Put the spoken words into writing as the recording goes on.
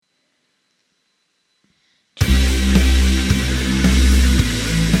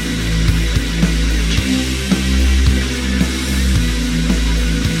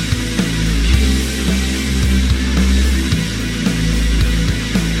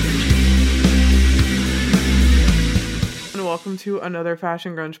welcome to another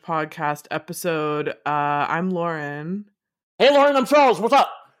Fashion Grunge podcast episode. I'm Lauren. Hey, Lauren, I'm Charles. What's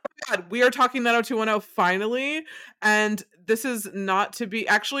up? God, we are talking 90210 finally, and this is not to be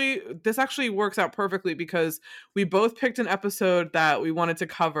this actually works out perfectly because we both picked an episode that we wanted to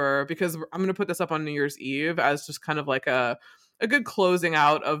cover because I'm going to put this up on New Year's Eve as just kind of like a good closing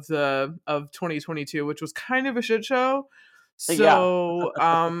out of 2022, which was kind of a shit show. So,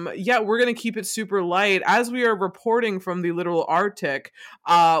 we're going to keep it super light. As we are reporting from the literal Arctic,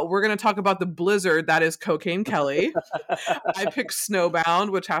 we're going to talk about the blizzard that is Cocaine Kelly. I picked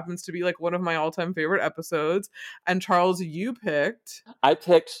Snowbound, which happens to be like one of my all-time favorite episodes. And Charles, you picked... I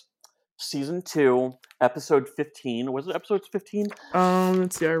picked season 2, episode 15. Was it episode 15?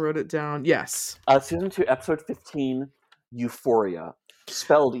 Let's see, I wrote it down. Yes. Season 2, episode 15, U4EA.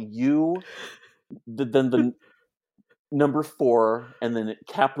 Spelled U, then the number 4, and then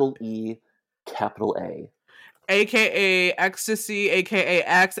capital E, capital A. AKA Ecstasy, AKA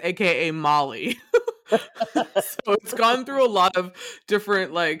X, AKA Molly. So it's gone through a lot of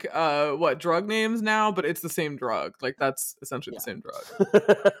different drug names now, but it's the same drug. Like that's essentially the same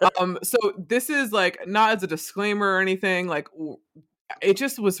drug. So this is like not as a disclaimer or anything, like it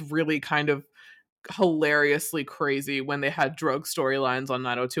just was really kind of hilariously crazy when they had drug storylines on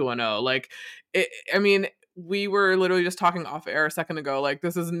 90210. Like we were literally just talking off air a second ago, like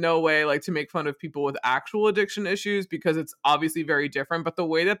this is no way like to make fun of people with actual addiction issues because it's obviously very different, but the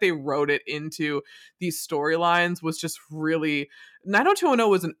way that they wrote it into these storylines was just really... 90210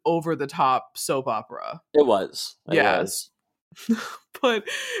 was an over-the-top soap opera. It was. Yes. But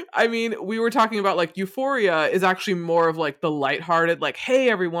I mean, we were talking about like U4EA is actually more of like the lighthearted, like, hey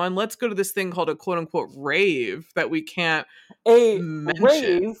everyone, let's go to this thing called a quote-unquote rave that we can't mention.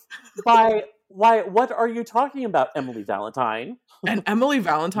 Rave by... Why? What are you talking about, Emily Valentine? And Emily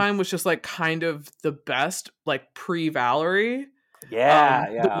Valentine was just like kind of the best, like pre-Valerie. Yeah.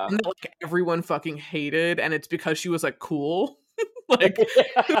 The one that like everyone fucking hated, and it's because she was like cool. Like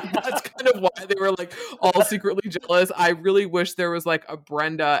that's kind of why they were like all secretly jealous. I really wish there was like a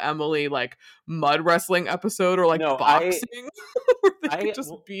Brenda Emily like mud wrestling episode or like boxing where they could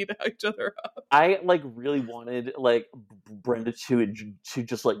just beat each other up. I like really wanted like Brenda to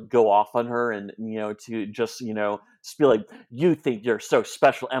just like go off on her and to just be like, you think you're so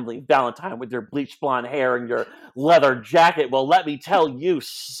special, Emily Valentine, with your bleached blonde hair and your leather jacket. Well, let me tell you,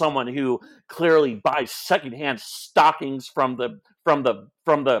 someone who clearly buys secondhand stockings from the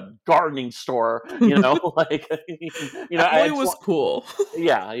gardening store, like Emily was cool.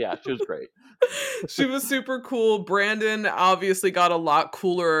 Yeah, she was great. She was super cool. Brandon obviously got a lot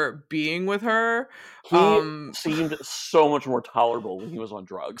cooler being with her. He seemed so much more tolerable when he was on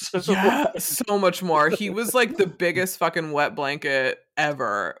drugs. Yeah, so much more. He was like the biggest fucking wet blanket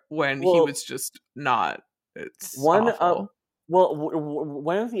ever when he was just not. It's awful.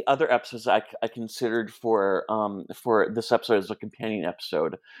 One of the other episodes I considered for this episode as a companion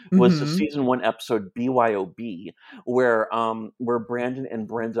episode was the season 1 episode BYOB, where Brandon and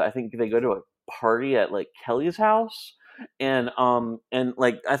Brenda, I think they go to a party at like Kelly's house, and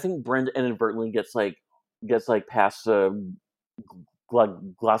like I think Brenda inadvertently gets past a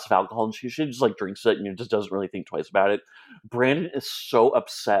glass of alcohol, and she just like drinks it and just doesn't really think twice about it. Brandon is so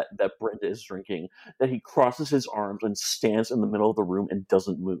upset that Brenda is drinking that he crosses his arms and stands in the middle of the room and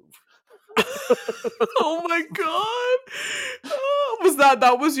doesn't move. Oh my god!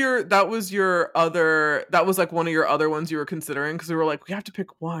 That was like one of your other ones you were considering, because we were like, we have to pick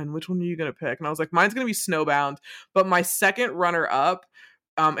one. Which one are you gonna pick? And I was like, mine's gonna be Snowbound, but my second runner up.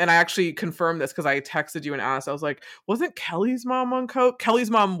 And I actually confirmed this because I texted you and asked. I was like, wasn't Kelly's mom on coke? Kelly's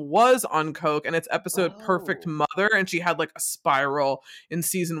mom was on coke, and it's episode Perfect Mother, and she had like a spiral in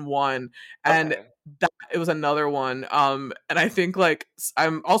season 1, and it was another one. And I think like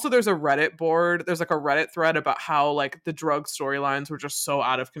there's a Reddit board. There's like a Reddit thread about how like the drug storylines were just so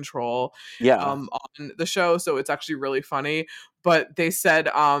out of control. On the show, so it's actually really funny. But they said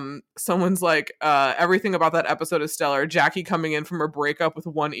someone's like, everything about that episode is stellar. Jackie coming in from her breakup with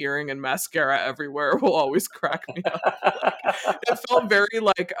one earring and mascara everywhere will always crack me up. It felt very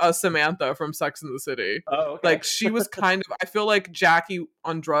like Samantha from Sex and the City. Oh, okay. Like she was kind of, I feel like Jackie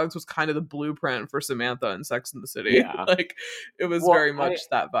on drugs was kind of the blueprint for Samantha in Sex and the City. Yeah. Like it was very much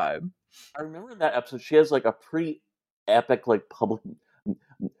that vibe. I remember in that episode she has like a pretty epic like public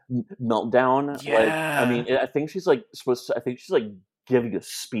meltdown. Yeah. Like, I mean, I think she's like giving a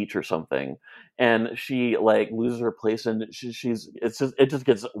speech or something, and she like loses her place, and it just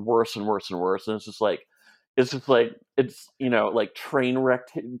gets worse and worse and worse, and it's like train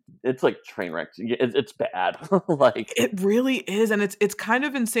wrecked. It's like train wrecked. It's bad. Like it really is, and it's kind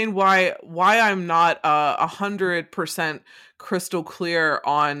of insane why I'm not 100% crystal clear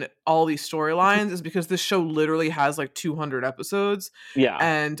on all these storylines is because this show literally has like 200 episodes, Yeah.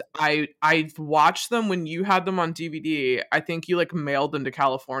 and I watched them when you had them on DVD. I think you like mailed them to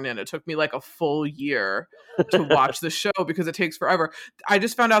California, and it took me like a full year to watch the show because it takes forever. I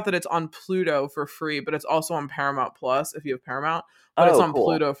just found out that it's on Pluto for free, but it's also on Paramount Plus if you have Paramount. But it's Oh, on cool.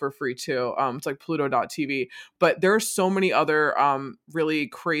 Pluto for free too. It's like Pluto.tv. But there are so many other really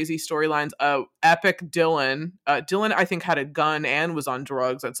crazy storylines. Epic Dylan. Dylan, I think, had a gun and was on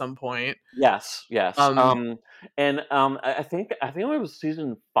drugs at some point. Yes, yes. Um, I think it was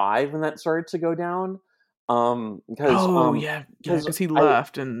season 5 when that started to go down. oh yeah, yeah, Because because he I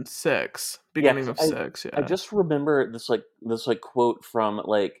left in six, yeah, beginning 'cause of six. I Yeah. just remember this quote from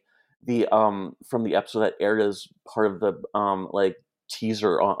from the episode that aired as part of the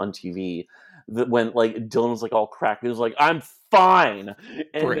teaser on TV, that when like Dylan was like all cracked, he was like, "I'm fine,"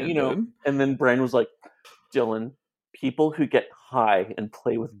 and Brandon. and then Brandon was like, "Dylan, people who get high and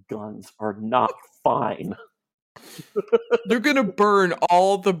play with guns are not fine." You're gonna burn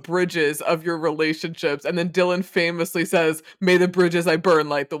all the bridges of your relationships, and then Dylan famously says, "May the bridges I burn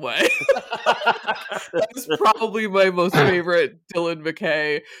light the way." That is probably my most favorite Dylan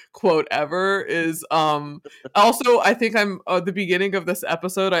McKay quote ever. Is also I think I'm the beginning of this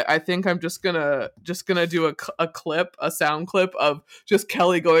episode. I think I'm just gonna do a clip, a sound clip of just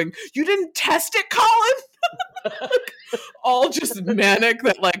Kelly going, "You didn't test it, Colin." All just manic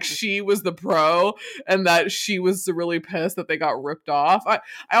that like she was the pro and that she was really pissed that they got ripped off. I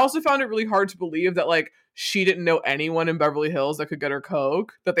also found it really hard to believe that like she didn't know anyone in Beverly Hills that could get her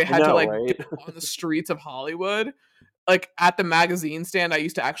coke, that they I had to know, like go right? on the streets of Hollywood, like at the magazine stand I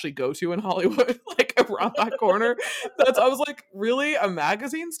used to actually go to in Hollywood, like around that corner. That's I was like, really? A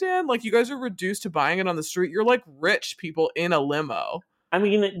magazine stand? Like you guys are reduced to buying it on the street. You're like rich people in a limo. I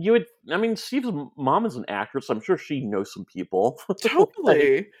mean, Steve's mom is an actress. I'm sure she knows some people. Like,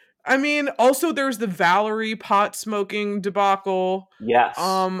 Totally. I mean, also there's the Valerie pot smoking debacle. yes.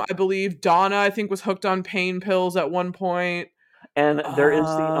 I believe Donna, I think, was hooked on pain pills at one point. And there is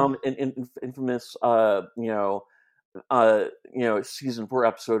the Uh, infamous season 4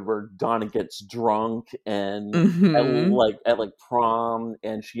 episode where Donna gets drunk and mm-hmm. at like prom,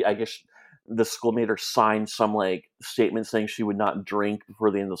 and I guess the school made her sign some like statement saying she would not drink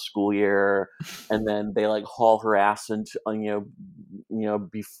before the end of the school year, and then they like haul her ass into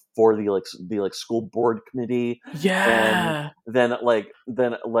before the school board committee, and Yeah. then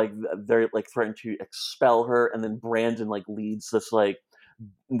they're like threatening to expel her, and then Brandon like leads this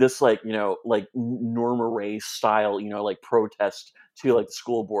Norma Ray style like protest to like the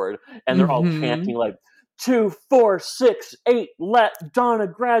school board, and they're all Mm-hmm. chanting like 2, 4, 6, 8, let Donna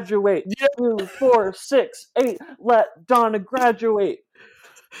graduate. Yeah. 2, 4, 6, 8, let Donna graduate.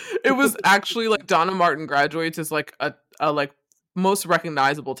 It was actually like Donna Martin graduates is like a like most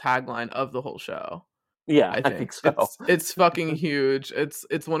recognizable tagline of the whole show. Yeah, I I think think so. it's fucking huge.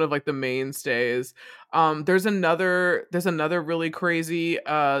 It's one of like the mainstays. There's another really crazy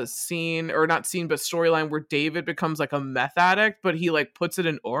scene, or not scene but storyline, where David becomes like a meth addict, but he like puts it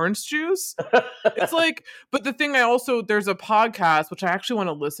in orange juice. It's like, but the thing there's a podcast which I actually want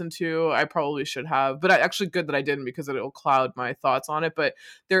to listen to. I probably should have, but actually good that I didn't because it'll cloud my thoughts on it. But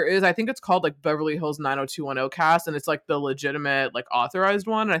there is, I think it's called like Beverly Hills 90210 cast, and it's like the legitimate, like authorized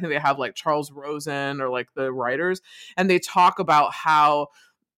one. And I think they have like Charles Rosen or like the writers, and they talk about how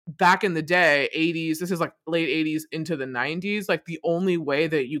back in the day, 80s, this is like late 80s into the 90s, like the only way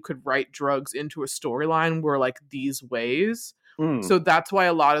that you could write drugs into a storyline were like these ways. Mm. So that's why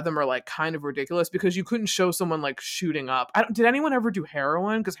a lot of them are like kind of ridiculous, because you couldn't show someone like shooting up. Did anyone ever do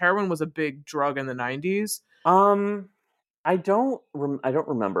heroin? Because heroin was a big drug in the 90s. um, I don't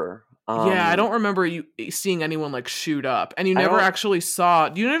remember. Yeah, I don't remember you seeing anyone like shoot up. And you I never don't. actually saw,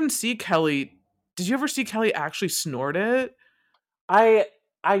 you didn't see Kelly. Did you ever see Kelly actually snort it? I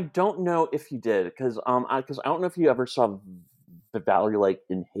I don't know if you did, because I don't know if you ever saw Valerie like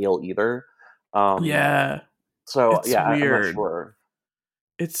inhale either. Um, Yeah, so it's yeah, I'm not weird. sure.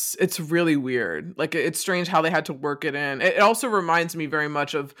 It's really weird. Like it's strange how they had to work it in. It also reminds me very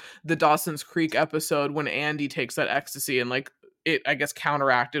much of the Dawson's Creek episode when Andy takes that ecstasy and like it, I guess,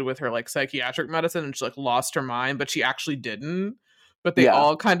 counteracted with her like psychiatric medicine, and she like lost her mind, but she actually didn't. But they Yeah,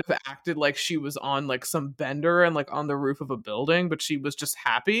 all kind of acted like she was on like some bender and like on the roof of a building, but she was just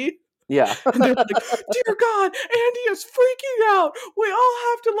happy. yeah. And they're like, "Dear God, Andy is freaking out. We all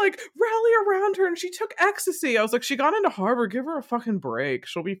have to like rally around her, and she took ecstasy." I was like, "She got into Harvard. Give her a fucking break.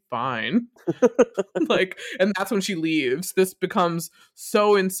 She'll be fine." Like, and that's when she leaves. This becomes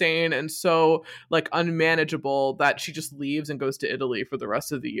so insane and so like unmanageable that she just leaves and goes to Italy for the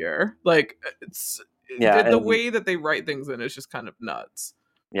rest of the year. Like, Yeah, the and way that they write things in is just kind of nuts.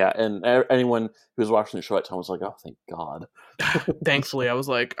 yeah, and anyone who was watching the show at the time was like, "Oh, thank God." Thankfully, I was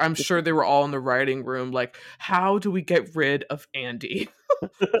like, I'm sure they were all in the writing room, like, how do we get rid of Andy?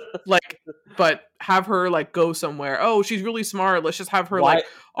 Like, but have her like go somewhere. Oh, she's really smart. Let's just have her Why? like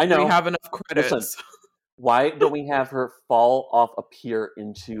I already know. have enough Listen, credits. why don't we have her fall off a pier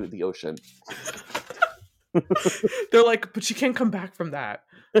into the ocean? They're like, but she can't come back from that.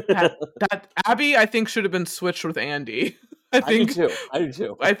 That Abby, I think, should have been switched with Andy. I I do think too. I do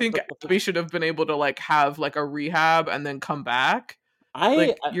too. I think Abby should have been able to like have like a rehab and then come back I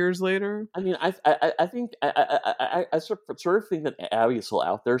like years later. I mean, I think I sort of think that Abby is still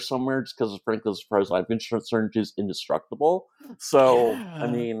out there somewhere, just because, frankly, as far as I'm concerned, she's indestructible. So, I Yeah.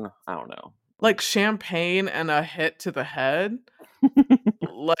 mean, I don't know. Like champagne and a hit to the head.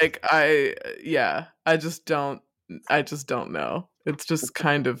 Like yeah, I just don't know. It's just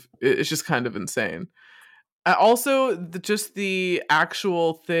kind of insane. Also just the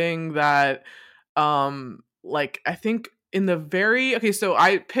actual thing that like I think in the very okay, so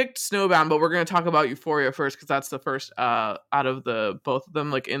I picked Snowbound, but we're going to talk about Euphoria first because that's the first out of the both of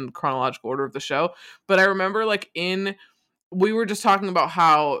them, like in chronological order of the show. But I remember like in we were just talking about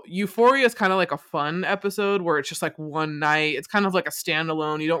how Euphoria is kind of like a fun episode where it's just like one night. It's kind of like a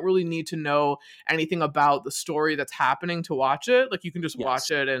standalone. You don't really need to know anything about the story that's happening to watch it. Like you can just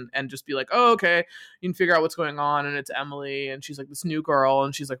watch Yes. it and just be like, oh, okay. You can figure out what's going on. And it's Emily and she's like this new girl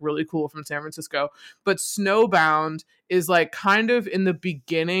and she's like really cool from San Francisco. But Snowbound is like kind of in the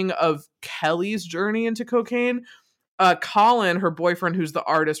beginning of Kelly's journey into cocaine. Colin, her boyfriend, who's the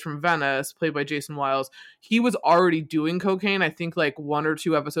artist from Venice, played by Jason Wiles, he was already doing cocaine, I think like one or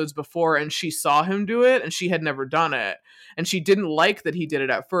two episodes before, and she saw him do it, and she had never done it. And she didn't like that he did it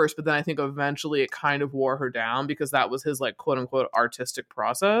at first, but then I think eventually it kind of wore her down because that was his like quote unquote artistic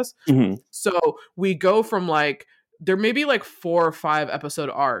process. Hmm. So we go from like, there may be like 4 or 5 episode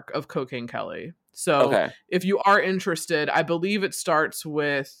arc of Cocaine Kelly. So Okay. if you are interested, I believe it starts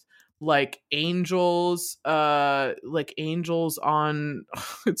with like angels on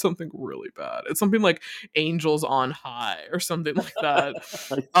it's something really bad. It's something like Angels on High or something like that.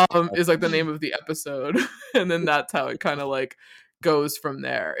 Is like the name of the episode. And then that's how it kind of like goes from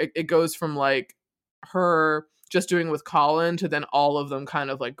there. It goes from like her just doing with Colin to then all of them kind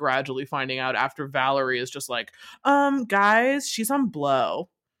of like gradually finding out after Valerie is just like, guys, she's on blow.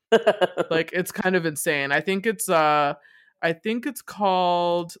 Like it's kind of insane. I think it's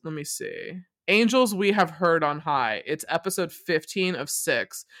called, let me see. Angels We Have Heard on High. It's episode 15 of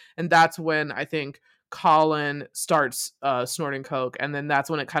 6, and that's when I think Colin starts snorting coke, and then that's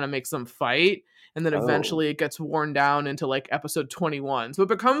when it kind of makes them fight, and then Oh, eventually it gets worn down into like episode 21. So it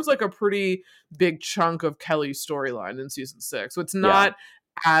becomes like a pretty big chunk of Kelly's storyline in season 6. So it's yeah. not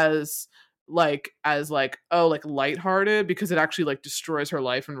as like oh like lighthearted because it actually like destroys her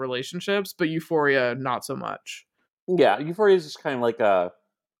life and relationships, but Euphoria not so much. Yeah, Euphoria is just kind of like a,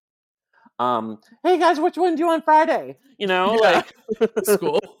 hey guys, which one do you want Friday? Yeah. Like.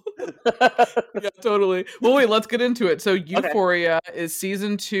 School. Yeah, totally. Well, wait, let's get into it. So Okay. Euphoria is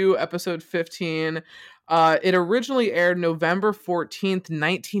season 2 episode 15. It originally aired November 14th,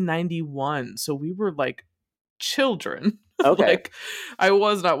 1991, so we were like children. Okay. Like I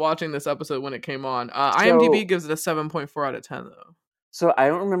was not watching this episode when it came on. IMDb So, gives it a 7.4 out of 10 though. so I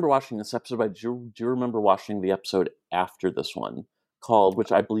don't remember watching this episode, but do you remember watching the episode after this one, called,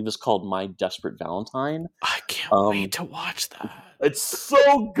 which I believe is called My Desperate Valentine? I can't wait Um, to watch that. it's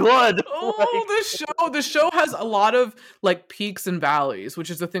so good. Oh, Like, the show has a lot of like peaks and valleys, which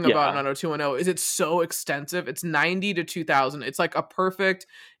is the thing about yeah. 90210 is it's so extensive. It's 90 to 2000. It's like a perfect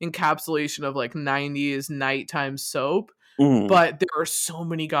encapsulation of like 90s nighttime soap, Mhm. but there are so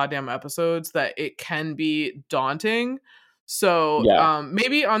many goddamn episodes that it can be daunting. So, Yeah.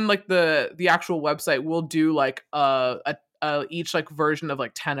 maybe on like the actual website we'll do like each like version of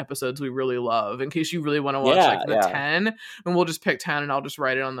like 10 episodes we really love in case you really want to watch like Yeah. the Yeah. 10, and we'll just pick 10 and I'll just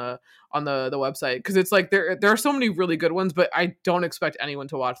write it on the website because it's like there are so many really good ones, but I don't expect anyone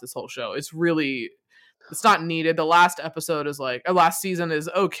to watch this whole show. It's not needed. The last episode is like last season is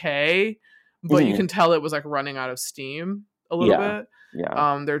okay, but you Mhm. can tell it was like running out of steam a little Yeah. bit.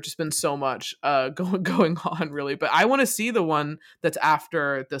 Yeah. There's just been so much going on really, but I want to see the one that's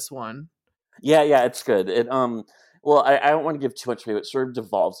after this one. Yeah. Yeah. It's good. Well, I don't want to give too much away, but it sort of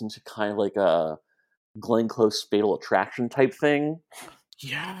devolves into kind of like a Glenn Close Fatal Attraction type thing.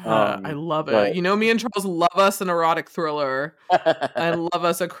 Yeah, I love it. But You know, me and Charles love us an erotic thriller and love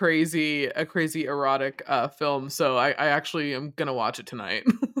us a crazy erotic film. So I actually am gonna watch it tonight.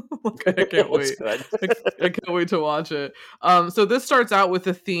 Like, I can't It's wait. good. I can't wait to watch it. So this starts out with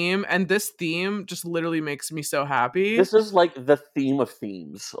a theme, and this theme just literally makes me so happy. This is like the theme of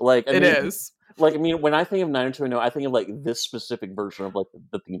themes. It is. When I think of 90210, I think of like this specific version of like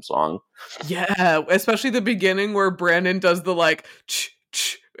the theme song. Yeah, especially the beginning where Brandon does the like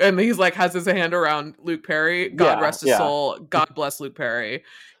and he's like has his hand around Luke Perry. God Yeah, rest his yeah. soul. God bless Luke Perry.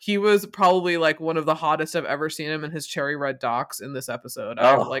 He was probably like one of the hottest I've ever seen him in his cherry red docs in this episode.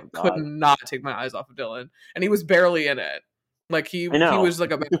 I Oh like could God, not take my eyes off of Dylan, and he was barely in it. Like I he know. was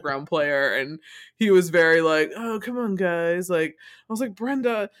like a background player, and he was very like, oh come on guys. Like I was like,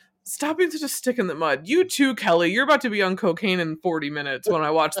 Brenda, stop being such a stick in the mud. You too, Kelly. You're about to be on cocaine in 40 minutes when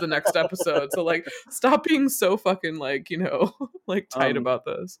I watch the next episode. So like stop being so fucking like, like tight Um, about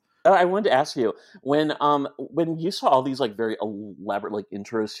this. I wanted to ask you when you saw all these like very elaborate like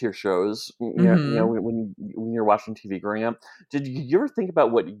intros to your shows, Mm-hmm. when you're watching TV growing up, did you ever think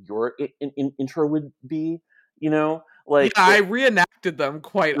about what your intro would be? Yeah, Like I reenacted them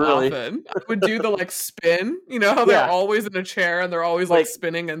quite really, often. I would do the like spin, how they're yeah, always in a chair and they're always like like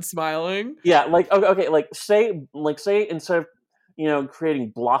spinning and smiling. yeah, like okay, like say instead of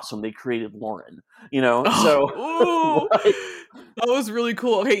creating Blossom, they created Lauren. So Oh, like ooh, that was really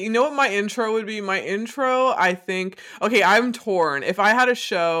cool. Okay, you know what my intro would be? My intro, I think, okay, I'm torn. If I had a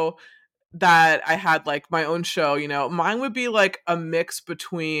show that I had like my own show, mine would be like a mix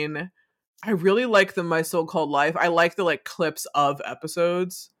between I really like the My So Called Life. I like the like clips of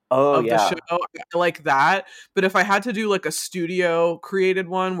episodes oh of the show. yeah, I like that. But if I had to do like a studio created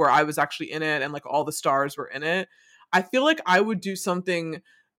one where I was actually in it and like all the stars were in it, I feel like I would do something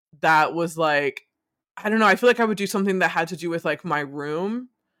that was like I don't know, I feel like I would do something that had to do with like my room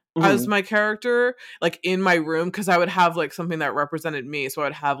as hmm my character, like in my room, because I would have like something that represented me. So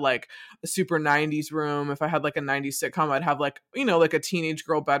I'd have like a super 90s room. If I had like a 90s sitcom, I'd have like, like a teenage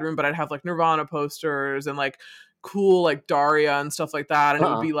girl bedroom, but I'd have like Nirvana posters and like cool like Daria and stuff like that. And it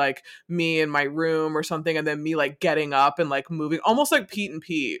would uh-uh. be like me in my room or something, and then me like getting up and like moving, almost like Pete and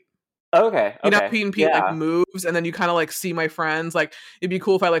Pete. Okay, okay, Pete and Pete like yeah, moves, and then you kind of like see my friends. Like it'd be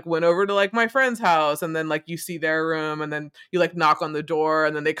cool if I like went over to like my friend's house, and then like you see their room, and then you like knock on the door,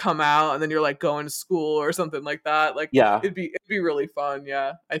 and then they come out, and then you're like going to school or something like that. Like yeah. it'd be really fun.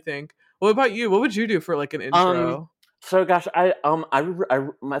 Yeah, I think. What about you? What would you do for like an Um, intro? so gosh, I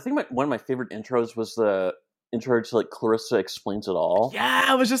think one of my favorite intros was the intro to like Clarissa Explains It All. Yeah,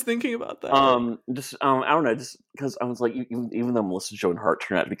 I was just thinking about that. I don't know, just because I was like, even though Melissa Joan Hart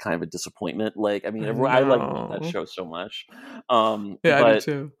turned out to be kind of a disappointment, like, I mean, I I love that know. show so much. Yeah, I do But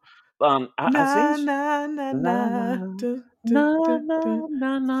too. I was thinking, Na na na na na. na Du, du, na du, du. na na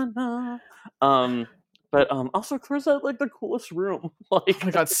na na. But also Clarissa had like the coolest room. Oh Like,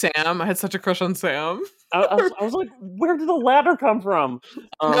 my god, Sam! I had such a crush on Sam. I was like, where did the ladder come from?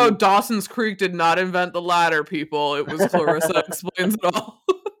 No, Um, Dawson's Creek did not invent the ladder, people. It was Clarissa explains it all.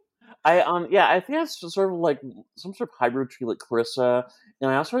 yeah, I think that's sort of like some sort of hybrid between like Clarissa,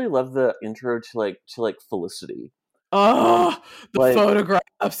 and I also really love the intro to like Felicity. Um, Oh, the like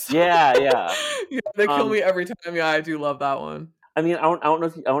photographs. yeah, yeah. Yeah, they kill Um, me every time. Yeah, I do love that one. I mean, I don't know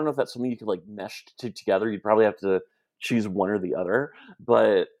if I don't know if that's something you could like mesh together. You'd probably have to choose one or the other.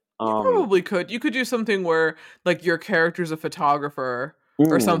 But You um, probably could. You could do something where like your character's a photographer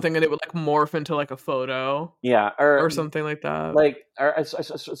or mm, something, and it would like morph into like a photo yeah, or something like that. I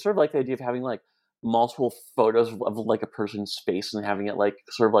sort of like the idea of having like multiple photos of like a person's face and having it like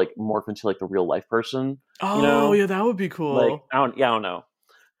sort of like morph into like the real life person. You Oh, know, yeah, that would be like cool. I don't know,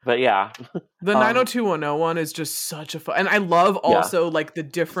 but yeah, The um, 90210 one is just such a fun, and I love yeah, also like the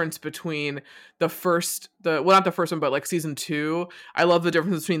difference between not the first one, but like season 2. I love the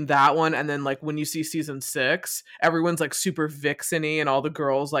difference between that one and then like when you see season 6, everyone's like super vixeny and all the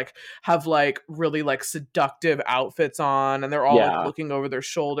girls like have like really like seductive outfits on and they're all like yeah, looking over their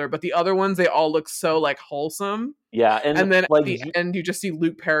shoulder, but the other ones they all look so like wholesome. yeah, and And then at like the end, you just see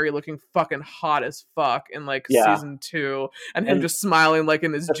Luke Perry looking fucking hot as fuck in like yeah, season 2, and him and just smiling like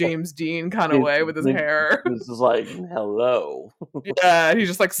in his James Dean kind of he's way with his hair. this is like hello. Yeah, he's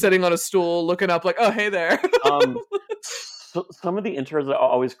just like sitting on a stool, looking up, like, "Oh, hey there." Um, some of the intros that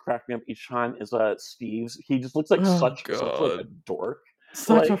always crack me up each time is Steve's. He just looks like Oh such like a god, dork.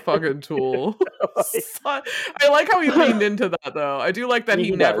 such a Like, fucking tool. like I like how he leaned into that though. I do like that he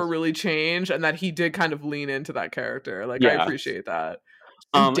he never does. really changed, and that he did kind of lean into that character. Like, I Yeah. appreciate that.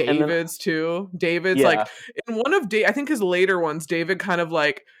 And And then David's too. David's yeah, like in one of I think his later ones, David kind of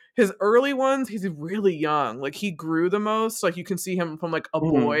like his early ones, he's really young. Like he grew the most. Like you can see him from like a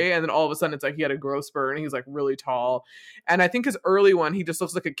Mhm. boy, and then all of a sudden it's like he had a growth spurt and he's like really tall. And I think his early one, he just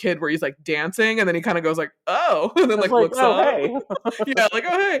looks like a kid where he's like dancing, and then he kind of goes like, oh, and then I was like like, looks "Oh, up. hey." Yeah, like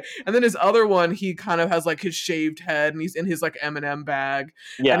oh hey. And then his other one, he kind of has like his shaved head and he's in his like M&M bag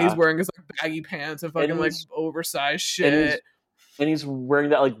and he's Yeah, wearing his like baggy pants and and fucking like he's oversized and shit. he's and he's wearing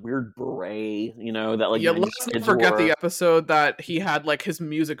that, like, weird beret, that, like, Yeah, 90s let's not kids forget the wore. episode that he had like his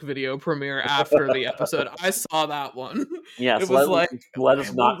music video premiere after the episode. I saw that one. Yeah, It so was like, let us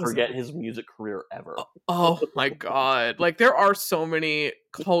what not was it? forget his music career ever. Oh my god. Like there are so many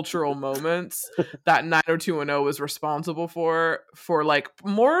cultural moments that 90210 is responsible for like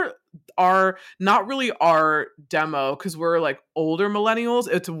more our not really our demo cuz we're like older millennials.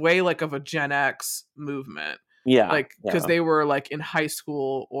 It's way like of a Gen X movement. Yeah, Like cuz yeah, they were like in high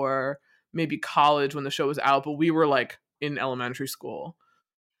school or maybe college when the show was out, but we were like in elementary school,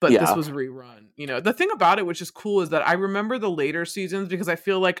 but this yeah. was rerun. You know, the thing about it, which is cool, is that I remember the later seasons because I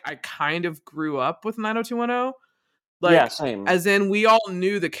feel like I kind of grew up with 90210. Yeah, Like, same. as in, we all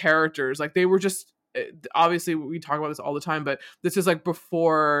knew the characters. Like, they were just obviously we talk about this all the time, but this is like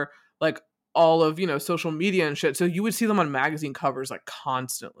before like all of social media and shit. So you would see them on magazine covers like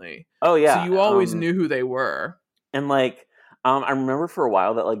constantly. Oh, So yeah, you always knew who they were. and, like, I remember for a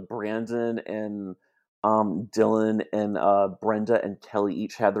while that, like, Brandon and, Dylan and, Brenda and Kelly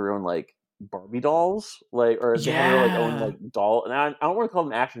each had their own, like, Barbie dolls, like, or they had their, like, own, Yeah. like, doll, and I don't wanna call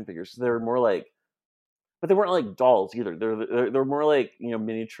them action figures, they were more like, but they weren't like dolls either. They're more like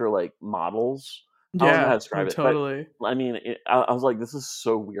miniature like models. I don't know how Yeah. to No, describe it, but totally. I mean, I was like, this is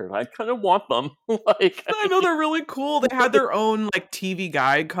so weird. I kind of want them. like, I know they're really cool. They had their own like TV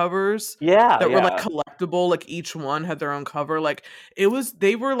guide covers yeah, that were like yeah, collectible. Like each one had their own cover. Like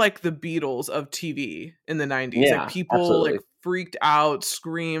they were like the Beatles of TV in the 90s. Like yeah, people like absolutely. freaked out,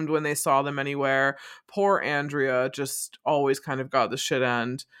 screamed when they saw them anywhere. Poor Andrea just always kind of got the shit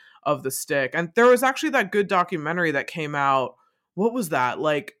end of the stick. And there was actually that good documentary that came out. What was that?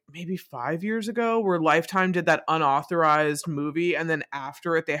 Like maybe 5 years ago, where Lifetime did that unauthorized movie, and then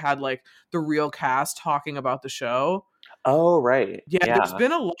after it, they had like the real cast talking about the show. Oh, right. Yeah, there's Yeah.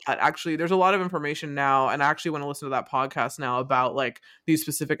 been a lot actually. There's a lot of information now, and I actually want to listen to that podcast now about like these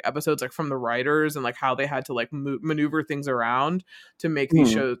specific episodes, like from the writers and like how they had to like maneuver things around to make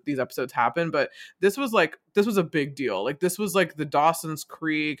Mhm. these episodes happen. But this was a big deal. Like this was like the Dawson's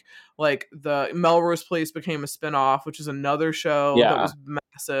Creek, like the Melrose Place became a spinoff, which is another show that Yeah. was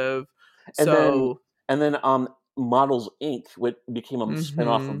massive. And then So, and then Models Inc. which became a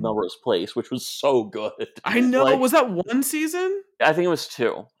spinoff of mhm. Melrose Place, which was so good. I know. like, Was that one season? I think it was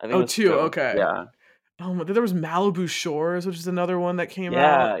two. I think it Oh, was two. two. Okay. Yeah. Oh my, there was Malibu Shores, which is another one that came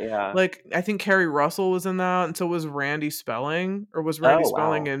out. Yeah. Yeah. Like I think Carrie Russell was in that, and so was Randy Spelling, or was Randy Oh,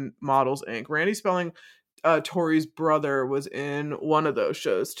 Spelling wow. in Models Inc. Randy Spelling, Tori's brother, was in one of those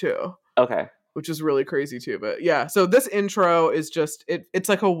shows too, Okay. which is really crazy too. But yeah, so this intro is just it's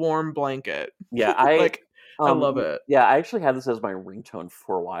like a warm blanket. Yeah, I Like I love it. yeah, I actually had this as my ringtone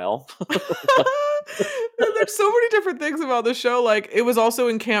for a while. There's so many different things about the show. Like it was also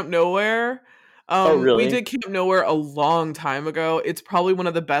in Camp Nowhere. Oh, We really? did Camp Nowhere a long time ago. It's probably one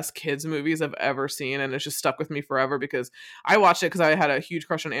of the best kids movies I've ever seen, and it's just stuck with me forever because I watched it because I had a huge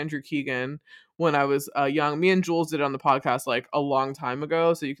crush on Andrew Keegan when I was young. Me and Jules did it on the podcast like a long time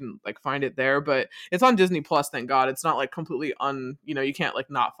ago, so you can like find it there. But it's on Disney Plus, thank God. It's not like completely you can't like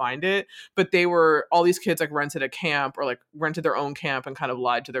not find it. But they were all these kids like rented a camp or like rented their own camp and kind of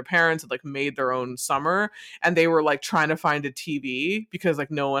lied to their parents and like made their own summer, and they were like trying to find a TV because like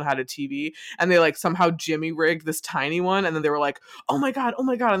no one had a TV, and they like somehow Jimmy rigged this tiny one, and then they were like, oh my god,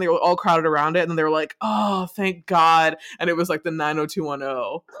 and they were all crowded around it, and then they were like, oh thank God, and it was like the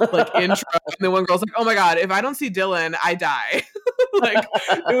 90210 like intro, and then one girl's like, oh my god, if I don't see Dylan I die. Like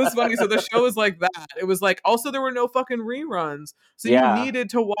it was funny. So the show was like that. It was like also there were no fucking reruns, so you Yeah, needed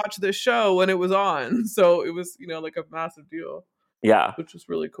to watch this show when it was on. So it was like a massive deal, yeah. which was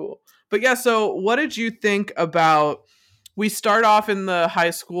really cool. But yeah, so what did you think about, we start off in the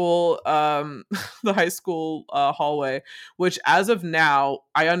high school the high school hallway, which as of now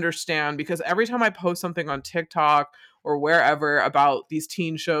I understand because every time I post something on TikTok or wherever about these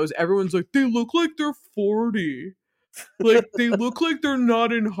teen shows, everyone's like, they look like they're 40. Like they look like they're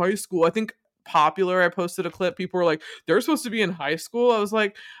not in high school. I think Popular, I posted a clip, people were like, they're supposed to be in high school. I was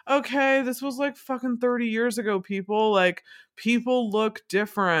like, okay, this was like fucking 30 years ago, people. Like people look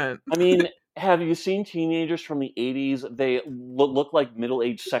different. I mean, have you seen teenagers from the '80s? They look like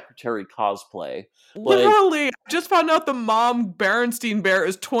middle-aged secretary cosplay. Like, Literally, I just found out the mom Berenstein Bear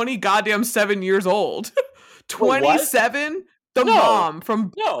is 20 goddamn 7 years old. wait, what? 27? The No, mom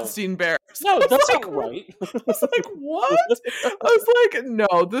from no, Bernstein Bears. no, I was that's like, not right. I was like, what? I was like,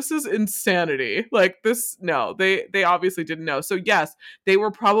 no, this is insanity. Like this, no, they obviously didn't know. So yes, they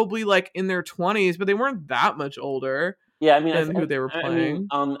were probably like in their 20s, but they weren't that much older Yeah, I mean, than who they were I mean,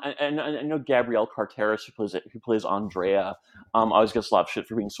 playing. I know Gabrielle Carteris, who plays Andrea, always gets a lot of shit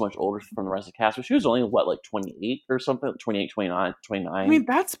for being so much older from the rest of the cast, but she was only, what, like 28 or something? 28, 29, I 29. mean,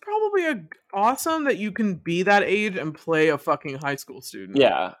 that's probably awesome that you can be that age and play a fucking high school student.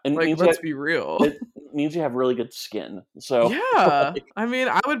 Yeah, and Like, let's be real. it means you have really good skin. So, Yeah. like, I mean,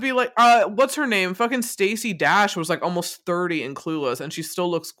 I would be like, what's her name? Fucking Stacey Dash was like almost 30 in Clueless and she still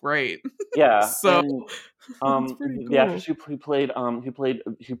looks great. yeah, So and it's pretty the actress cool.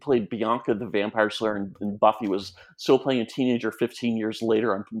 who played Bianca the Vampire Slayer in Buffy was still playing a teenager 15 years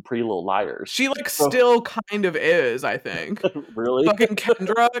later on Pretty Little Liars. She like So, still kind of is, I think. really? Fucking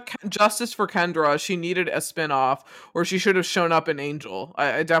Kendra, Justice for Kendra. She needed a spinoff, or she should have shown up in Angel.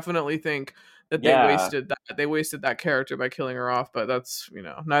 I definitely think that they Yeah. wasted that. They wasted that character by killing her off, but that's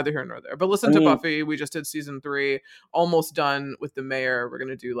neither here nor there. But I listen to mean, Buffy. We just did season 3, almost done with the mayor. We're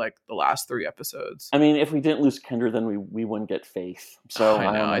gonna do like the last 3 episodes. if we didn't lose Kendra, then we wouldn't get Faith. So I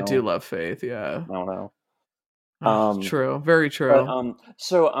I know. don't I do know. love Faith. Yeah. I don't know. Oh, Um, true. Very but true.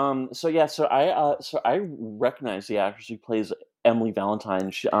 so yeah, so I recognize the actress who plays Emily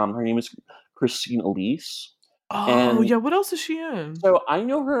Valentine. Her name is Christine Elise, Oh and yeah. What else is she in? so I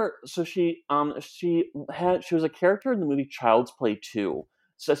know her. So she was a character in the movie Child's Play 2.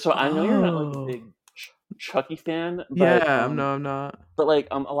 So I know you're not like a Oh big Chucky fan, yeah. No, I'm not. but like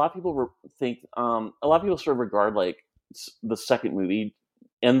a lot of people think a lot of people sort of regard like the second movie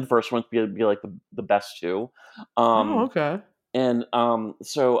and the first one to be like the best two. Oh Um, okay. and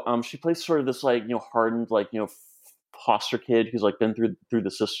she plays sort of this like hardened like foster kid who's like been through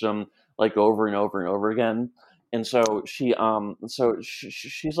the system like over and over and over again. And so she's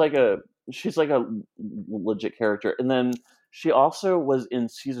like a legit character. And then she also was in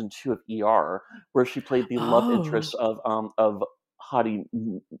season 2 of ER, where she played the love interest Oh. of Hottie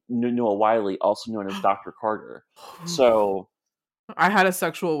Noah Wiley, also known as Dr. Carter. So, I had a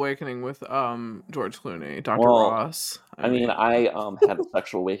sexual awakening with George Clooney, Dr. well, Ross. I I mean, mean, I had a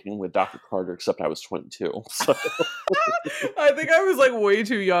sexual awakening with Dr. Carter, except I was 22. So, I think I was like way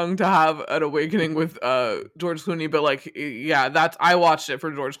too young to have an awakening with George Clooney, but like yeah, that's I watched it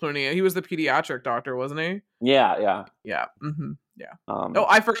for George Clooney. He was the pediatric doctor, wasn't he? yeah, yeah. Yeah. Yeah. Oh, Um,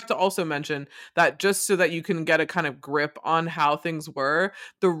 I forgot to also mention that just so that you can get a kind of grip on how things were,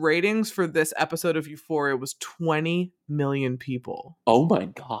 the ratings for this episode of Euphoria was 20 million people. oh my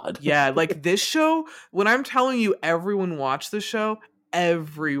god. Yeah, like this show, when I'm telling you everyone watched the show,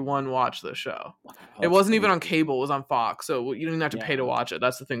 everyone watched the show. Wow, It that's wasn't even on crazy. cable, it was on Fox. So you didn't even have to pay to Yeah. watch it.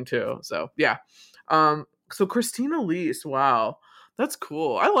 That's the thing too. So yeah. So Christina Lease, wow. That's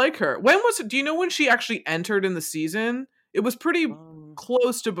cool. I like her. When was it? Do you know when she actually entered in the season? It was pretty Um,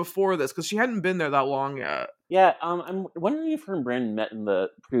 close to before this because she hadn't been there that long yet. yeah, I'm wondering if her and Brandon met in the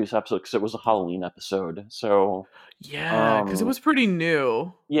previous episode because it was a Halloween episode. So, Yeah, because it um, was pretty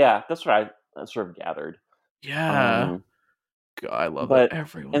new. yeah, that's what I sort of gathered. Yeah. Um, God, I love it. but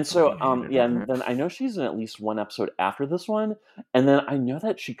Everyone and so fucking hated yeah, and her. then I know she's in at least one episode after this one, and then I know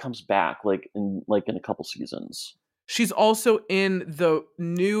that she comes back like in a couple seasons. She's also in the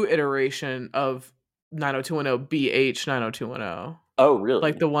new iteration of 90210 BH 90210. Oh, Like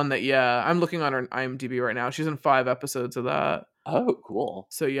really? the one that, yeah, I'm looking on her IMDb right now. She's in 5 episodes of that. Oh, cool.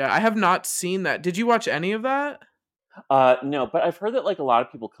 So yeah, I have not seen that. Did you watch any of that? No, but I've heard that like a lot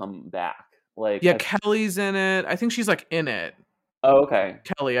of people come back. Like Yeah, I've Kelly's in it. I think she's like in it. Oh, okay.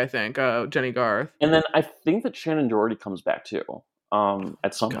 Kelly, I think. Jenny Garth. And then I think that Shannon Doherty comes back too.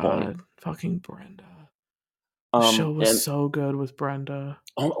 At some point. God, fucking Brenda. The show was And so good with Brenda.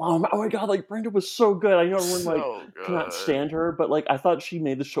 oh my god, like Brenda was so good. I know everyone like So cannot good. stand her, but like I thought she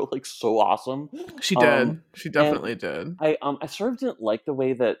made the show like so awesome. She Um, did. She and definitely did. I sort of didn't like the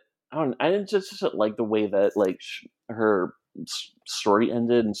way that I didn't just didn't like the way that like her story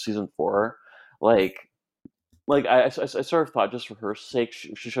ended in season 4. Like I sort of thought just for her sake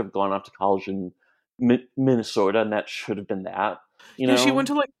she should have gone off to college in Minnesota, and that should have been that. You Yeah, she went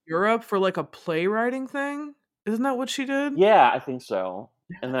know? to like Europe for like a playwriting thing. Isn't that what she did? Yeah, I think so.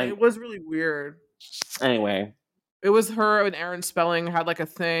 And Yeah, then it was really weird. anyway, It was her and Aaron Spelling had like a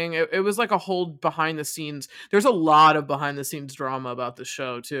thing. It was like a whole behind the scenes. There's a lot of behind the scenes drama about the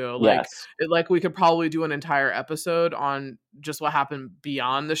show too. Like yes. we could probably do an entire episode on just what happened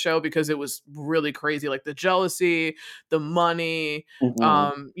beyond the show, because it was really crazy, like the jealousy, the money,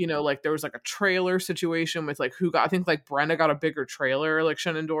 Mhm. you know, like there was like a trailer situation with like who got, I think like Brenda got a bigger trailer, like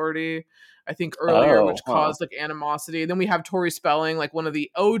Shannon Doherty, I think earlier, Oh, which huh. caused like animosity. Then we have Tori Spelling, like one of the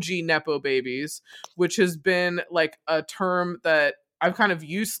OG Nepo babies, which has been like a term that I've kind of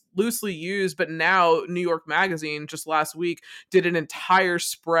used loosely used, but now New York Magazine just last week did an entire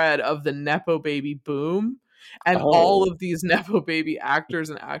spread of the Nepo baby boom. And all Oh. of these Nepo baby actors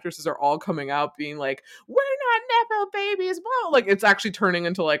and actresses are all coming out being like, we're not Nepo babies. Blah. Like it's actually turning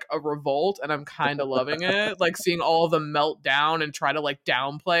into like a revolt, and I'm kind of loving it. Like seeing all of them melt down and try to like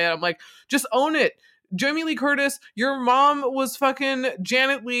downplay it. I'm like, just own it. Jamie Lee Curtis, your mom was fucking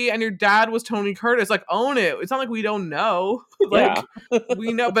Janet Leigh and your dad was Tony Curtis. Like, own it. It's not like we don't know. Yeah. Like,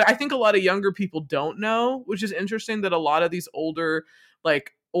 we know, but I think a lot of younger people don't know, which is interesting that a lot of these older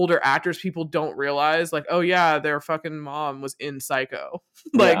actors, people don't realize, like, oh yeah, their fucking mom was in Psycho.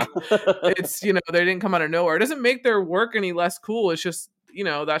 Yeah. Like, it's, you know, they didn't come out of nowhere. It doesn't make their work any less cool. It's just, you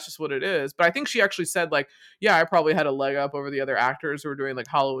know, that's just what it is. But I think she actually said, like, yeah, I probably had a leg up over the other actors who were doing like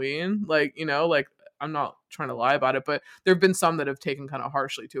Halloween. Like, you know, like I'm not trying to lie about it, but there have been some that have taken kind of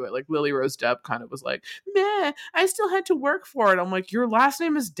harshly to it. Like Lily Rose Depp kind of was like, meh, I still had to work for it. I'm like, your last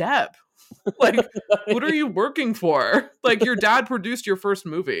name is Depp. Like, what are you working for? Like, your dad produced your first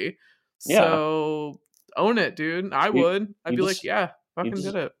movie. Yeah. So own it, dude. I You would. I'd you be like, just yeah, you fucking did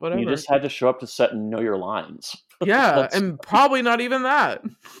just it. you Whatever. just had to show up to set and know your lines. Yeah, That's and probably not even that.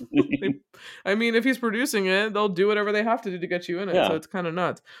 They, I mean, if he's producing it, they'll do whatever they have to do to get you in it. So yeah. it's kind of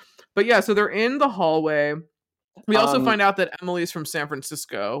nuts. But yeah, so they're in the hallway. We also Um, find out that Emily's from San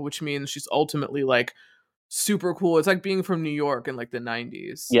Francisco, which means she's ultimately like super cool. It's like being from New York in like the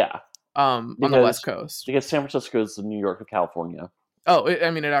 90s, yeah, on the West because Coast. because San Francisco is the New York of California. Oh, I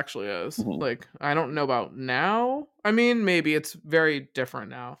mean, it actually is. Mhm. Like, I don't know about now. I mean, maybe it's very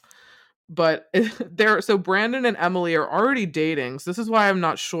different now. But they're, so Brandon and Emily are already dating. So this is why I'm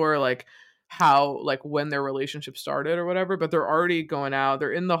not sure like how, like when their relationship started or whatever, but they're already going out.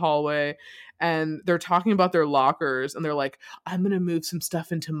 They're in the hallway and they're talking about their lockers, and they're like, I'm going to move some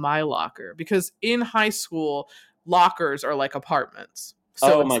stuff into my locker, because in high school lockers are like apartments.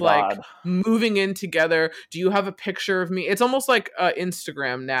 So Oh my it's like god. moving in together. Do you have a picture of me? It's almost like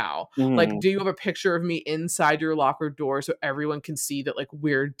Instagram now. Like, Mhm. do you have a picture of me inside your locker door so everyone can see that like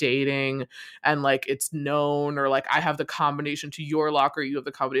we're dating, and like it's known, or like I have the combination to your locker, you have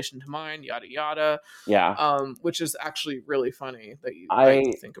the combination to mine, yada yada. Yeah. Which is actually really funny that you like to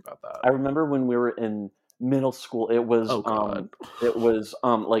I think about that. I remember when we were in middle school, Oh god.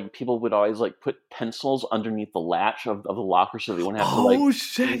 like people would always like put pencils underneath the latch of the locker so they wouldn't have to like Oh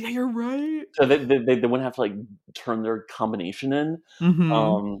shit, yeah, you're right. so they wouldn't have to like turn their combination in.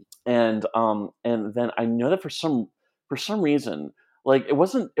 Mm-hmm. And then I know that for some reason, like it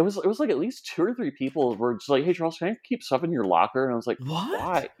was like at least two or three people were just like, "Hey Charles, can I keep stuff in your locker?" And I was like, What?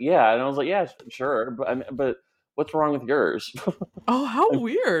 "Why?" Yeah, and I was like, "Yeah, sure," but what's wrong with yours? Oh, how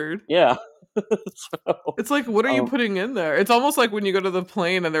weird. Yeah. So, It's like, what are you um, putting in there? It's almost like when you go to the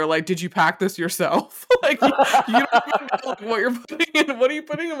plane and they're like, "Did you pack this yourself?" Like you don't even know like, what you're putting in. What are you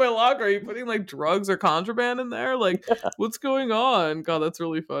putting in my locker? Are you putting like drugs or contraband in there? Like, what's going on? God, that's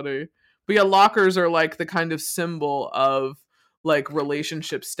really funny. But yeah, lockers are like the kind of symbol of like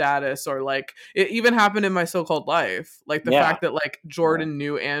relationship status, or like it even happened in My So-Called Life. Like the yeah, fact that like yeah. Jordan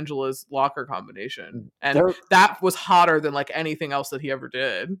knew Angela's locker combination, and There that was hotter than like anything else that he ever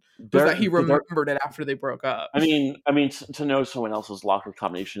did, was that he there remembered it after they broke up. to know someone else's locker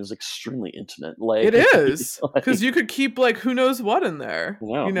combination is extremely intimate, It like is, because like, you could keep like who knows what in there.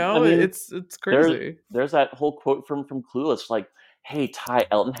 You I know, mean, it's there crazy. there's that whole quote from Clueless, like, "Hey, Ty,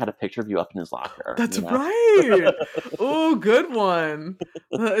 Elton had a picture of you up in his locker," That's you know? right. Oh, good one.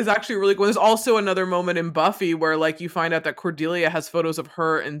 It's actually really cool. There's also another moment in Buffy where like you find out that Cordelia has photos of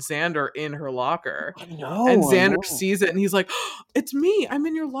her and Xander in her locker. And I Xander know. sees it and he's like, oh, "It's me. I'm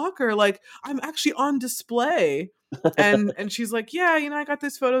in your locker. Like I'm actually on display." And she's like, "Yeah, you know, I got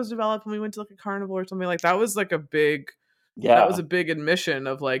these photos developed when we went to like a carnival or something." Like that was like a big, that was Yeah, a big admission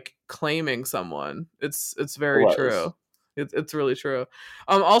of like claiming someone. It's it very was. true. It's really true.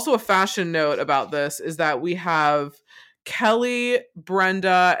 Also, a fashion note about this is that we have Kelly,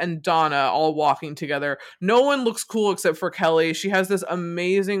 Brenda, and Donna all walking together. No one looks cool except for Kelly. She has this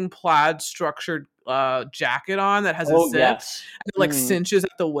amazing plaid structured jacket on that has a Oh, zip yes. and it like Mhm. cinches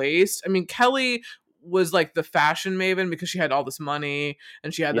at the waist. I mean, Kelly was like the fashion maven because she had all this money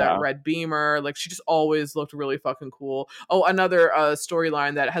and she had that Yeah. red beamer. Like she just always looked really fucking cool. Oh, another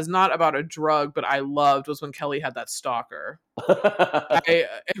storyline that has not about a drug but I loved was when Kelly had that stalker. I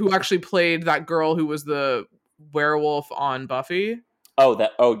Who actually played that girl who was the werewolf on Buffy Oh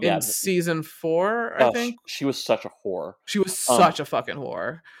yeah. in season 4, I Gosh, think. she was such a whore. She was Um, such a fucking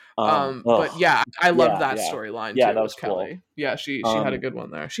whore. But ugh. yeah, I loved Yeah, that yeah. storyline Yeah, too, that was was cool. Kelly. Yeah, she had a Um, good one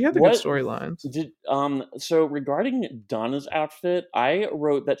there. She had the good what storylines. so regarding Donna's outfit, I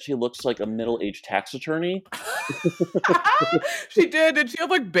wrote that she looks like a middle-aged tax attorney. She did. Did she have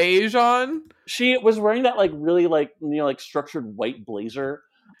like beige on? She was wearing that, like, really, like, like, structured white blazer,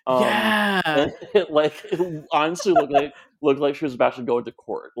 Yeah. and it honestly looked like she was about to go into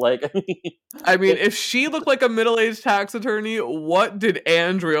court, like, I mean, I mean, it if she looked like a middle-aged tax attorney, what did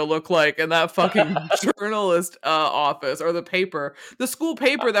Andrea look like in that fucking journalist office or the paper, the school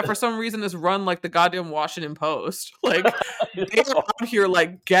paper that for some reason is run like the goddamn Washington Post? Like you they're know, out here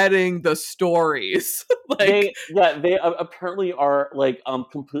like getting the stories. Like they apparently are, like,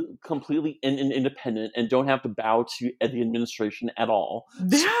 completely independent and don't have to bow to the administration at all.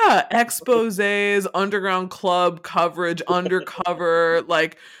 So yeah, exposés, underground club coverage, undercover,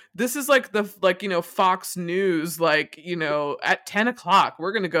 like this is like the like Fox News, like at 10 o'clock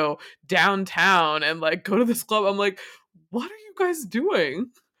we're gonna go downtown and like go to this club. I'm like, what are you guys doing?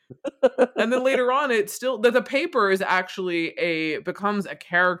 And then later on, it's still that the paper is actually a becomes a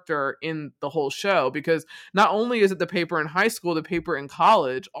character in the whole show, because not only is it the paper in high school, the paper in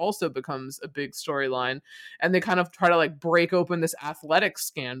college also becomes a big storyline, and they kind of try to like break open this athletic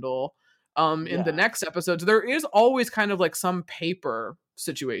scandal in the yeah. next episode. So there is always kind of like some paper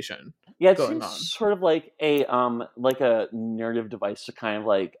situation Yeah, it going seems on. sort of like a narrative device to kind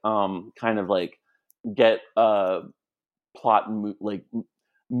of like get plot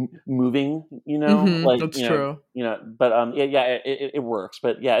moving, like, That's true. but yeah, it works,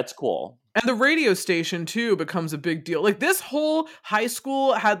 but yeah, it's cool. And the radio station too becomes a big deal. Like this whole high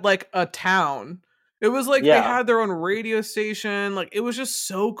school had like a town. It was like they Yeah. had their own radio station. Like it was just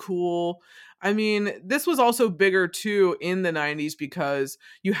so cool. I mean, this was also bigger too in the 90s because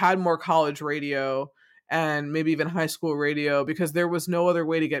you had more college radio and maybe even high school radio, because there was no other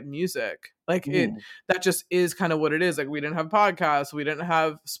way to get music. Like it Mhm. that just is kind of what it is. Like we didn't have podcasts, we didn't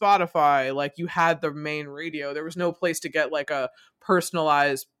have Spotify. Like you had the main radio. There was no place to get like a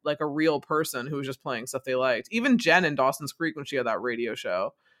personalized, like a real person who was just playing stuff they liked. Even Jen in Dawson's Creek, when she had that radio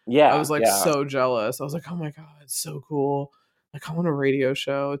show, I Yeah, was like yeah. so jealous. I was like, oh my god, it's so cool. Like I want a radio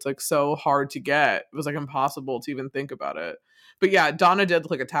show. It's like so hard to get. It was like impossible to even think about it. But yeah, Donna did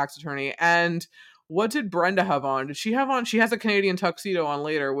look like a tax attorney. And what did Brenda have on? Did she have on? She has a Canadian tuxedo on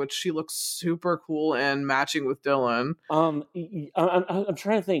later, which she looks super cool and matching with Dylan. I'm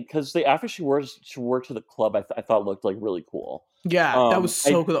trying to think, because the outfit she wore to the club, I thought looked like really cool. Yeah, that was so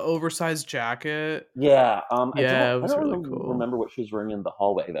I cool. The oversized jacket. Yeah, Yeah, it I was don't really cool. remember what she was wearing in the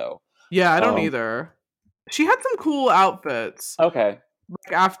hallway though. Yeah, I don't Um, either. She had some cool outfits. okay,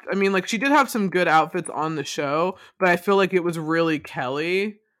 Like after, I mean, like she did have some good outfits on the show, but I feel like it was really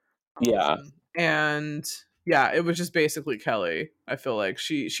Kelly. yeah. And yeah, it was just basically Kelly. I feel like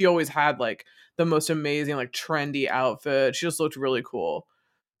she always had like the most amazing like trendy outfit. She just looked really cool.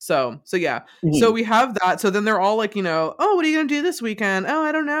 So yeah. So Mhm. we have that. So then they're all like, oh, what are you gonna do this weekend? Oh,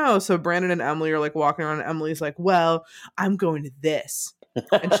 I don't know. So Brandon and Emily are like walking around, and Emily's like, well, I'm going to this.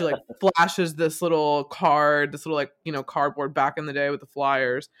 And she like flashes this little card, this little like, cardboard back in the day with the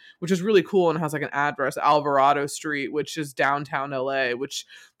flyers, which is really cool and has like an address, Alvarado Street, which is downtown LA, which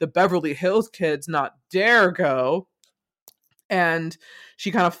the Beverly Hills kids not dare go. And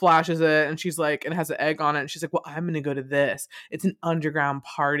she kind of flashes it, and she's like, and it has an egg on it, and she's like, well, I'm gonna go to this. It's an underground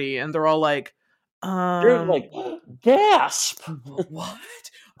party. And they're all like, They're like, gasp. what?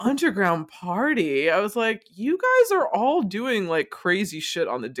 Underground party? I was like, you guys are all doing like crazy shit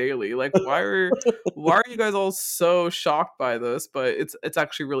on the daily. Like, why are you guys all so shocked by this? But it's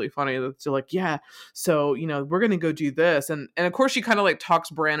actually really funny that they're like, yeah, so we're gonna go do this. And of course she kind of like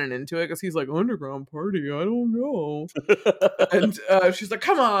talks Brandon into it, because he's like, underground party, I don't know. And she's like,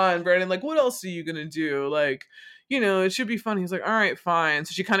 come on, Brandon, like what else are you gonna do? Like, it should be fun. He's like, all right, fine.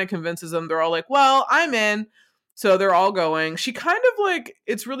 So she kind of convinces them. They're all like, well, I'm in. So they're all going. She kind of like,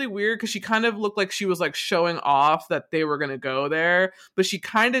 it's really weird because she kind of looked like she was like showing off that they were going to go there, but she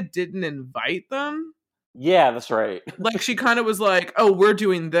kind of didn't invite them. Yeah, that's right. Like she kind of was like, oh, we're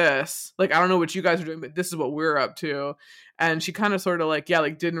doing this. Like, I don't know what you guys are doing, but this is what we're up to. And she kind of sort of like, yeah,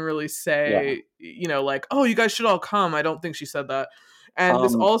 like didn't really Yeah. say, like, oh, you guys should all come. I don't think she said that. And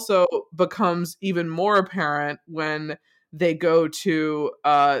this Um, also becomes even more apparent when they go to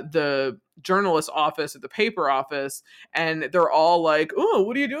the journalist office at the paper office, and they're all like, oh,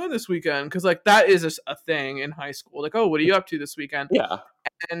 what are you doing this weekend? Because like that is a thing in high school. Like, oh, what are you up to this weekend? yeah.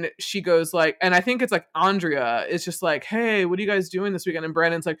 and she goes like, and I think it's like Andrea is just like, hey, what are you guys doing this weekend? And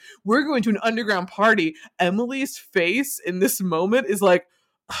Brandon's like, we're going to an underground party. Emily's face in this moment is like,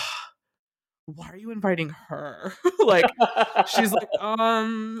 why are you inviting her? Like, she's like,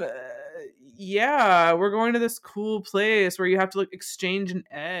 yeah, we're going to this cool place where you have to like exchange an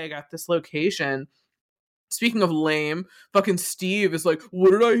egg at this location. Speaking of lame, fucking Steve is like,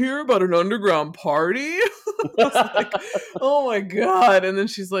 what did I hear about an underground party? I was like, oh my god. And then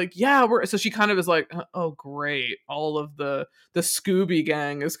she's like, yeah, we're so she kind of is like, oh great, all of the Scooby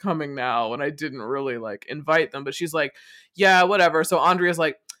gang is coming now, and I didn't really like invite them, but she's like, yeah, whatever. So Andrea's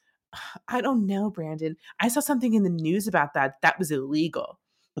like, I don't know, Brandon. I saw something in the news about that. That was illegal.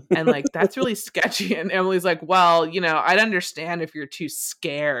 And like, that's really sketchy. And Emily's like, well, I'd understand if you're too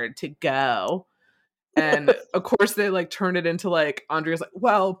scared to go. And of course, they like turn it into like, Andrea's like,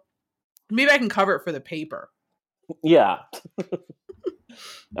 well, maybe I can cover it for the paper. Yeah.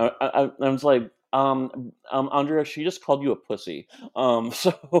 I was like, Andrea, she just called you a pussy.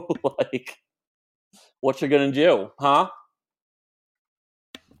 So like, what you gonna do, huh?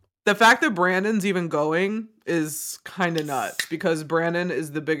 The fact that Brandon's even going is kind of nuts because Brandon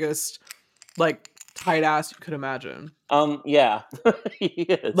is the biggest, like, tight ass you could imagine. Yeah, he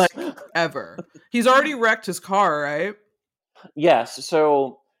is. Like, ever. He's already wrecked his car, right? Yes.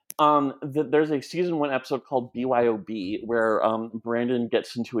 So, there's a season 1 episode called BYOB where Brandon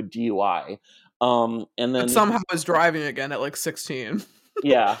gets into a DUI, and But then somehow is driving again at like 16.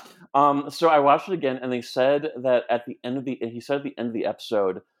 yeah. So I watched it again, and they said that he said at the end of the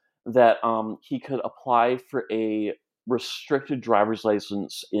episode that he could apply for a restricted driver's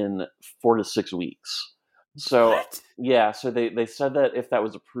license in 4 to 6 weeks. So What? yeah, so they said that if that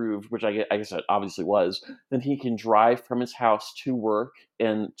was approved, which I guess it obviously was, then he can drive from his house to work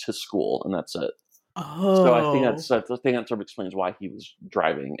and to school, and that's it. So I think Oh. I think that sort of explains why he was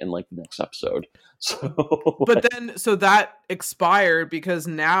driving in like the next episode. So But then, so that expired because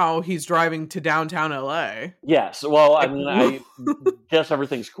now he's driving to downtown LA. yes, well, I Like, mean, I guess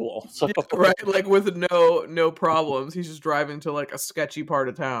everything's cool. So yeah, right? Like with no problems. He's just driving to like a sketchy part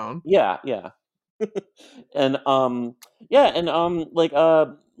of town. yeah, yeah, and yeah, and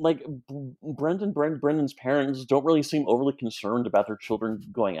Brendan's parents don't really seem overly concerned about their children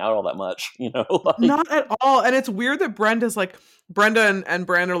going out all that much, like Not at all. And it's weird that Brenda and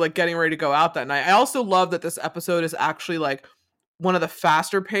Brand are like getting ready to go out that night. I also love that this episode is actually like one of the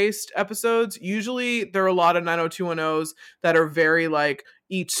faster paced episodes. Usually there are a lot of 90210s that are very like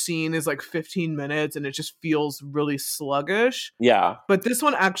each scene is like 15 minutes and it just feels really sluggish. yeah, But this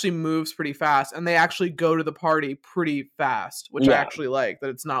one actually moves pretty fast and they actually go to the party pretty fast, which I yeah, actually like that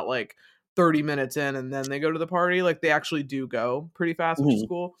it's not like 30 minutes in and then they go to the party. Like they actually do go pretty fast, which is mhm.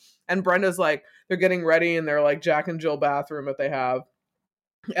 cool. And Brenda's like, they're getting ready in their like Jack and Jill bathroom that they have.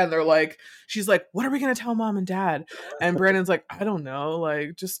 And they're like, she's like, what are we gonna tell mom and dad? And Brandon's like, I don't know,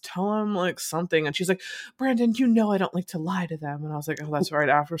 like just tell them like something. And she's like, Brandon, I don't like to lie to them. And I was like, oh, that's right,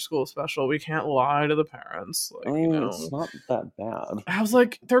 after school special, we can't lie to the parents, I like, mean, it's not that bad. I was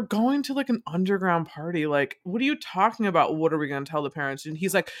like, they're going to like an underground party. Like, what are you talking about? What are we going to tell the parents? And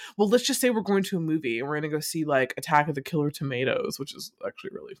he's like, well, let's just say we're going to a movie and we're going to go see like Attack of the Killer Tomatoes, which is actually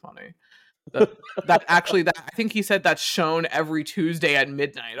really funny. That that I think he said that's shown every Tuesday at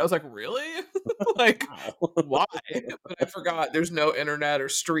midnight. I was like, really? Like, Wow. why? But I forgot there's no internet or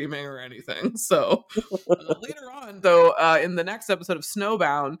streaming or anything. So later on, though, in the next episode of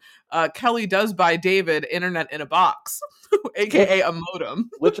Snowbound, Kelly does buy David internet in a box, which, aka a modem.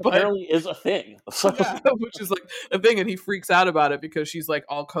 which But apparently is a thing. So yeah, which is like a thing, and he freaks out about it because she's like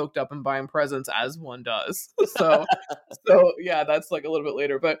all coked up and buying presents as one does. So yeah, that's like a little bit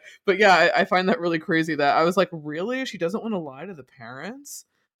later, but yeah, I find that really crazy that I was like, really, she doesn't want to lie to the parents,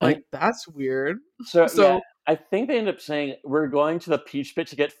 I, like that's weird. so yeah, So I think they end up saying we're going to the Peach Pit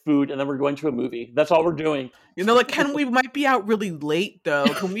to get food, and then we're going to a movie. That's all we're doing. like, can we might be out really late though?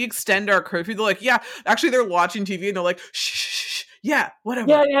 Can we extend our curfew? They're like, yeah, actually, they're watching TV and they're like, shh, shh, shh, yeah, Yeah, whatever,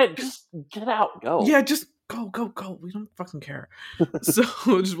 yeah, just get out, go. yeah, just go, go, go. We don't fucking care. So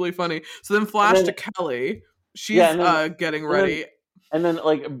which is really funny. So then And flash then to Kelly. yeah, She's getting and then ready. and then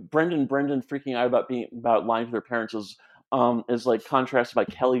like Brendan freaking out about lying to their parents is like contrasted by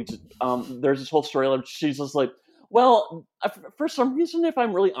Kelly. There's this whole story like she's just like, well, for some reason, if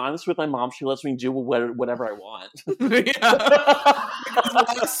I'm really honest with my mom, she lets me do whatever I want. Yeah. Because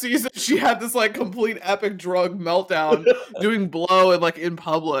last season she had this like complete epic drug meltdown doing blow and like in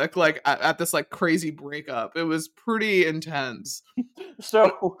public, like at this like crazy breakup. It was pretty intense. But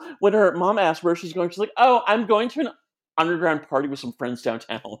So when her mom asks where she's going, she's like, "Oh, I'm going to an underground party with some friends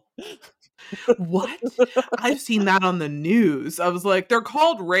downtown." What? I've seen that on the news. I was like, they're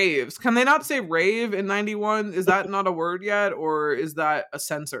called raves. Can they not say rave in 91? Is that not a word yet? Or is that a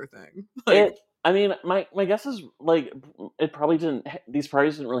censor thing? Like, It I mean, my guess is, like, it probably didn't these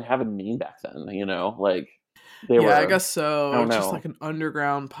parties didn't really have a name back then, you know? Like, they yeah, I were guess I so. don't It's just like know. an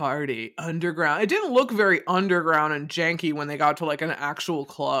underground party. Underground. It didn't look very underground and janky when they got to like an actual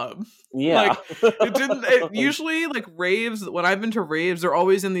club. Yeah. Like it didn't it usually like raves when I've been to raves, they're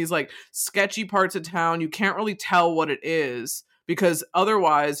always in these like sketchy parts of town. You can't really tell what it is because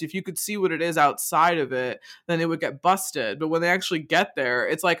otherwise if you could see what it is outside of it, then it would get busted. But when they actually get there,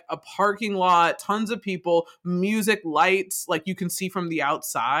 it's like a parking lot, tons of people, music, lights, like you can see from the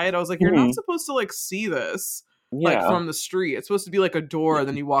outside. I was like, you're not Mhm. supposed to like see this like Yeah. from the street. It's supposed to be like a door, and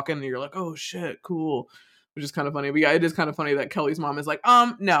then you walk in and you're like, oh shit, cool. Which is kind of funny. But yeah, it is kind of funny that Kelly's mom is like,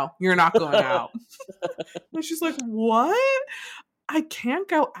 no, you're not going out. And she's like, what? I can't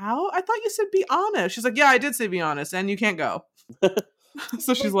go out? I thought you said be honest. She's like, yeah, I did say be honest, and you can't go.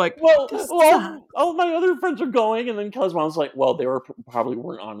 So she's Like, like, well, this sucks. all my other friends are going, and then Kelly's mom's like, "Well, they were probably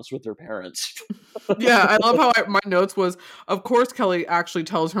weren't honest with their parents." Yeah, I love how my notes was, of course, Kelly actually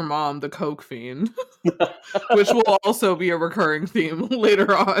tells her mom the coke fiend, which will also be a recurring theme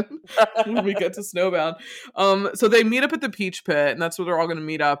later on when we get to Snowbound. So they meet up at the Peach Pit, and that's where they're all going to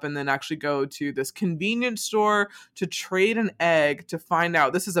meet up, and then actually go to this convenience store to trade an egg to find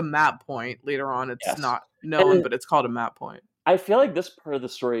out. This is a map point later on. It's Yes, not known, and but it's called a map point. I feel like this part of the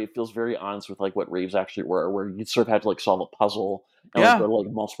story feels very honest with, like, what raves actually were, where you sort of had to, like, solve a puzzle and, like, go Yeah, to,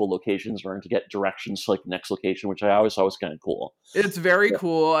 like, multiple locations in order to get directions to, like, the next location, which I always thought was kinda cool. it's very Yeah.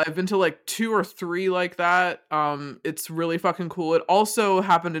 cool. I've been to like 2 or 3 like that. It's really fucking cool. It also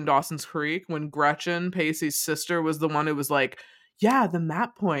happened in Dawson's Creek when Gretchen, Pacey's sister, was the one who was like, "Yeah, the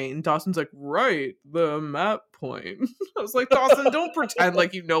map point." And Dawson's like, "Right, the map point." I was like, "Dawson, don't pretend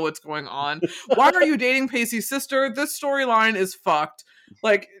like you know what's going on. Why are you dating Pacey's sister? This storyline is fucked."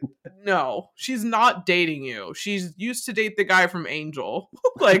 Like, no, she's not dating you. She's used to date the guy from Angel.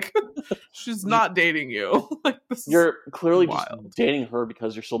 Like, she's You not dating you. Like, this is you're clearly just wild. dating her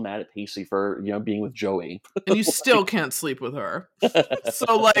because you're still mad at Pacey for, being with Joey. And you still can't sleep with her.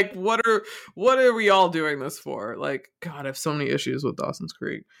 So like what are we all doing this for? Like, God, I have so many issues with Dawson's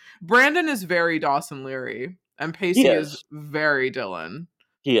Creek. Brandon is very Dawson Leary, and He Pacey is is. very Dylan.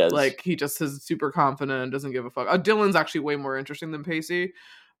 He is. Like he just is super confident, doesn't give a fuck. Dylan's actually way more interesting than Pacey.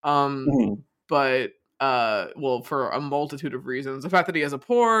 Um, Mhm. but well, for a multitude of reasons. The fact that he has a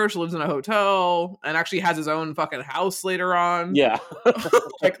Porsche, lives in a hotel, and actually has his own fucking house later on. Yeah.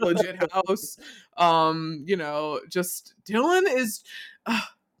 Like legit house. Just Dylan is oh,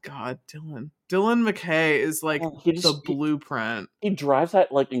 God, Dylan. Dylan McKay is like Oh, he the just blueprint. he drives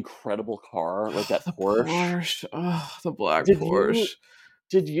that, like, incredible car, like that The Porsche. Porsche. Oh, the black Did you Porsche.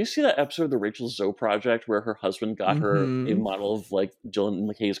 did you see that episode of the Rachel Zoe Project where her husband got her a Hmm. model of, like, Dylan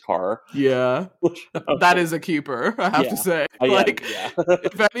McKay's car? Yeah. Which That is a keeper, I have to yeah. say. Yeah, Like, yeah.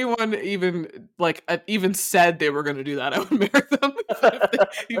 if anyone even said they were going to do that, I would marry them.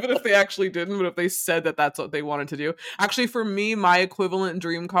 Even if they actually didn't, but if they said that that's what they wanted to do. Actually, for me, my equivalent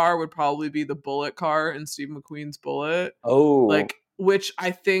dream car would probably be the Bullet car in Steve McQueen's Bullet. Oh. Like, which I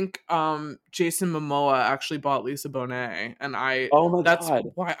think Jason Momoa actually bought Lisa Bonet, and Oh my that's god.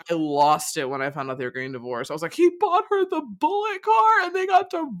 why I lost it when I found out they were getting divorced. I was like, he bought her the Bullet car and they got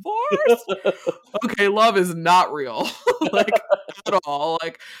divorced. Okay, love is not real. Like at all.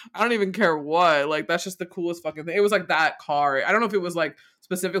 Like I don't even care what. Like that's just the coolest fucking thing. It was like that car. I don't know if it was like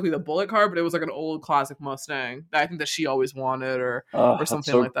specifically the Bullet car, but it was like an old classic Mustang that I think that she always wanted or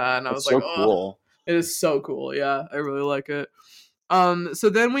something like that. And I that's was like, so oh, cool. it is so cool. Yeah, I really like it. So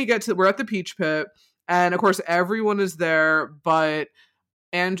then we're at the Peach Pit, and of course everyone is there, but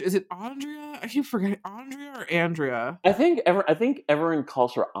and is it Andrea? I keep forgetting Andrea or Andrea. I think everyone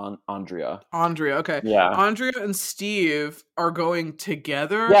calls her Andrea. Andrea, okay. Yeah. Andrea and Steve are going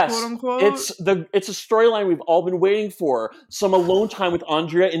together, quote Yes, unquote. it's a storyline we've all been waiting for. Some alone time with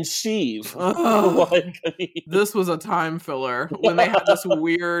Andrea and Steve. Ugh, Like, I mean this was a time filler when they had this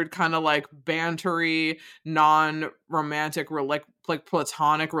weird kind of like bantery, non-romantic, like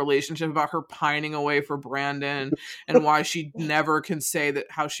platonic relationship about her pining away for Brandon and why she never can say that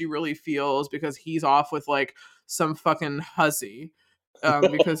how she really feels because he's off with like some fucking hussy.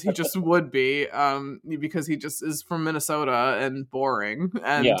 Because he just would be, because he just is from Minnesota and boring,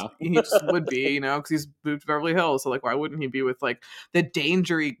 and Yeah. he just would be, because he's moved to Beverly Hills. So like, why wouldn't he be with like the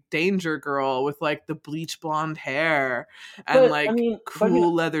danger girl with like the bleach blonde hair and But, I like mean but I mean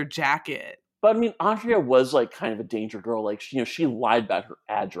cool leather jacket? But I mean, Andrea was like kind of a danger girl. Like she lied about her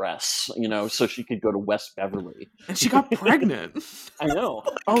address, so she could go to West Beverly. And she got pregnant. I know.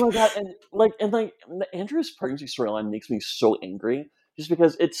 Oh my god! And the Andrea's pregnancy storyline makes me so angry, just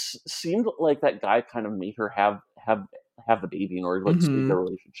because seemed like that guy kind of made her have the baby in order to like save their Mm-hmm.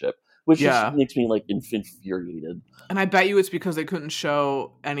 relationship, which just Yeah. makes me like infuriated. And I bet you it's because they couldn't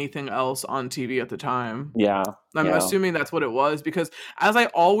show anything else on TV at the time. Yeah, I'm yeah. assuming that's what it was because as I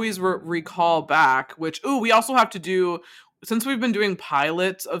always recall back, which, we also have to do, since we've been doing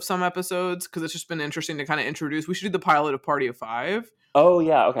pilots of some episodes, because it's just been interesting to kind of introduce, we should do the pilot of Party of Five. Oh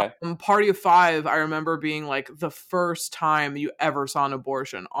yeah. Okay. Party of Five, I remember being like the first time you ever saw an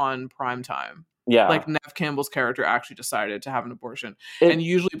abortion on primetime. Yeah. Like Nev Campbell's character actually decided to have an abortion. And It.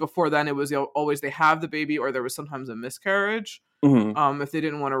 usually before then, it was always they have the baby or there was sometimes a miscarriage. Mhm. If they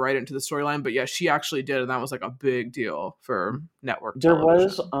didn't want to write it into the storyline. But yeah, she actually did, and that was like a big deal for network There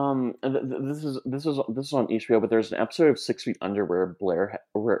television. was this is on HBO, but there's an episode of 6 Feet Under where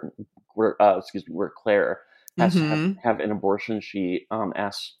where Claire has to Mm-hmm. have an abortion. She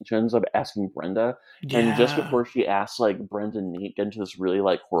ends up asking Brenda, and just Yeah. before she asks, like, Brenda and Nate get into this really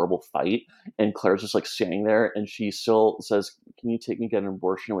like horrible fight, and Claire's just like standing there, and she still says, "Can you take me to get an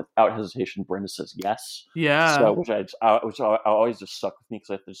abortion?" Without hesitation, Brenda says yes. So Yeah. which I always just stuck with me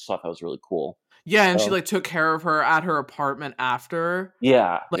because I just thought that was really cool. Yeah, and she So like took care of her at her apartment after.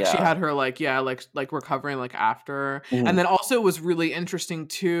 yeah, Like she yeah. had her like, yeah, like recovering like after. And Mhm. then also it was really interesting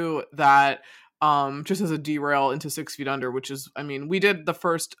too that just as a derail into 6 Feet Under, which is, I mean, we did the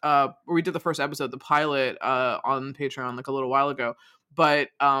first episode, the pilot, on Patreon like a little while ago. But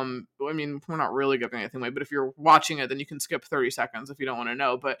I mean, we're not really giving anything away, but if you're watching it, then you can skip 30 seconds if you don't want to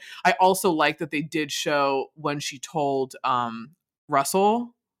know. But I also like that they did show when she told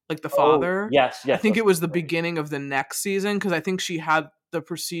Russell, like the Oh, father. yes, I yes, think that's it was the great. beginning of the next season because I think she had the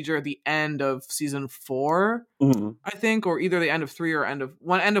procedure at the end of season 4, Mhm. I think, or either the end of 3 or end of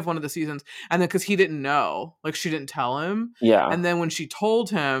one of the seasons. And then because he didn't know, like she didn't tell him. Yeah, And then when she told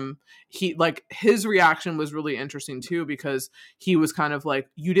him, he like his reaction was really interesting too because he was kind of like,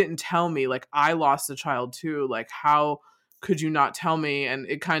 "You didn't tell me. Like I lost a child too. Like how could you not tell me?" And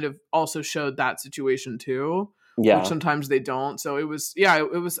it kind of also showed that situation too, which yeah. sometimes they don't. So it was, yeah,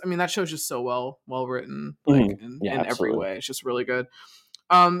 it was. I mean, that show's just so well written, like Mhm. Yeah, in every absolutely. way. It's just really good.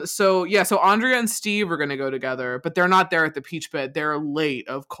 So yeah, so Andrea and Steve are gonna go together, but they're not there at the Peach Pit. They're late,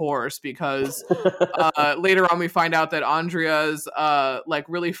 of course, because later on we find out that Andrea's like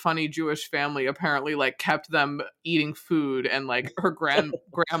really funny Jewish family apparently like kept them eating food, and like her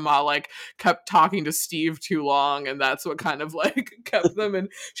grandma like kept talking to Steve too long, and that's what kind of like kept them.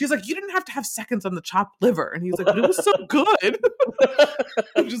 And she's like, "You didn't have to have seconds on the chopped liver," and he's like, "But it was so good."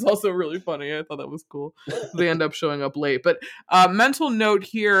 Which is also really funny. I thought that was cool. They end up showing up late. But mental note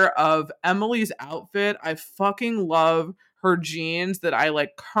here of Emily's outfit. I fucking love her jeans that I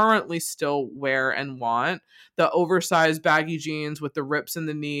like currently still wear and want. The oversized baggy jeans with the rips in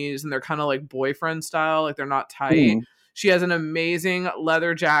the knees, and they're kind of like boyfriend style, like they're not tight. Mhm. She has an amazing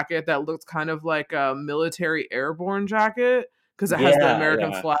leather jacket that looks kind of like a military airborne jacket because it has the Yeah,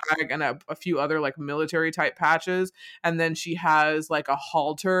 American yeah. flag and a few other like military type patches. And then she has like a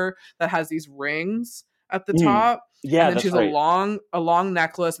halter that has these rings at the Mhm. top, and Yeah, then she that's has right. a long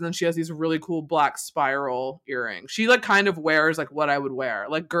necklace, and then she has these really cool black spiral earrings. She like kind of wears like what I would wear,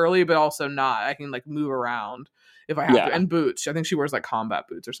 like girly but also not. I can like move around if I have to. Yeah. And boots, I think she wears like combat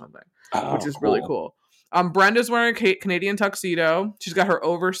boots or something, which Oh, is really cool. cool. Brenda's wearing a Canadian tuxedo. She's got her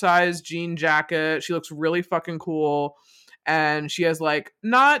oversized jean jacket. She looks really fucking cool, and she has like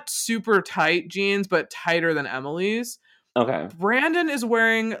not super tight jeans but tighter than Emily's. Okay. Brandon is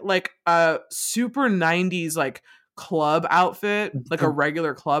wearing like a super 90s like club outfit, like a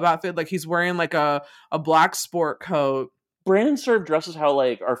regular club outfit. Like he's wearing like a black sport coat. Brandon sort of dresses how,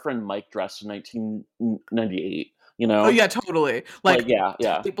 like, our friend Mike dressed in 1998, you Oh know? yeah, totally. Like, Like yeah,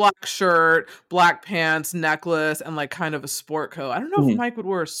 yeah. tight black shirt, black pants, necklace, and like kind of a sport coat. I don't know if Mhm. Mike would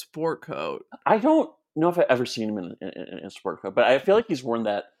wear a sport coat. I don't know if I've ever seen him in a sport coat, but I feel like he's worn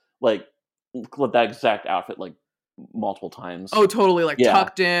that, like, that exact outfit, like, multiple times. Oh, totally. Like Yeah.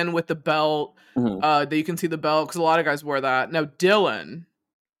 tucked in with the belt. Mhm. That you can see the belt because a lot of guys wear that. Now Dylan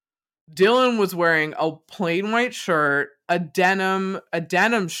was wearing a plain white shirt, a denim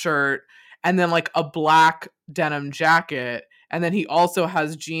shirt, and then like a black denim jacket. And then he also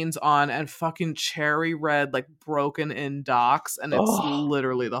has jeans on and fucking cherry red, like broken in docks. And it's Oh.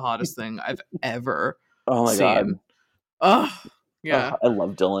 literally the hottest thing I've ever Oh my god. seen. Oh, yeah. I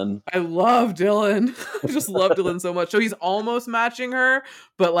love Dylan. I love Dylan. I just love Dylan so much. So he's almost matching her,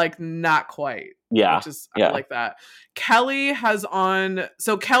 but like not quite, Yeah, which is, I yeah. like that. Kelly has on.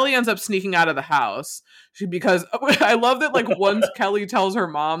 So Kelly ends up sneaking out of the house because I love that. Like once Kelly tells her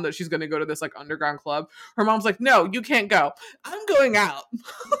mom that she's going to go to this like underground club, her mom's like, "No, you can't go. I'm going out."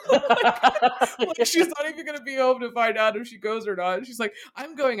 Like she's not even going to be home to find out if she goes or not. She's like,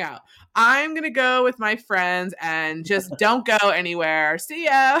 "I'm going out. I'm going to go with my friends and just don't go anywhere. See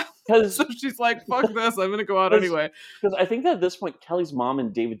ya." So Because she's like, "Fuck this. I'm going to go out anyway." I think that at this point Kelly's mom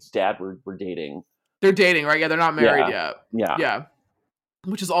and David's dad were dating. They're dating, right? Yeah, they're not married Yeah, yet. yeah, Yeah.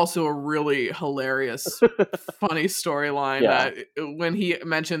 Which is also a really hilarious, funny storyline yeah, that when he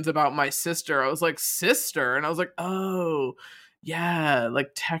mentions about my sister, I was like, sister? And I was like, oh, yeah,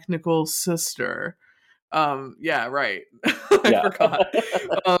 like technical sister. Yeah, right. I yeah. forgot.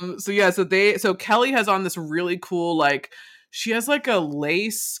 So Kelly has on this really cool, like, she has like a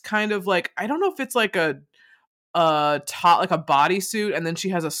lace kind of like, I don't know if it's like a top, like a bodysuit, and then she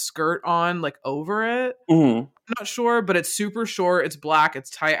has a skirt on like over it. Hmm. I'm not sure, but it's super short. It's black. It's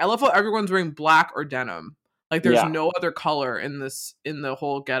tight. I love how everyone's wearing black or denim. Like there's Yeah. no other color in the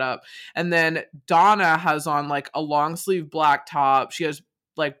whole getup. And then Donna has on like a long sleeve black top. She has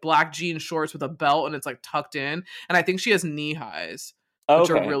like black jean shorts with a belt and it's like tucked in. And I think she has knee highs, which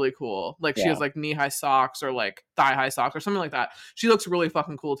are Okay. really cool. Like she Yeah. has like knee high socks or like thigh high socks or something like that. She looks really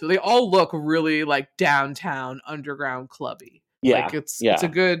fucking cool too. They all look really like downtown underground clubby. Like Yeah. it's Yeah. a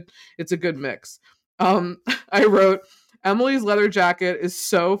good mix. I wrote Emily's leather jacket is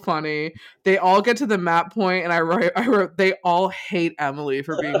so funny. They all get to the map point, and I wrote they all hate Emily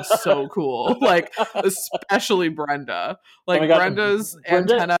for being so cool. Like especially Brenda. Oh my Like god, Brenda's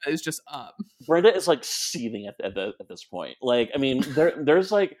Brenda antenna is just up. Brenda is like seething at this point. Like, I mean,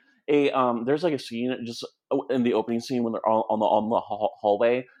 there's like a scene just in the opening scene when they're all on the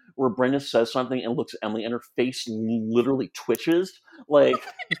hallway where Brenda says something and looks at Emily and her face literally twitches. Like,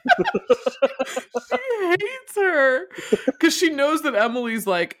 She hates her because she knows that Emily's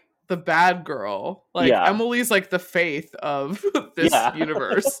like the bad girl. Like yeah, Emily's like the faith of this yeah,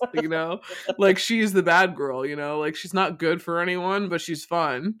 universe, you know? Like she's the bad girl, you know? Like she's not good for anyone, but she's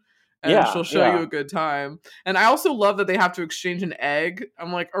fun and yeah, she'll show you yeah, a good time. And I also love that they have to exchange an egg.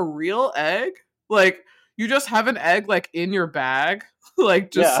 I'm like, a real egg? Like you just have an egg like in your bag?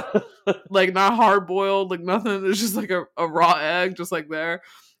 Like just yeah, like not hard boiled, like nothing. It's just like a raw egg, just like there.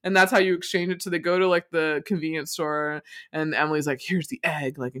 And that's how you exchange it. So they go to like the convenience store, and Emily's like, "Here's the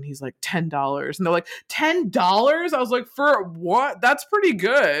egg," like, and he's like $10, and they're like, $10. I was like, for what? That's pretty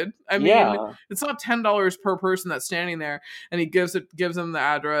good. I mean, yeah. it's not $10 per person that's standing there. And he gives them the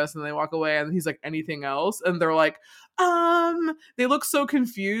address, and they walk away, and he's like, "Anything else?" And they're like, they look so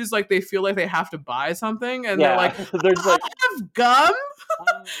confused, like they feel like they have to buy something, and they're Yeah. like, There's like, "Have gum."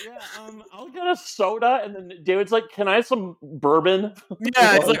 yeah, I'll get a soda, and then David's like, "Can I have some bourbon?"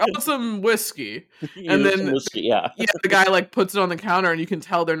 Yeah, it's like, "I want some whiskey." And You some then whiskey, yeah, yeah, the guy like puts it on the counter and you can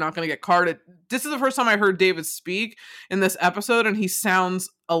tell they're not gonna get carded. This is the first time I heard David speak in this episode, and he sounds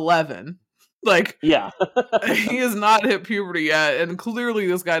 11. Like yeah, he has not hit puberty yet, and clearly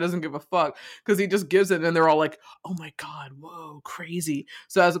this guy doesn't give a fuck because he just gives it, and they're all like, "Oh my god, whoa, crazy!"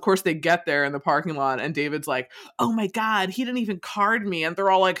 So as of course they get there in the parking lot, and David's like, "Oh my god, he didn't even card me," and they're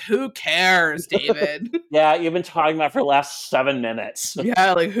all like, "Who cares, David?" yeah. You've been talking about it for the last 7 minutes.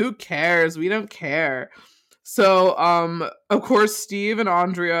 Yeah, like who cares? We don't care. So, of course, Steve and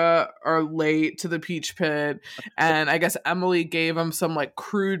Andrea are late to the Peach Pit, and I guess Emily gave them some like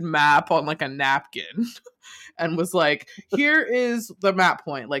crude map on like a napkin, and was like, "Here is the map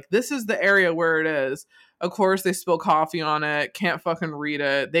point. Like, this is the area where it is." Of course, they spill coffee on it. Can't fucking read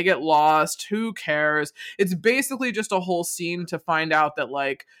it. They get lost. Who cares? It's basically just a whole scene to find out that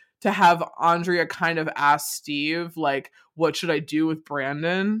like to have Andrea kind of ask Steve like, "What should I do with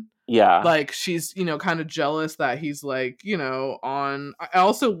Brandon?" Yeah, Like she's kind of jealous that he's like on. I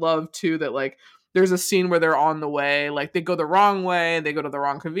also love too that like there's a scene where they're on the way, like they go the wrong way, they go to the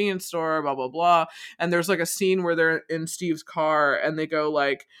wrong convenience store, blah blah blah, and there's like a scene where they're in Steve's car and they go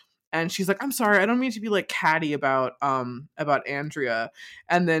like, and she's like, "I'm sorry, I don't mean to be like catty about Andrea,"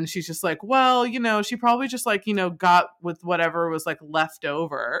 and then she's just like, "Well, she probably just like got with whatever was like left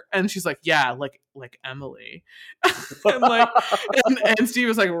over," and she's like, "Yeah, like Emily," and like and Steve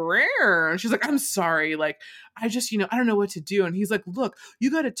was like, "Rare," and she's like, "I'm sorry, like I just I don't know what to do," and he's like, "Look, you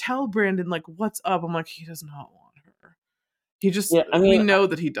got to tell Brandon like what's up." I'm like, he does not want her. He just yeah. we know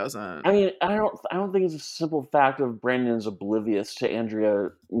that he doesn't. I don't think it's a simple fact of Brandon is oblivious to Andrea,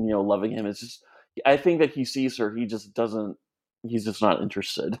 loving him. It's just, I think that he sees her, he just doesn't. He's just not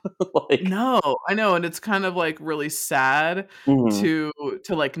interested. Like, No, I know, and it's kind of like really sad mhm.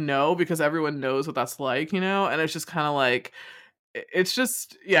 to like know because everyone knows what that's like, and it's just kind of like it's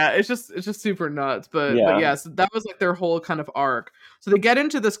just yeah, it's just super nuts. But Yeah. yes, that was like their whole kind of arc. So they get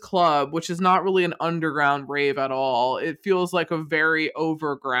into this club, which is not really an underground rave at all. It feels like a very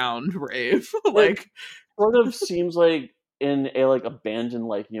overground rave. It Like sort of seems like in a, like, abandoned,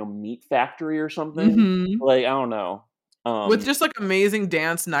 like, meat factory or something. mhm. Like, I don't know. With Um, just like amazing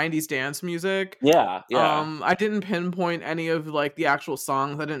 90s dance music. yeah, yeah. I didn't pinpoint any of like the actual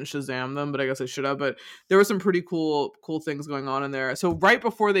songs. I didn't Shazam them, but I guess I should have. But there were some pretty cool things going on in there. So right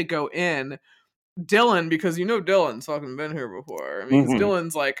before they go in, Dylan, because Dylan's fucking been here before. I mean, because Mhm.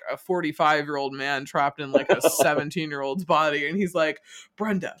 Dylan's like a 45-year-old man trapped in like a 17-year-old's body, and he's like,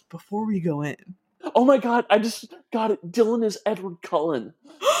 Brenda, before we go in. Oh my god, I just got it. Dylan is Edward Cullen.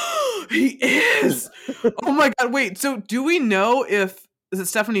 He is. Oh my god! Wait. So, do we know if is it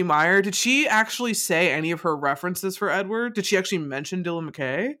Stephanie Meyer? Did she actually say any of her references for Edward? Did she actually mention Dylan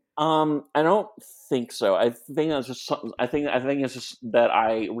McKay? I don't think so. I think that's just something. I think it's just that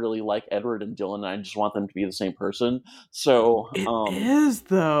I really like Edward and Dylan, and I just want them to be the same person. So, It is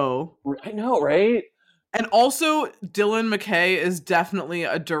though. I know, right? And also, Dylan McKay is definitely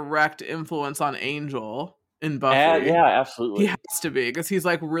a direct influence on Angel in Buffy. Yeah, He absolutely. has to be because he's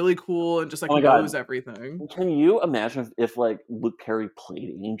like really cool and just like Oh my god, knows everything. can you imagine if like Luke Perry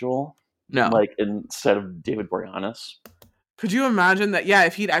played Angel, No. like instead of David Boreanaz? Could you imagine that? Yeah,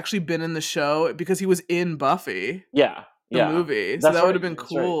 if he'd actually been in the show because he was in Buffy. Yeah, The yeah, movie, so that's that would have right. been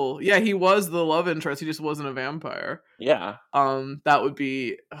That's right. cool. Yeah, he was the love interest, he just wasn't a vampire. Yeah. That would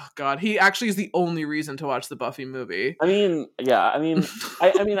be oh god, he actually is the only reason to watch the Buffy movie. I mean, yeah.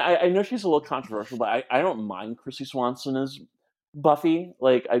 I know she's a little controversial, but I don't mind Chrissy Swanson as Buffy.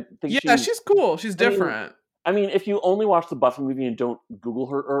 Like, I think Yeah, she. she's cool, she's I mean, different. if you only watch the Buffy movie and don't Google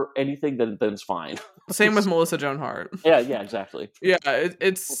her or anything, then it's fine. Same with Melissa Joan Hart. Yeah, yeah, exactly. Yeah,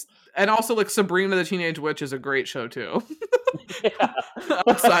 it's and also, like, Sabrina the Teenage Witch is a great show too. Yeah.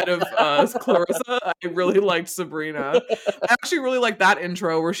 Outside of, Clarissa, I really liked Sabrina. I actually really like that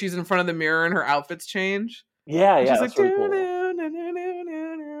intro where she's in front of the mirror and her outfits change. Yeah, And yeah, she's like, that's really "Doo, cool. doo, doo, doo, doo,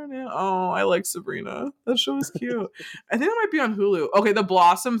 doo, doo." Oh, I like Sabrina. That show is cute. I think it might be on Hulu. Okay, the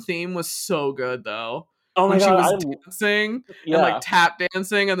Blossom theme was so good though. Oh my When she god, was dancing and like yeah. tap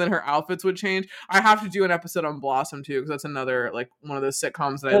dancing, and then her outfits would change. I have to do an episode on Blossom too, because that's another like one of those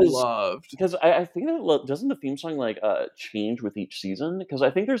sitcoms that I Because loved. I think that doesn't the theme song like change with each season? Because I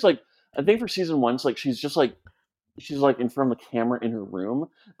think there's like I think for season one, it's like she's like in front of the camera in her room,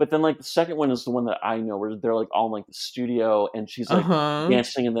 but then like the second one is the one that I know where they're like all in like the studio and she's like Uh-huh.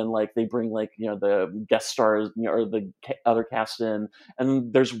 dancing, and then like they bring like the guest stars, or the other cast in, and then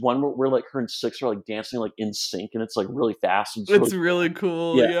there's one where like her and Six are like dancing like in sync, and it's like really fast and it's It's really really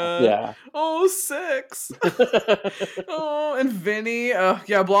cool, yeah, yeah. yeah. Oh, six. Oh, and Vinny.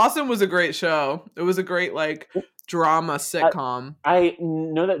 Yeah, Blossom was a great show. It was a great like drama I, sitcom. I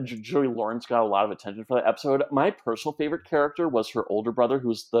know that Joey Lawrence got a lot of attention for that episode. My personal favorite character was her older brother,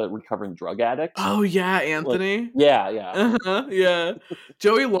 who's the recovering drug addict. Oh yeah, Like, Anthony. yeah, yeah. Uh-huh, yeah.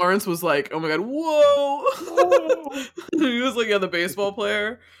 Joey Lawrence was like, oh my god, Whoa. whoa. He was like, yeah, the baseball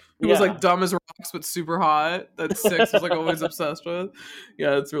player who was like Yeah, dumb as rocks but super hot. That Six was like always obsessed with.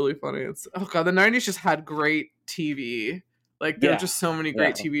 Yeah, it's really funny. It's oh god, the 90s just had great TV. Like there were yeah, just so many yeah.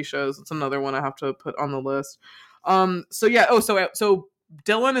 great TV shows. It's another one I have to put on the list. So yeah, so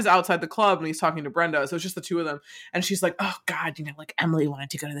Dylan is outside the club and he's talking to Brenda. So it's just the two of them. And she's like, oh God, like Emily wanted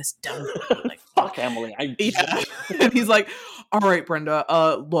to go to this dumb movie. Like, Fuck Emily. yeah. And he's like, all right, Brenda,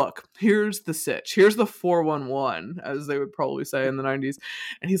 look, here's the sitch. Here's the 411, as they would probably say in the 90s.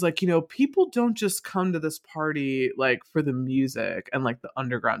 And he's like, people don't just come to this party like for the music and like the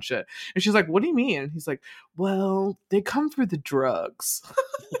underground shit. And she's like, what do you mean? And he's like, well, they come for the drugs.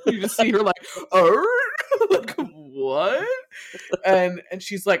 You just see her like, like what? And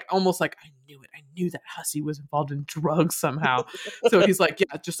she's like almost like, I knew it. I knew that hussy was involved in drugs somehow. So he's like,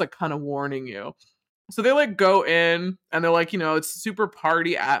 yeah, just like kind of warning you. So they like go in and they're like, it's super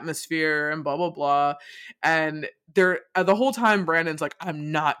party atmosphere and blah blah blah. And they're the whole time Brandon's like,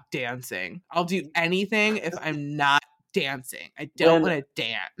 I'm not dancing. I'll do anything if I'm not dancing. I don't when want to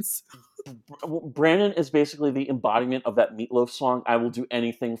dance. Brandon is basically the embodiment of that Meatloaf song, I will do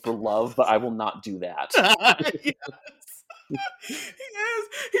anything for love, but I will not do that. Yes. He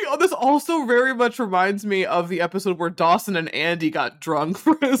is. This also very much reminds me of the episode where Dawson and Andy got drunk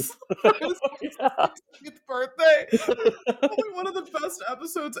for his, for his Yeah. 16th birthday. Probably one of the best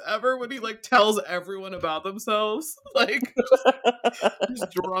episodes ever when he like tells everyone about themselves. Like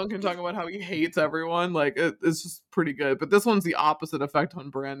just drunk and talking about how he hates everyone. Like it's just pretty good. But this one's the opposite effect on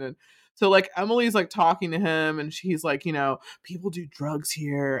Brandon. So like Emily's like talking to him and she's like, people do drugs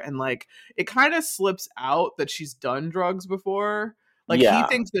here, and like it kind of slips out that she's done drugs before. Like he Yeah.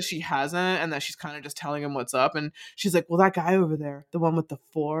 thinks that she hasn't and that she's kind of just telling him what's up, and she's like, well, that guy over there, the one with the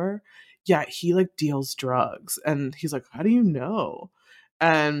 4, yeah, he like deals drugs. And he's like, how do you know?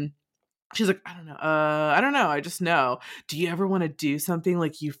 And she's like, I don't know. I just know. Do you ever want to do something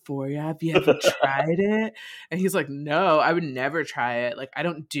like Euphoria? Have you ever tried it? And he's like, no, I would never try it. Like, I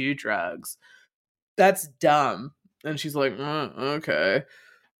don't do drugs. That's dumb. And she's like, okay.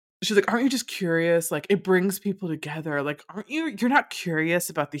 She's like, aren't you just curious? Like, it brings people together. Like, you're not curious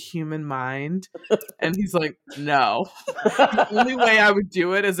about the human mind? And he's like, no. The only way I would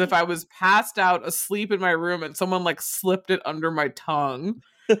do it is if I was passed out asleep in my room and someone like slipped it under my tongue.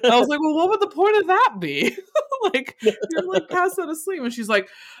 I was like, well, what would the point of that be? Like, you're like passed out asleep. And she's like,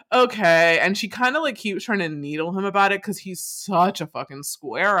 okay. And she kind of like keeps trying to needle him about it because he's such a fucking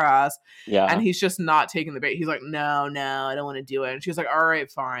square ass. And Yeah. he's just not taking the bait. He's like, no, I don't want to do it. And she's like, all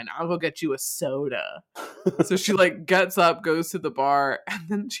right, fine. I'll go get you a soda. So she like gets up, goes to the bar, and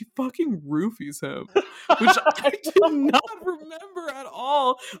then she fucking roofies him, which I did not remember at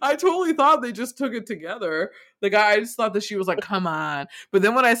all. I totally thought they just took it together. I just thought that she was like, come on. But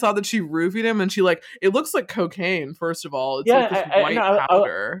then when I saw that she roofied him and she like, it looks like cocaine, first of all. It's Yeah, like this white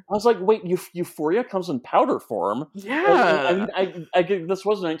powder. I was like, wait, Euphoria comes in powder form. I Yeah. mean, I get this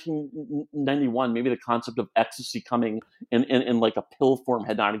was 1991. Maybe the concept of ecstasy coming in like a pill form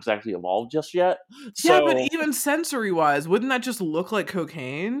had not exactly evolved just yet. Yeah, but So, even sensory wise, wouldn't that just look like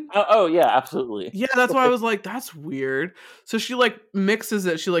cocaine? oh yeah, absolutely. Yeah, that's why I was like, that's weird. So she like mixes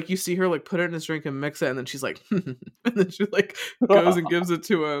it. She like, you see her like put it in his drink and mix it, and then she's like, and then she like goes and gives it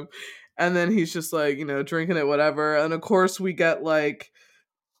to him, and then he's just like, drinking it, whatever. And of course, we get like,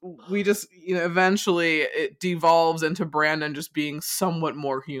 we just, eventually it devolves into Brandon just being somewhat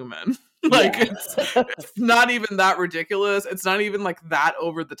more human. Like Yeah. it's not even that ridiculous. It's not even like that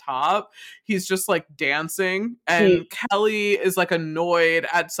over the top. He's just like dancing, and Kelly is like annoyed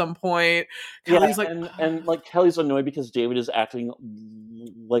at some point. Kelly's like, and like Kelly's annoyed because David is acting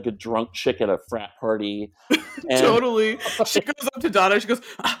like a drunk chick at a frat party. And totally. She goes up to Donna. She goes,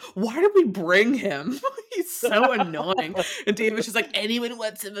 why did we bring him? He's so annoying. And David's just like, anyone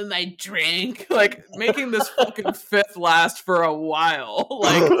want some of my drink? Like making this fucking fifth last for a while.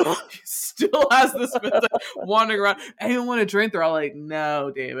 Like he still has this fifth like, wandering around. Anyone want a drink? They're all like,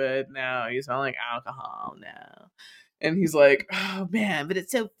 no, David, no. You smell like alcohol, no. And he's like, oh man, but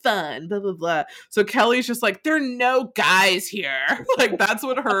it's so fun, blah, blah, blah. So Kelly's just like, there are no guys here. Like, that's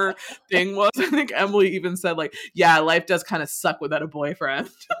what her thing was. I think Emily even said, like, yeah, life does kind of suck without a boyfriend.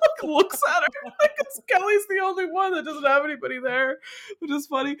 Like, looks at her. Like, Kelly's the only one that doesn't have anybody there, which is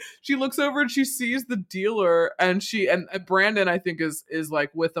funny. She looks over and she sees the dealer, and Brandon, I think, is like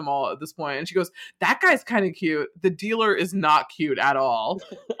with them all at this point. And she goes, that guy's kind of cute. The dealer is not cute at all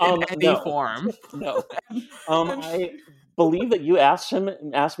in any form. No. I believe that you asked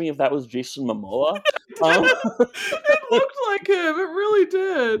me if that was Jason Momoa. It looked like him. It really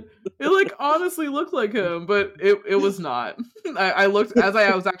did. It like honestly looked like him, but it was not. I looked as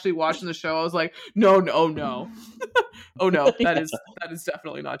I was actually watching the show. I was like, no, oh no. That is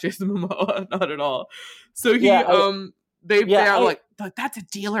definitely not Jason Momoa, not at all. So they are like that's a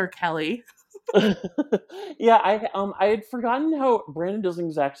dealer, Kelly. Yeah, I had forgotten how Brandon doesn't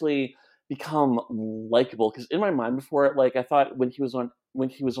exactly become likable, because in my mind before, like I thought when he was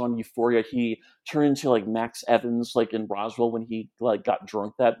on Euphoria, he turned into like Max Evans, like in Roswell when he like got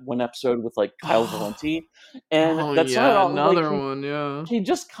drunk that one episode with like Kyle Valenti, and that's not at all another like, one. Yeah, he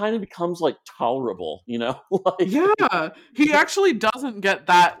just kind of becomes like tolerable, like yeah, he actually doesn't get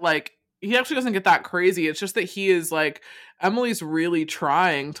that like. He actually doesn't get that crazy. It's just that he is like, Emily's really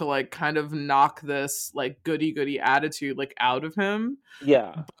trying to like kind of knock this like goody attitude like out of him.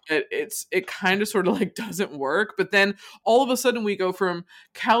 Yeah. But it kind of sort of like doesn't work. But then all of a sudden we go from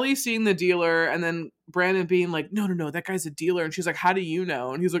Kelly seeing the dealer and then Brandon being like, no, that guy's a dealer. And she's like, how do you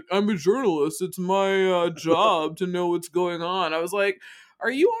know? And he's like, I'm a journalist. It's my job to know what's going on. I was like, are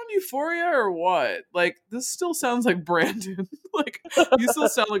you on Euphoria or what? Like, this still sounds like Brandon. Like, you still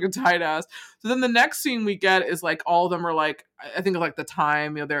sound like a tight ass. So then the next scene we get is like all of them are like, I think like the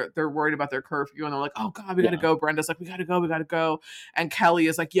time, they're worried about their curfew and they're like, oh God, we gotta go. Brenda's like, we gotta go. And Kelly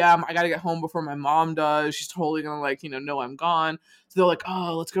is like, yeah, I gotta get home before my mom does. She's totally gonna like, know I'm gone. So they're like,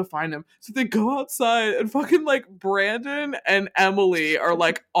 oh, let's go find him. So they go outside and fucking like Brandon and Emily are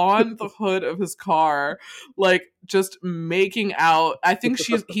like on the hood of his car, like just making out. I think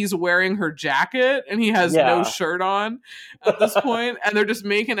he's wearing her jacket and he has no Yeah. shirt on at this point, and they're just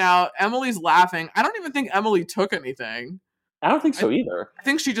making out. Emily's laughing. I don't even think Emily took anything. I don't think I, so either. I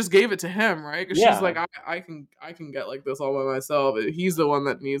think she just gave it to him, right? Because she's Yeah. like, I can get like this all by myself. He's the one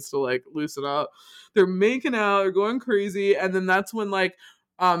that needs to like loosen up. They're making out, they're going crazy, and then that's when like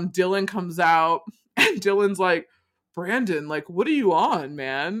Dylan comes out, and Dylan's like, Brandon, like, what are you on,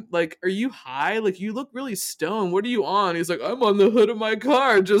 man? Like, are you high? Like, you look really stoned. What are you on? He's like, I'm on the hood of my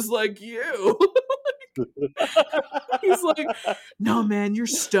car, just like you. He's like, no, man, you're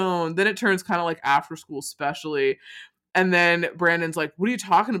stoned. Then it turns kind of like after school specially. And then Brandon's like, what are you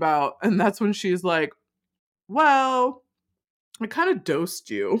talking about? And that's when she's like, well, I kind of dosed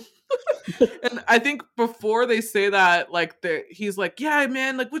you. And I think before they say that, like, he's like, yeah,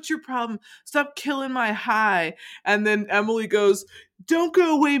 man, like, what's your problem? Stop killing my high. And then Emily goes, don't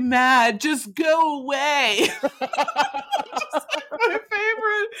go away mad, just go away. Just like my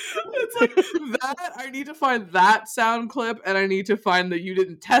favorite. It's like that. I need to find that sound clip, and I need to find the "you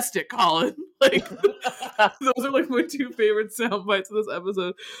didn't test it, Colin." Like those are like my two favorite sound bites of this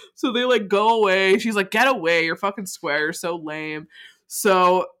episode. So they like go away. She's like, "Get away! You're fucking square. You're so lame."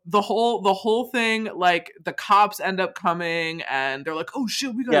 So the whole thing, like the cops end up coming, and they're like, "Oh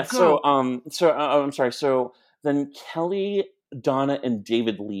shit, we gotta go." I'm sorry. So then Kelly, Donna, and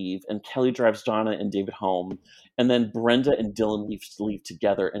David leave, and Kelly drives Donna and David home, and then Brenda and Dylan leave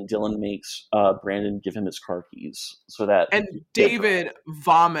together, and Dylan makes Brandon give him his car keys so that And David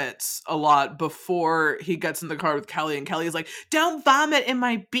vomits a lot before he gets in the car with Kelly, and Kelly's like, "Don't vomit in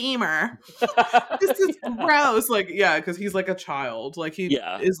my Beamer. This is gross." Like, yeah, because he's like a child. Like he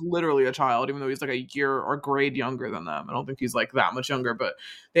Yeah. is literally a child, even though he's like a year or grade younger than them. I don't think he's like that much younger, but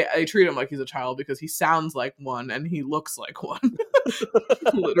they treat him like he's a child because he sounds like one and he looks like one.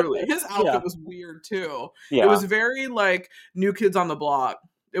 Literally, his outfit was weird too. It was very like New Kids on the Block.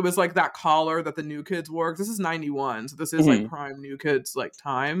 It was like that collar that the New Kids wore. This is 91, so this is like prime New Kids like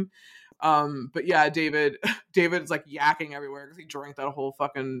time. But yeah, David's like yakking everywhere because he drank that whole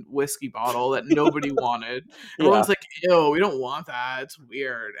fucking whiskey bottle that nobody wanted. Everyone's like, ew, we don't want that. It's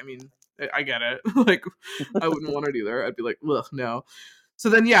weird. I mean, I get it. Like, I wouldn't want it either. I'd be like, ugh, no. So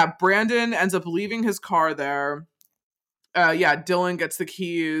then, yeah, Brandon ends up leaving his car there. Dylan gets the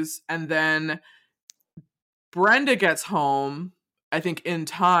keys, and then Brenda gets home, I think in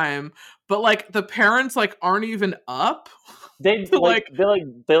time, but like the parents like aren't even up. They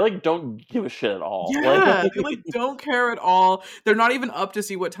don't give a shit at all. Yeah, they like don't care at all. They're not even up to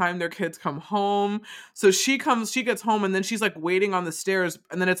see what time their kids come home. So she gets home, and then she's like waiting on the stairs,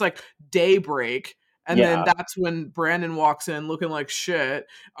 and then it's like daybreak. And then that's when Brandon walks in looking like shit.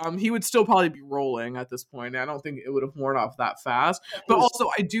 He would still probably be rolling at this point. I don't think it would have worn off that fast. But also,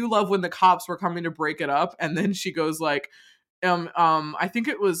 I do love when the cops were coming to break it up, and then she goes like, I think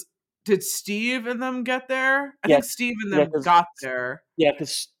it was, did Steve and them get there? I think Steve and them got there. Yeah,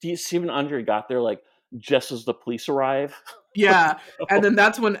 because Steve and Andre got there like just as the police arrive. Yeah, and then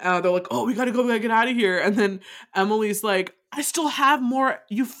that's when they're like, "Oh, we gotta get out of here." And then Emily's like, "I still have more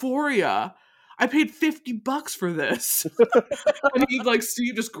U4EA. I paid $50 for this." And he like,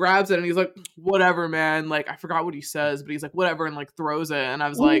 Steve just grabs it and he's like, "Whatever, man." Like, I forgot what he says, but he's like, "Whatever," and like throws it. And I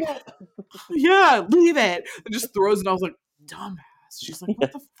was like, "Yeah, leave it." And just throws it. And I was like, "Dumbass." She's like,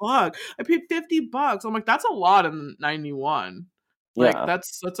 "What the fuck? I paid $50." I'm like, "That's a lot in 91. Like,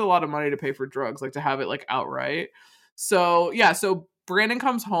 that's a lot of money to pay for drugs, like to have it like outright." So yeah, so Brandon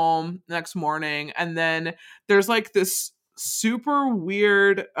comes home next morning, and then there's like this super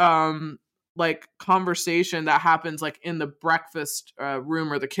weird like conversation that happens like in the breakfast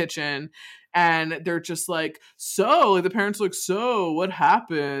room or the kitchen, and they're just like, so like, the parents are like, so what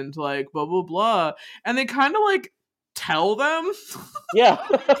happened, like blah blah blah, and they kind of like tell them. Yeah.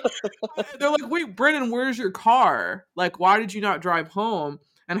 They're like, wait, Brennan, where's your car? Like, why did you not drive home?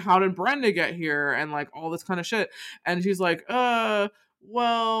 And how did Brenda get here? And like all this kind of shit. And she's like,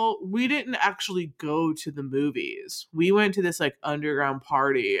 well, we didn't actually go to the movies. We went to this like underground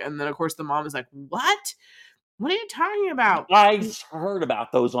party. And then of course the mom is like, what? What are you talking about? I heard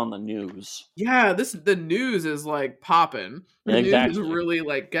about those on the news. Yeah, the news is like popping. The news is really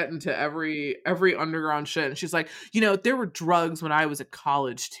like getting to every underground shit. And she's like, there were drugs when I was at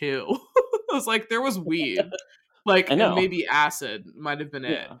college too. I was like, there was weed, like, and maybe acid might have been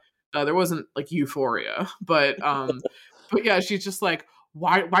it. There wasn't like U4EA, but yeah, she's just like,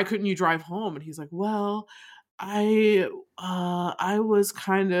 why couldn't you drive home? And he's like, well, I was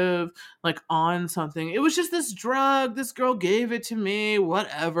kind of like on something. It was just this drug. This girl gave it to me.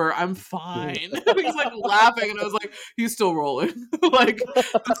 Whatever. I'm fine. He's like laughing, and I was like, he's still rolling. Like,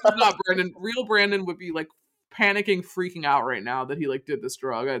 this is not Brandon. Real Brandon would be like panicking, freaking out right now that he like did this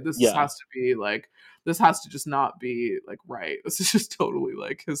drug. This Yeah. has to be like, this has to just not be like right. This is just totally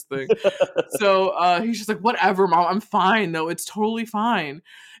like his thing. So he's just like, whatever, mom, I'm fine. No, it's totally fine.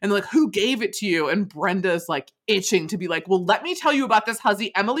 And like, who gave it to you? And Brenda's like itching to be like, well, let me tell you about this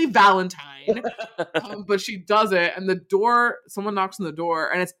hussy, Emily Valentine. But she does it, and the door, someone knocks on the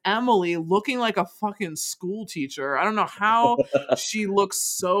door, and it's Emily looking like a fucking school teacher. I don't know how she looks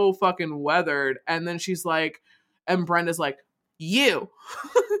so fucking weathered. And then she's like, and Brenda's like, you.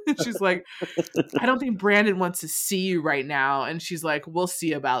 She's like, I don't think Brandon wants to see you right now. And she's like, we'll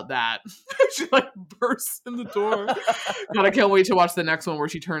see about that. She like bursts in the door. God, I can't wait to watch the next one where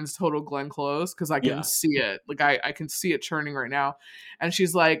she turns total Glenn Close, because I can see it. Like I can see it churning right now. And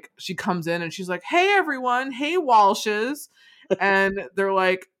she's like, she comes in and she's like, hey everyone, hey Walshes. And they're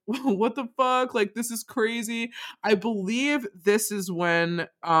like, what the fuck? Like, this is crazy. I believe this is when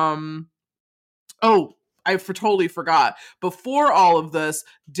oh, totally forgot. Before all of this,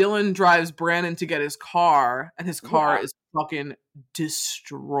 Dylan drives Brandon to get his car, and his car is fucking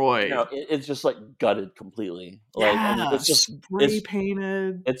destroyed. It's just like gutted completely. Like, I mean, Yeah, spray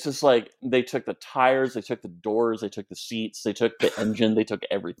painted. It's just like they took the tires, they took the doors, they took the seats, they took the engine, they took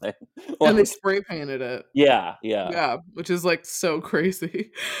everything. And they spray painted it. Yeah, which is like so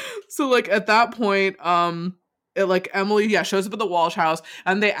crazy. So like at that point, like Emily shows up at the Walsh house,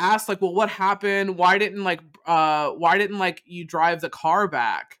 and they ask like, well, what happened? Why didn't you drive the car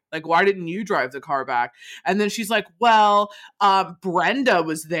back? Like, why didn't you drive the car back? And then she's like, well, Brenda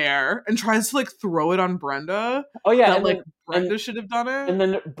was there, and tries to like throw it on Brenda. Oh yeah, that Brenda should have done it. And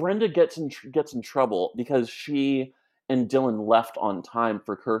then Brenda gets in trouble because she and Dylan left on time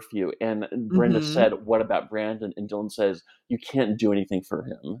for curfew, and Brenda said, what about Brandon? And Dylan says, you can't do anything for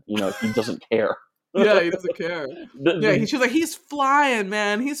him. He doesn't care. Yeah, he doesn't care. She's like, he's flying,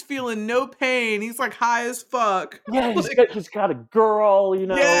 man. He's feeling no pain. He's like high as fuck. Yeah, he's got a girl,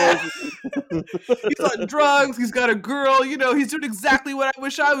 Yeah. He's on drugs. He's got a girl. He's doing exactly what I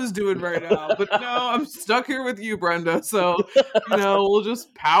wish I was doing right now. But no, I'm stuck here with you, Brenda. So, we'll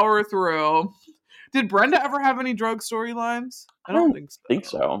just power through. Did Brenda ever have any drug storylines? I don't think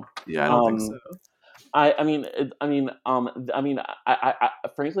so. Yeah, I don't think so.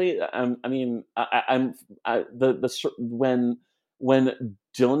 Frankly, when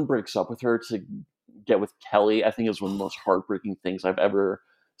Dylan breaks up with her to get with Kelly, I think is one of the most heartbreaking things I've ever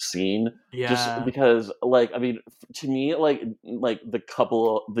seen. Yeah. Just because, to me, the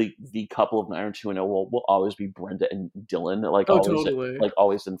couple of 90210 will always be Brenda and Dylan, totally.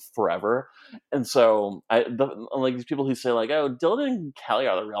 always and forever. And so, these people who say oh, Dylan and Kelly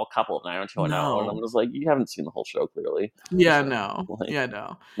are the real couple of 90210, and I'm just like, you haven't seen the whole show clearly. Yeah, no.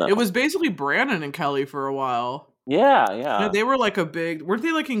 No. It was basically Brandon and Kelly for a while. Yeah. They were like weren't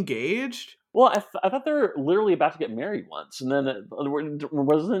they like engaged? Well, I thought they were literally about to get married once, and then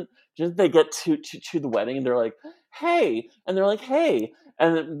didn't they get to the wedding, and they're like, hey,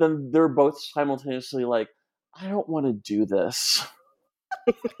 and then they're both simultaneously like, I don't want to do this.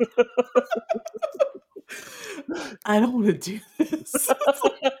 I don't want to do this.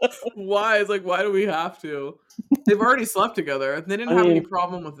 Why? It's like, why do we have to? They've already slept together. They didn't have any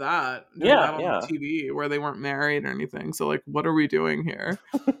problem with that. That on TV where they weren't married or anything. So like, what are we doing here?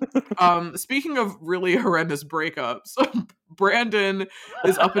 Speaking of really horrendous breakups, Brandon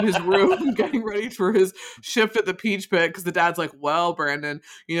is up in his room getting ready for his shift at the Peach Pit, because the dad's like, well, Brandon,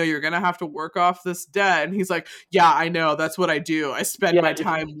 you're gonna have to work off this debt. And he's like, yeah, I know, that's what I do. I spend my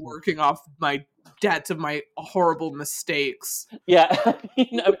time working off my debt of my horrible mistakes. Yeah.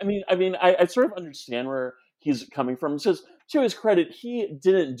 I sort of understand where he's coming from. Because to his credit, he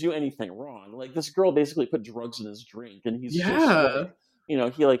didn't do anything wrong. Like, this girl basically put drugs in his drink, and he's just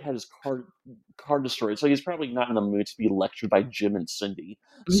he had his car destroyed, so he's probably not in the mood to be lectured by Jim and Cindy.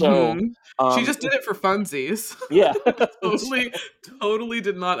 So she just did it for funsies. Yeah. totally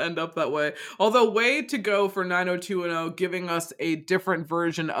did not end up that way. Although, way to go for 90210 giving us a different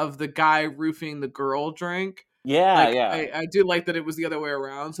version of the guy roofing the girl drink. Yeah. I do like that it was the other way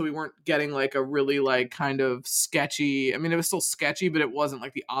around, so we weren't getting like a really like kind of sketchy. I mean, it was still sketchy, but it wasn't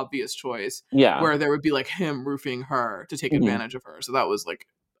like the obvious choice. Yeah, where there would be like him roofing her to take advantage of her. So that was like,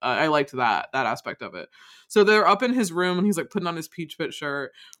 I liked that aspect of it. So they're up in his room, and he's like putting on his Peach Pit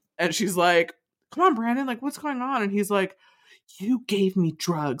shirt, and she's like, "Come on, Brandon, like what's going on?" And he's like, you gave me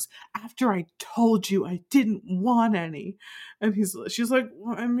drugs after I told you I didn't want any. And she's like,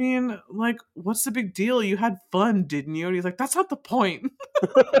 well, I mean, like, what's the big deal? You had fun, didn't you? And he's like, that's not the point.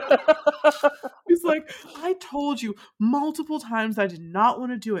 He's like, I told you multiple times I did not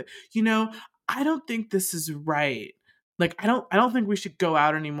want to do it. I don't think this is right. like, I don't think we should go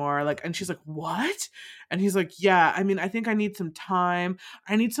out anymore. Like, and she's like, what? And he's like, yeah, I mean, I think I need some time.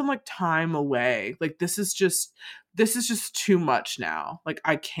 I need some like time away. Like, this is just too much now. Like,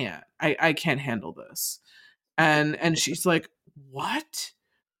 I can't handle this. And she's like, what?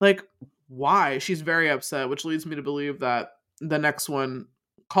 Like, why? She's very upset, which leads me to believe that the next one,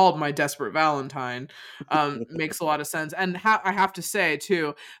 called My Desperate Valentine, makes a lot of sense. And I have to say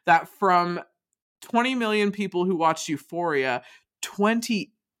too that from 20 million people who watched Euphoria,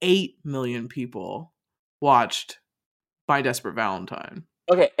 28 million people watched My Desperate Valentine.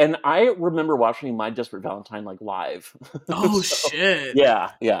 Okay, and I remember watching My Desperate Valentine like live. Oh So, shit.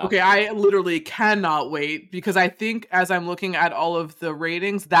 yeah, yeah. Okay, I literally cannot wait because I think as I'm looking at all of the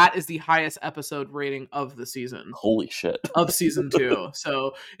ratings, that is the highest episode rating of the season. Holy shit. Of season 2.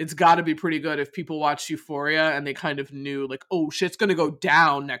 So it's got to be pretty good if people watched Euphoria and they kind of knew like, oh, shit's going to go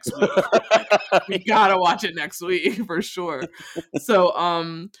down next week. Like, we got to watch it next week for sure.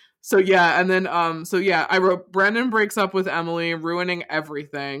 So yeah, and then so yeah, I wrote Brandon breaks up with Emily, ruining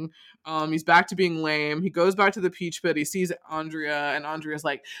everything. He's back to being lame. He goes back to the Peach Pit. He sees Andrea, and Andrea's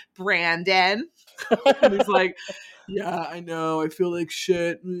like, Brandon. And he's like, yeah, I know. I feel like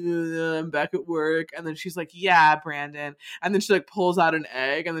shit. I'm back at work. And then she's like, yeah, Brandon. And then she like pulls out an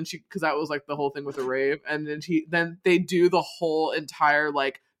egg. And then because that was like the whole thing with the rave. And then they do the whole entire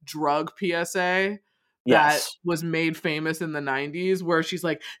like drug PSA that Yes. was made famous in the 90s, where she's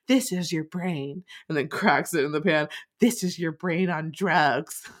like, this is your brain. And then cracks it in the pan. This is your brain on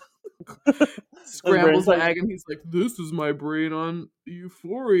drugs. And Scrambles Brandon's the like, egg, and he's like, this is my brain on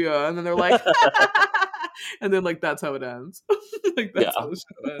Euphoria. And then they're like, and then like that's how it ends. Like yeah. that's how the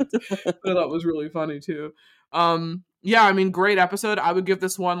show ends. I thought was really funny too. Yeah, I mean, great episode. I would give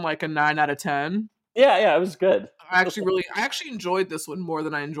this one like a 9 out of 10. Yeah, yeah, it was good. I actually enjoyed this one more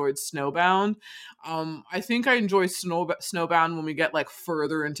than I enjoyed Snowbound. I think I enjoy Snowbound when we get like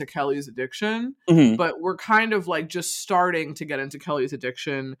further into Kelly's addiction, Mhm. but we're kind of like just starting to get into Kelly's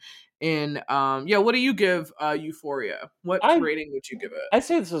addiction. In yeah, what do you give Euphoria? What I rating would you give it? I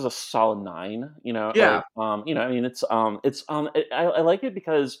say this is a solid 9, Yeah. I mean, I like it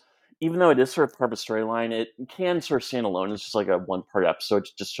because even though it is sort of part of a storyline, it can sort of stand alone. It's just like a one-part episode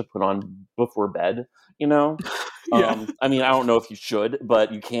just to put on before bed, you know? Yeah. I mean, I don't know if you should,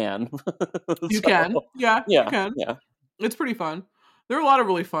 but you can. You can. So, Yeah, you yeah, can. yeah, It's pretty fun. There are a lot of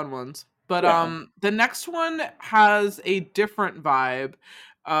really fun ones. But yeah. the next one has a different vibe.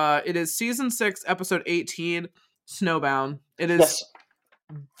 It is season 6, episode 18, Snowbound. It is Yes,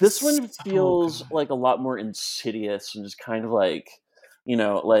 this one so feels good. like a lot more insidious and just kind of like,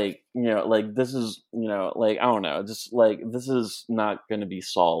 like this is, like I don't know, just like this is not going to be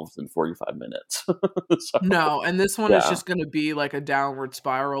solved in 45 minutes. So, No, and this one is yeah. just gonna be like a downward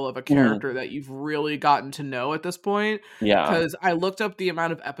spiral of a Mhm. character that you've really gotten to know at this point. Yeah. Because I looked up the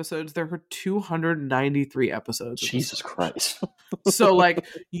amount of episodes. There were 293 episodes of this Jesus show. Christ. So like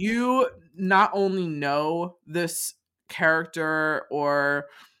you not only know this character, or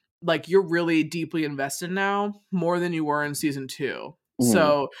like you're really deeply invested now more than you were in season 2. Mhm.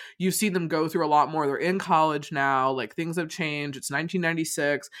 So you see them go through a lot more. They're in college now, like things have changed. It's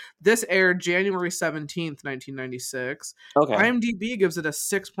 1996. This aired January 17th, 1996. Okay. IMDb gives it a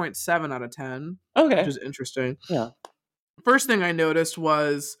 6.7 out of 10, which Okay. is interesting. Yeah. First thing I noticed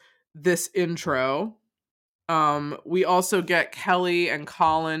was this intro. We also get Kelly and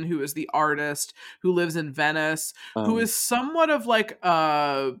Colin, who is the artist who lives in Venice, who Um, is somewhat of like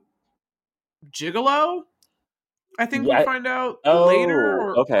a gigolo. I think we yeah. find out later, Oh,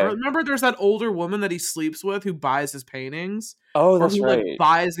 or okay. remember there's that older woman that he sleeps with who buys his paintings, Oh, or that's who like right.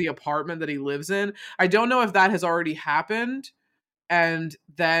 buys the apartment that he lives in. I don't know if that has already happened, and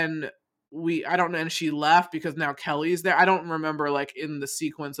then I don't know, and she left because now Kelly's there. I don't remember like in the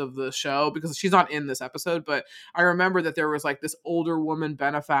sequence of the show because she's not in this episode, but I remember that there was like this older woman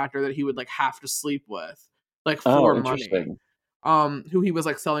benefactor that he would like have to sleep with, like for Oh, money, interesting. who he was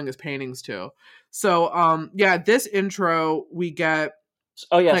like selling his paintings to. So yeah, this intro we get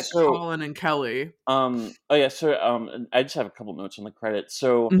Oh, yeah, like so Colin and Kelly. oh yeah, so and I just have a couple notes on the credits.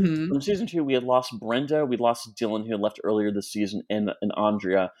 So Hmm. from season 2, we had lost Brenda, we lost Dylan, who had left earlier this season, and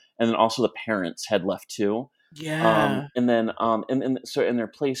Andrea, and then also the parents had left too. Yeah, And then and so in their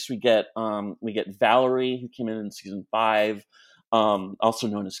place we get Valerie, who came in season 5, also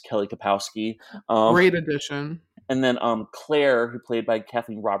known as Kelly Kapowski. Um, great addition. and then Claire, who played by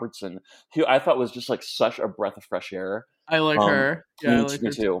Kathleen Robertson, who I thought was just like such a breath of fresh air. I like her. Yeah, I like Me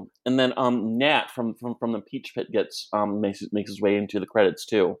her too. too. And then Nat from the Peach Pit gets makes his way into the credits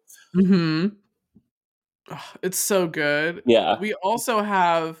too. Hmm. Ugh, it's so good. Yeah. We also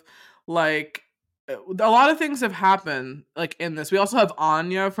have like a lot of things have happened like in this. We also have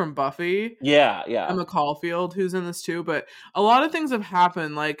Anya from Buffy, Yeah, yeah. Emma Caulfield, who's in this too, but a lot of things have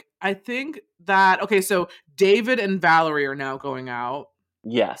happened. Like, I think that, okay, so David and Valerie are now going out,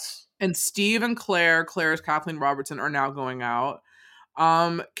 Yes. and Steve and Claire's Kathleen Robertson, are now going out.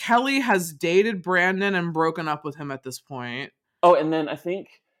 Kelly has dated Brandon and broken up with him at this point. Oh, and then I think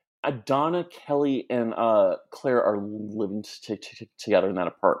Donna, Kelly, and Claire are living together in that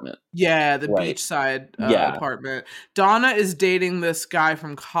apartment. Yeah, the Right. beachside Yeah. apartment. Donna is dating this guy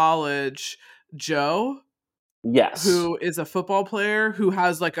from college, Joe, Yes. who is a football player who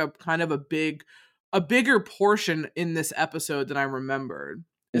has like a kind of a bigger portion in this episode than I remembered.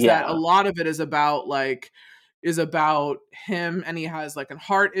 Is that a Yeah. lot of it is about him, and he has like a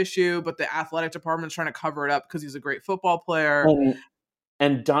heart issue, but the athletic department's trying to cover it up because he's a great football player.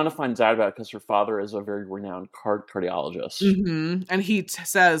 And Donna finds out about it because her father is a very renowned cardiologist. And he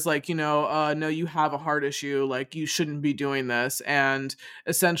says, like, no, you have a heart issue, like you shouldn't be doing this. And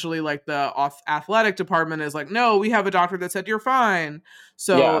essentially, like, the athletic department is like, no, we have a doctor that said you're fine. Yeah.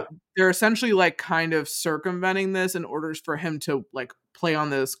 So they're essentially like kind of circumventing this in order for him to like play on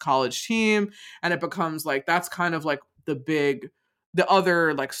this college team. And it becomes like that's kind of like the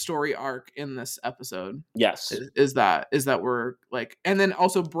other like story arc in this episode Yes. is that we're like. And then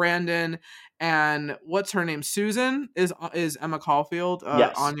also Brandon and what's her name, Susan, is Emma Caulfield,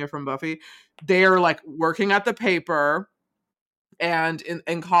 Yes. Anya from Buffy. They're like working at the paper and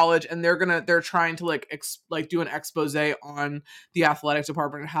in college, and they're trying to like like do an expose on the athletics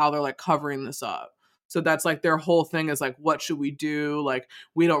department and how they're like covering this up. So that's like their whole thing is like, what should we do? Like,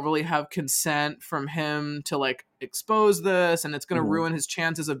 we don't really have consent from him to like expose this, and it's going to Mhm. ruin his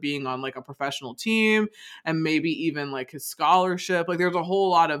chances of being on like a professional team and maybe even like his scholarship. Like, there's a whole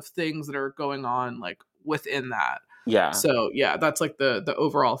lot of things that are going on like within that. Yeah. So yeah, that's like the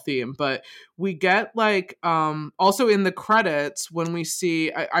overall theme. But we get like also in the credits when we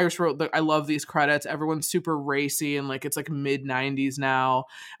see I just wrote I love these credits. Everyone's super racy and like it's like mid 90s now.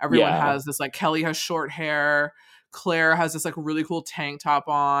 Everyone Yeah. has this like Kelly has short hair, Claire has this like really cool tank top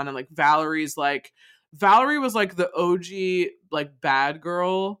on, and like Valerie was like the OG like bad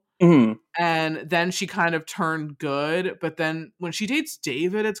girl, Mhm. and then she kind of turned good, but then when she dates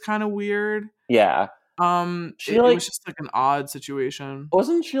David it's kind of weird. Yeah. She It like was just like an odd situation.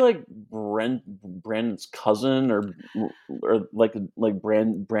 wasn't she like Brandon's cousin or like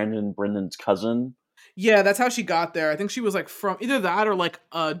Brandon's cousin? Yeah, that's how she got there. I think she was like from either that or like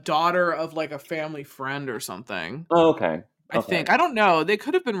a daughter of like a family friend or something. Oh, okay. I Okay. think. I don't know. They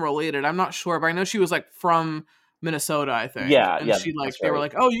could have been related. I'm not sure, but I know she was like from Minnesota, I think. Yeah, And yeah, she like that's they were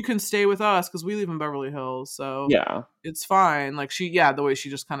right. like, "Oh, you can stay with us cuz we live in Beverly Hills." So Yeah. it's fine. Like the way she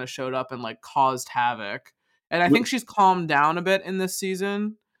just kind of showed up and like caused havoc. And I think Wh- she's calmed down a bit in this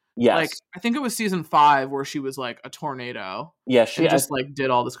season. Like, Yes. I think it was season 5 where she was like a tornado Yeah, and just like did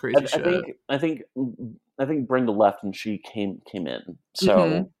all this crazy I shit. think I think Brenda left and she came in. Mhm.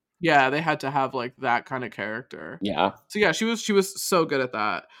 So, Yeah, they had to have, like, that kinda character. yeah. So, yeah, she was so good at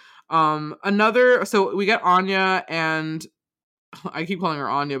that. Another so we get Anya and I keep calling her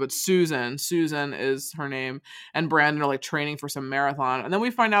Anya, but Susan is her name, and Brandon are, like, training for some marathon, and then we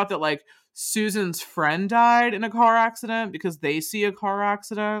find out that, like, Susan's friend died in a car accident because they see a car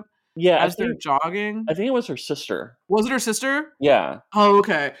accident Yeah, as they're jogging. I think it was her sister. Was it her sister? Yeah. Oh,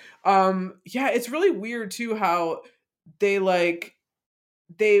 okay. Yeah, it's really weird too how they, like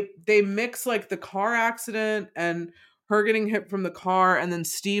they mix like the car accident and her getting hit from the car, and then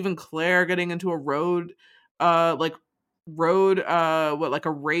Steve and Claire getting into a like what, like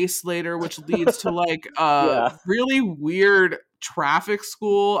a race later, which leads to like Yeah. really weird traffic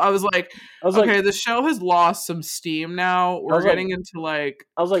school. I was like, I was like okay, the show has lost some steam now. I We're was like getting into like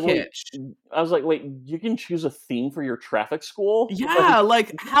I was like, "Wait." kitsch. "Wait, you can choose a theme for your traffic school?" Yeah,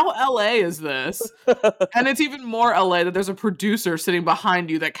 like how LA is this? And it's even more LA that there's a producer sitting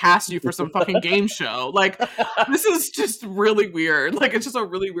behind you that cast you for some fucking game show. Like, this is just really weird. Like, it's just a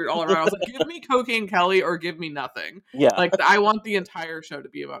really weird all around. I was like, give me Cocaine Kelly or give me nothing. Yeah. Like, I want the entire show to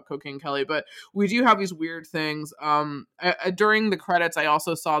be about Cocaine Kelly. But we do have these weird things. During the credits, I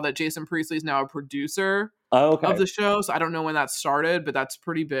also saw that Jason Priestley is now a producer Oh, of okay. the show. So I don't know when that started, but that's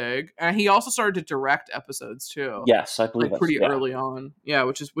pretty big. And he also started to direct episodes too, Yes, I believe like that's pretty yeah. early on. Yeah,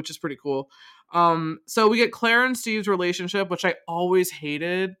 which is pretty cool. So we get Claire and Steve's relationship, which I always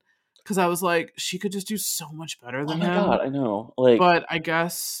hated because I was like, she could just do so much better Oh than my him. god, I know. Like, But I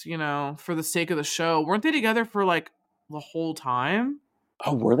guess, for the sake of the show, weren't they together for like the whole time?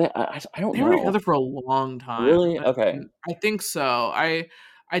 oh, were they? I don't They were know. together for a long time. Really? Okay. I think so.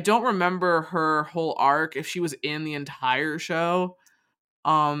 I don't remember her whole arc if she was in the entire show.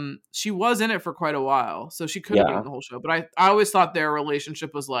 she was in it for quite a while, so she could have been Yeah. in the whole show. But I always thought their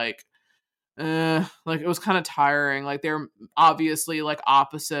relationship was like it was kind of tiring. Like they're obviously like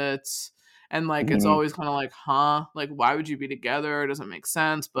opposites, and like it's Mhm. always kind of like, huh, like why would you be together? It doesn't make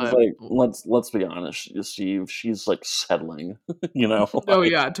sense. It's But like, let's be honest, Steve, she's, like, settling, oh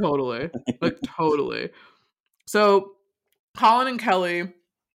like yeah, totally, like totally. So Colin and Kelly,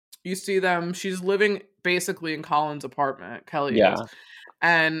 you see them. She's living basically in Colin's apartment. Kelly is. Yeah.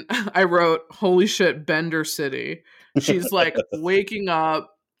 And I wrote, holy shit, Bender City. She's like waking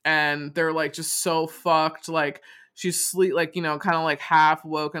up and they're like just so fucked. Like she's sleep, like, kind of like half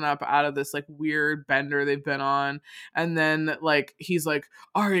woken up out of this like weird bender they've been on. And then like he's like,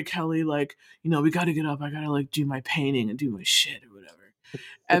 all right, Kelly, like, we got to get up. I got to like do my painting and do my shit or whatever.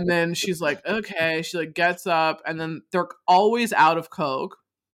 And then she's like, okay. She like gets up and then they're always out of Coke,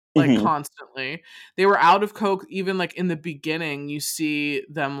 like Mhm. constantly. They were out of Coke even like in the beginning. You see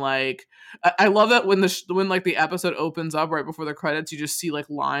them like I love that when when like the episode opens up right before the credits, you just see like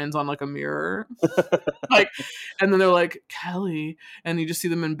lines on like a mirror. Like, and then they're like, Kelly, and you just see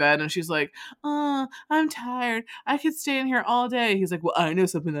them in bed and she's like, oh, I'm tired. I could stay in here all day. He's like, well, I know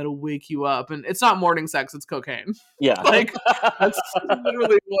something that'll wake you up. And it's not morning sex, it's cocaine. Yeah. Like that's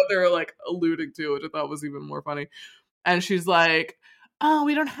literally what they're like alluding to, which I thought was even more funny. And she's like, oh,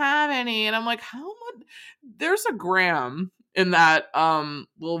 we don't have any. And I'm like, how much? There's a gram in that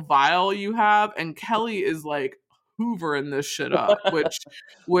little vial you have. And Kelly is like hoovering this shit up,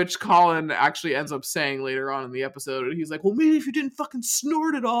 which Colin actually ends up saying later on in the episode. And he's like, well, maybe if you didn't fucking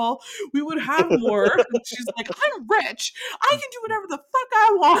snort it all, we would have more. And she's like, I'm rich. I can do whatever the fuck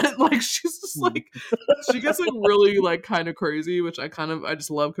I want. Like, she's just like, she gets like really like kind of crazy, which I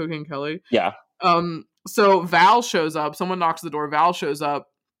just love Cocaine Kelly. Yeah. So Val shows up, someone knocks the door, Val shows up,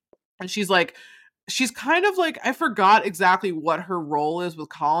 and she's kind of like, I forgot exactly what her role is with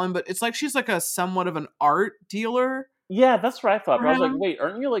Colin, but it's like she's like a somewhat of an art dealer Yeah, that's what I thought, for but I was like, him. "Wait,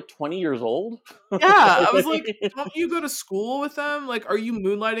 aren't you, like, 20 years old?" Yeah, I was like, don't you go to school with them? Like, are you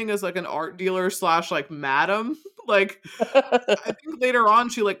moonlighting as like an art dealer slash like madam? Like, I think later on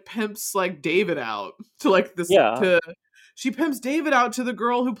she like pimps like David out to like this Yeah. to she pimps David out to the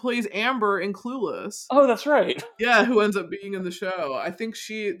girl who plays Amber in Clueless. Oh, that's right. Yeah, who ends up being in the show. I think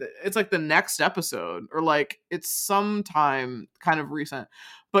it's like the next episode or like it's sometime kind of recent.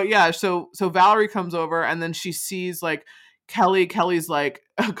 But yeah, so Valerie comes over and then she sees like Kelly's like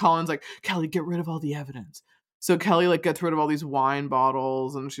Colin's like, Kelly, get rid of all the evidence. So Kelly like gets rid of all these wine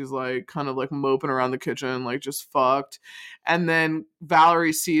bottles and she's like kind of like moping around the kitchen, like just fucked. And then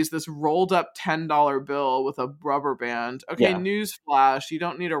Valerie sees this rolled up $10 bill with a rubber band. Okay, Yeah. news flash, you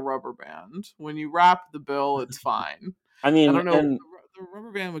don't need a rubber band. When you wrap the bill, it's fine. I I mean, don't know, and the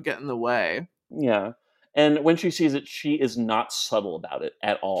rubber band would get in the way. yeah, and when she sees it, she is not subtle about it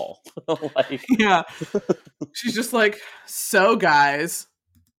at all. Like Yeah. She's just like, so guys,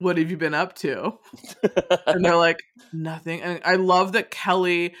 what have you been up to? And they're like, nothing. And I love that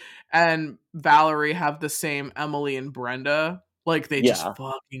Kelly and Valerie have the same Emily and Brenda. Like they just Yeah.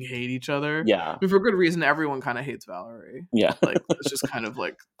 fucking hate each other. Yeah. I mean, for good reason, everyone kind of hates Valerie. Yeah. Like it's just kind of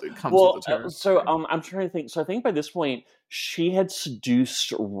like it comes with the Well, territory. I'm trying to think. So I think by this point she had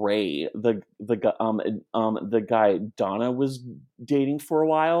seduced Ray, the guy Donna was dating for a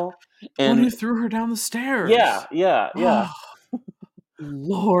while, One and who threw her down the stairs. yeah, yeah, yeah. Oh,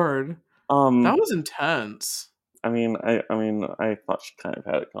 Lord. That Um, was intense. I thought she kind of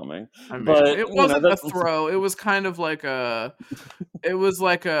had it coming, I mean, but it wasn't a throw. It was kind of like it was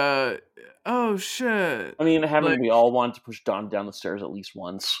like a, oh shit. haven't Like, we all wanted to push Donna down the stairs at least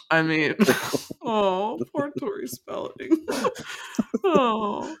once? I mean, oh, poor Tori Spelling.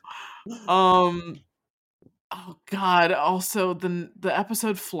 Oh, um, oh God. Also, the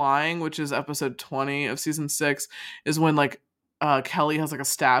episode Flying, which is episode 20 of season 6, is when like Kelly has like a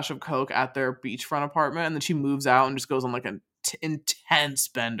stash of coke at their beachfront apartment, and then she moves out and just goes on like an intense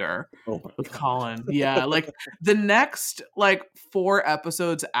bender Oh my with god. Colin. Yeah, like the next like 4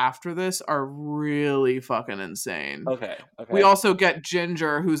 episodes after this are really fucking insane. Okay, We okay. also get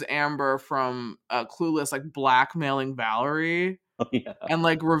Ginger, who's Amber from Clueless, like blackmailing Valerie Oh yeah. and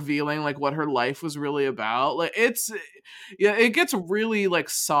like revealing like what her life was really about. Like yeah, it gets really like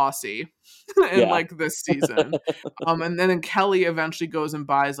saucy in Yeah. like this season. And then Kelly eventually goes and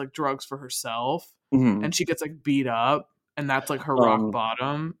buys like drugs for herself Mhm. and she gets like beat up and that's like her rock Um,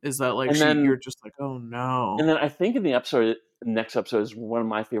 bottom is that like and you're then just like, oh no. and then I think in next episode is one of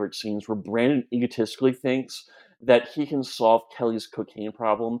my favorite scenes where Brandon egotistically thinks that he can solve Kelly's cocaine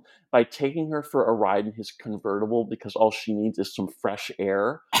problem by taking her for a ride in his convertible because all she needs is some fresh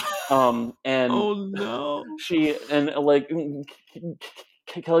air. And Oh no. she and like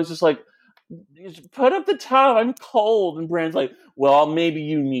Kelly's just like, put up the towel, I'm cold. And Brand's like, well, maybe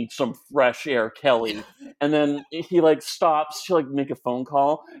you need some fresh air, Kelly. And then he like stops to like make a phone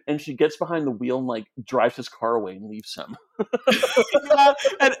call, and she gets behind the wheel and like drives his car away and leaves him. Yeah,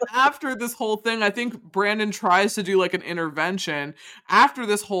 and after this whole thing, I think Brandon tries to do like an intervention. After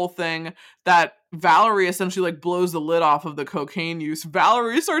this whole thing, that Valerie essentially like blows the lid off of the cocaine use.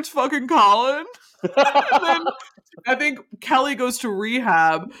 Valerie starts fucking Colin. And then I think Kelly goes to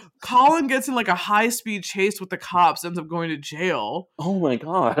rehab. Colin gets in like a high speed chase with the cops, ends up going to jail. Oh my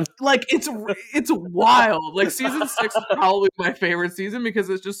god! Like it's wild. Like season 6 is probably my favorite season because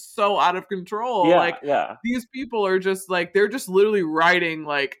it's just so out of control. Yeah, like yeah. these people are just like they're just literally writing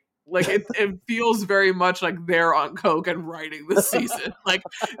like it feels very much like they're on coke and writing this season. Like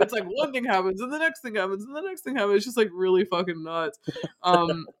it's like one thing happens and the next thing happens and the next thing happens. It's just like really fucking nuts.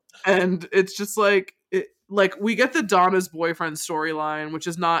 And it's just like like we get the Donna's boyfriend storyline, which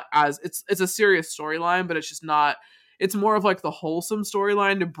is not as it's a serious storyline, but it's just not. It's more of like the wholesome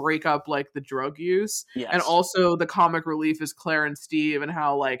storyline to break up like the drug use. Yes. And also the comic relief is Claire and Steve and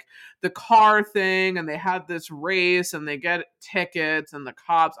how like the car thing and they had this race and they get tickets and the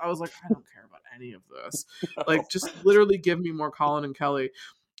cops. I was like, I don't care about any of this. No. Like just literally give me more Colin and Kelly.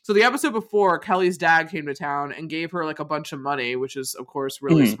 So the episode before, Kelly's dad came to town and gave her like a bunch of money, which is of course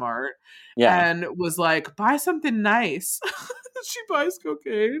really smart. Yeah. And was like, buy something nice. She buys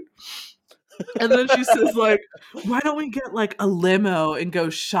cocaine. And then she says like, why don't we get like a limo and go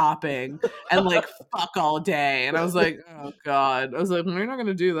shopping and like fuck all day? And I was like, oh god. I was like, we're not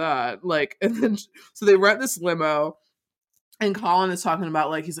gonna do that. Like, and then so they rent this limo. And Colin is talking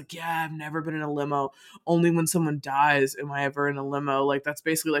about like, he's like, yeah, I've never been in a limo. Only when someone dies am I ever in a limo. Like, that's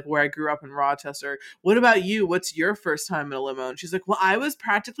basically like where I grew up in Rochester. What about you? What's your first time in a limo? And she's like, well, I was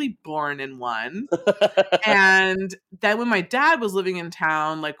practically born in one. And then when my dad was living in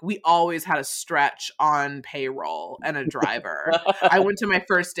town, like we always had a stretch on payroll and a driver. I went to my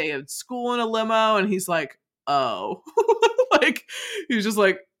first day of school in a limo and he's like, oh. Like, he's just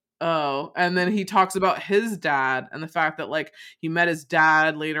like, oh, and then he talks about his dad and the fact that like he met his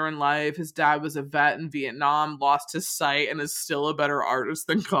dad later in life. His dad was a vet in Vietnam, lost his sight, and is still a better artist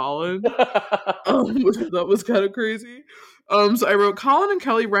than Colin. That was kind of crazy. So I wrote Colin and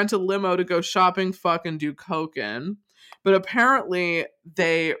Kelly rent a limo to go shopping, fuck, and do coke in. But apparently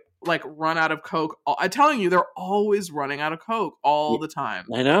they like run out of coke. I'm telling you, they're always running out of coke all the time.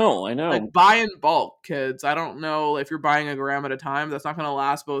 I know. Like buy in bulk, kids. I don't know if you're buying a gram at a time. That's not going to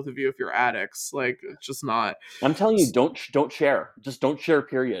last both of you if you're addicts. Like it's just not. I'm telling you, don't share. Just don't share.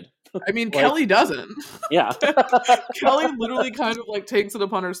 Period. I mean, Like, Kelly doesn't. Yeah. Kelly literally kind of like takes it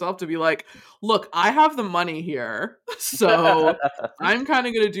upon herself to be like, look, I have the money here, so I'm kind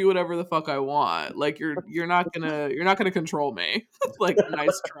of gonna do whatever the fuck I want. Like you're not gonna control me. Like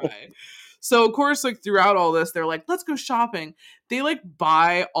nice try. So of course, like throughout all this, they're like, let's go shopping. They like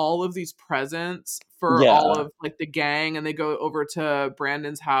buy all of these presents for all of like the gang, and they go over to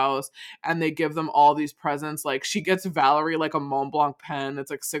Brandon's house and they give them all these presents. Like she gets Valerie like a Mont Blanc pen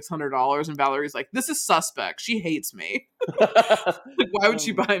that's like $600, and Valerie's like, this is suspect. She hates me. Like, why would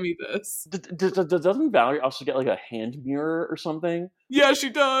she buy me this? Doesn't Valerie also get like a hand mirror or something? Yeah, she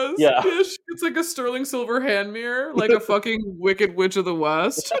does. Yeah. It's like a sterling silver hand mirror, like a fucking Wicked Witch of the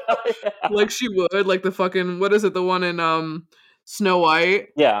West. Yeah. Like she would, like the fucking, what is it, the one in Snow White?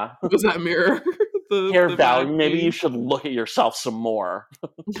 Yeah. What was that mirror? Here, Valerie, maybe you should look at yourself some more.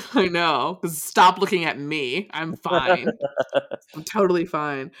 I know. Stop looking at me. I'm fine. I'm totally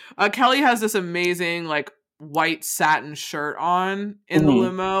fine. Kelly has this amazing like white satin shirt on in the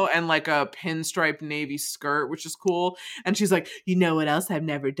limo and like a pinstripe navy skirt, which is cool. And she's like, you know what else I've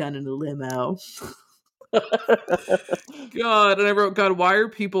never done in a limo? God. And I wrote, God, why are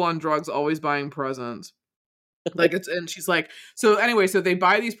people on drugs always buying presents? Like it's, and she's like, so anyway, so they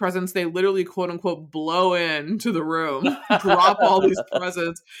buy these presents, they literally quote unquote blow into the room, drop all these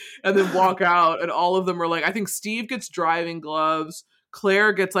presents, and then walk out. And all of them are like, I think Steve gets driving gloves.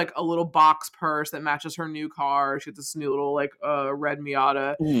 Claire gets like a little box purse that matches her new car. She gets this new little like red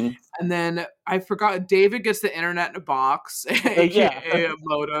Miata. And then I forgot, David gets the internet in a box, aka a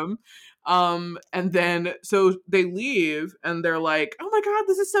modem. And then so they leave and they're like, oh my God,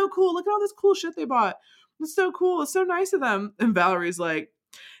 this is so cool. Look at all this cool shit they bought. It's so cool. It's so nice of them. And Valerie's like,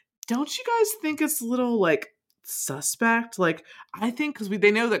 don't you guys think it's a little like suspect? Like, I think because they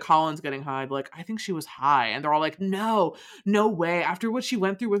know that Colin's getting high. Like, I think she was high. And they're all like, no way. After what she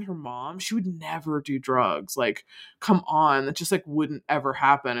went through with her mom, she would never do drugs. Like, come on. That just like wouldn't ever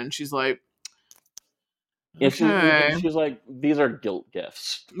happen. And she's like, okay. She's like, these are guilt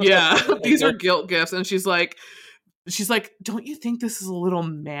gifts. Yeah, these are guilt gifts. And she's like, she's like, "Don't you think this is a little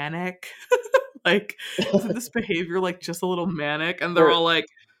manic? Like, isn't this behavior like just a little manic?" And they're They're all like,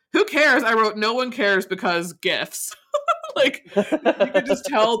 "Who cares?" I wrote, "No one cares because gifts." Like, you could just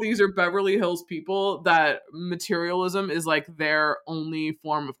tell these are Beverly Hills people that materialism is like their only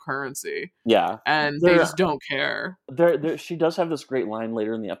form of currency, yeah. and they They're just don't care. she does have this great line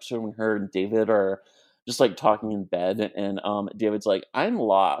later in the episode when her and David are just, like, talking in bed, and, David's like, "I'm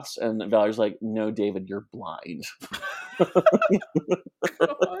lost," and Valerie's like, "No, David, you're blind."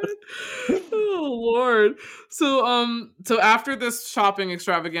 God. Oh Lord. So after this shopping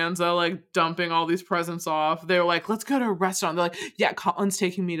extravaganza, like dumping all these presents off, they're like, let's go to a restaurant. They're like, yeah, Colin's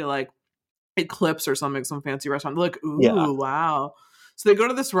taking me to like Eclipse or something, some fancy restaurant. They're like, Yeah. ooh, wow. So they go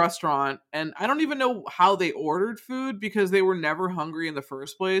to this restaurant, and I don't even know how they ordered food because they were never hungry in the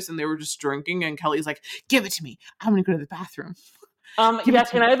first place and they were just drinking. And Kelly's like, give it to me. I'm gonna go to the bathroom. Give it "Yeah,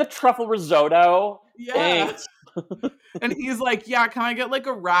 to can me. I have a truffle risotto? Yeah. Thanks." And he's like, "Yeah, can I get like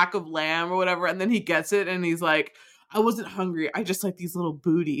a rack of lamb or whatever?" And then he gets it and he's like, "I wasn't hungry. I just like these little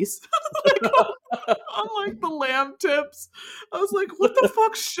booties." Like on like the lamb tips. I was like, "What the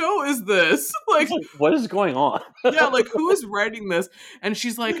fuck show is this?" It's Like, like, "What is going on?" yeah, like who is writing this? And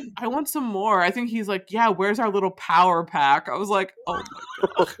she's like, "I want some more." I think he's like, "Yeah, where's our little power pack?" I was like, "Oh my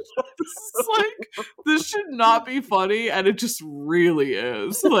god." This is like this should not be funny and it just really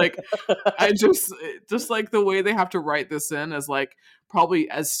is. Like I just like the way they have to write this in as like probably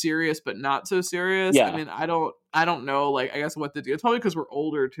as serious but not so serious. I Yeah. mean, I don't know, like I guess what to do. It's probably because we're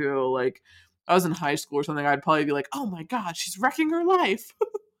older too. Like I was in high school or something, I'd probably be like, oh my god, she's wrecking her life.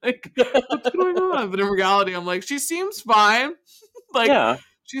 Like, what's going on? But in reality, I'm like, she seems fine. Like Yeah.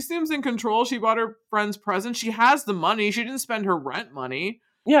 she seems in control. She bought her friend's present. She has the money. She didn't spend her rent money.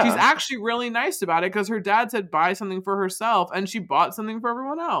 She's Yeah. actually really nice about it because her dad said buy something for herself and she bought something for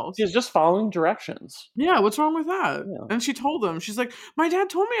everyone else. She's just following directions. Yeah, what's wrong with that? Yeah. And she told him, she's like, my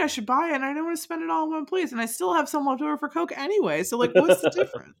dad told me I should buy it and I don't want to spend it all in one place. And I still have some left over for Coke anyway. So, like, what's the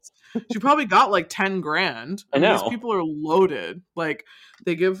difference? She probably got like 10 grand. I I mean, these know. people are loaded. Like,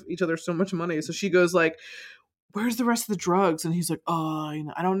 they give each other so much money. So she goes, like, where's the rest of the drugs? And he's like, oh,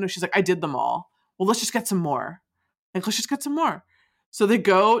 I don't know. She's like, I did them all. Well, let's just get some more. Like, let's just get some more. So they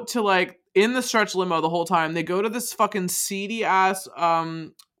go to like in the stretch limo the whole time. They go to this fucking seedy ass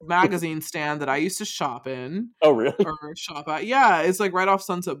magazine stand that I used to shop in Oh, really? or shop at. Yeah, it's like right off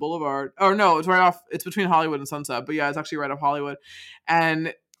Sunset Boulevard. Or no, it's right off. It's between Hollywood and Sunset. But yeah, it's actually right off Hollywood.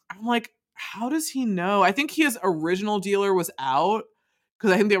 And I'm like, how does he know? I think his original dealer was out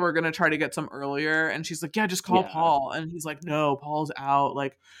because I think they were gonna try to get some earlier. And she's like, yeah, just call Yeah. Paul. And he's like, no, Paul's out.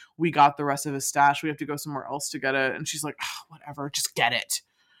 Like we got the rest of his stash. We have to go somewhere else to get it. And she's like, oh, whatever, just get it.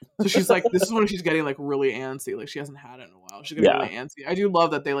 So she's like, this is when she's getting like really antsy. Like she hasn't had it in a while. She's getting Yeah. really antsy. I do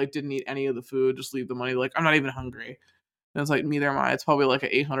love that they like didn't eat any of the food, just leave the money. Like I'm not even hungry. And it's like neither am I. It's probably like an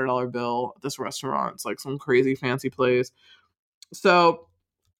 $800 bill at this restaurant. It's like some crazy fancy place. So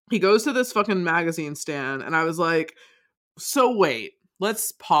he goes to this fucking magazine stand, and I was like, so wait,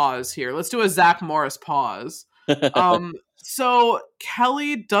 let's pause here. Let's do a Zach Morris pause. So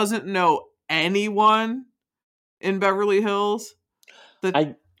Kelly doesn't know anyone in Beverly Hills.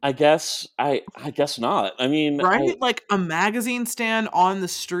 The I guess not. I mean, right? Like a magazine stand on the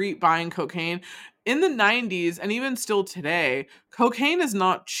street buying cocaine. In the 90s and even still today, cocaine is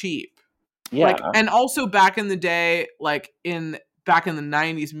not cheap. Like, yeah. and also back in the day, like back in the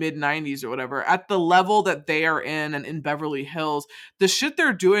 90s, mid 90s or whatever, at the level that they are in and in Beverly Hills, the shit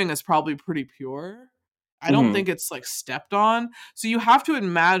they're doing is probably pretty pure. I don't Mhm. think it's like stepped on. So you have to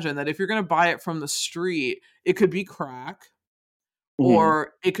imagine that if you're going to buy it from the street, it could be crack Mhm.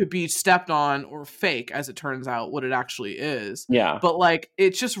 or it could be stepped on or fake, as it turns out what it actually is. Yeah. But like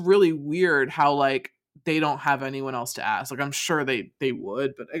it's just really weird how like they don't have anyone else to ask. Like I'm sure they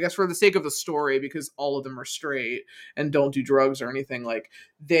would, but I guess for the sake of the story, because all of them are straight and don't do drugs or anything, like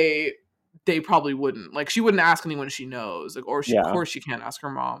they probably wouldn't. Like she wouldn't ask anyone she knows. Like or she of Yeah. course she can't ask her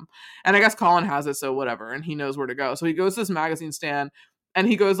mom. And I guess Colin has it, so whatever, and he knows where to go. So he goes to this magazine stand and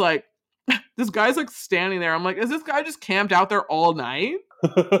he goes like this guy's like standing there. I'm like, is this guy just camped out there all night?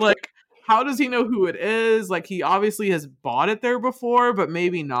 Like, how does he know who it is? Like, he obviously has bought it there before, but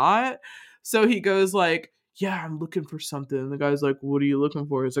maybe not. So he goes like, yeah, I'm looking for something. And the guy's like, what are you looking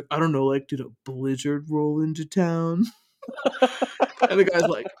for? He's like, I don't know, like, did a blizzard roll into town? And the guy's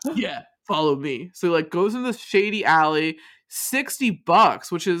like, yeah, follow me. So he like goes in this shady alley,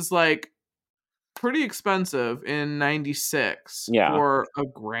 $60, which is like pretty expensive in 96 Yeah. for a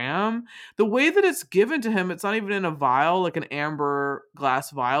gram. The way that it's given to him, it's not even in a vial, like an amber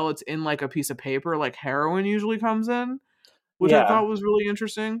glass vial. It's in like a piece of paper, like heroin usually comes in, which I Yeah. thought was really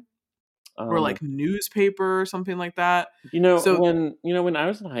interesting. or Um, like newspaper or something like that. So when I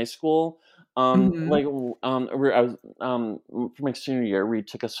was in high school, mhm. I was for my senior year, we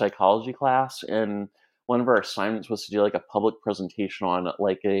took a psychology class, and one of our assignments was to do like a public presentation on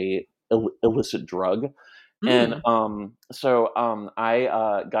like a illicit drug. And Mm.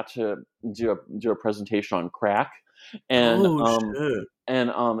 I got to do a presentation on crack, and Oh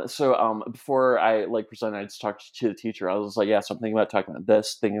shit. before I like presented, I just talked to the teacher. I was like, yeah, so I'm thinking about talking about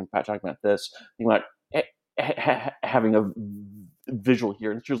this, thinking about talking about this, thinking about having a visual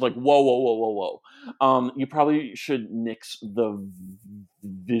here. And she was like, whoa, whoa, whoa, whoa, whoa. You probably should nix the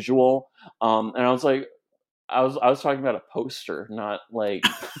visual. And I was like, I was talking about a poster, not like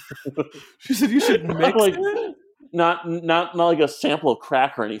She said you should not mix like it. not like a sample of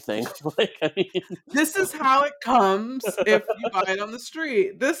crack or anything. Like, I mean, This is how it comes if you buy it on the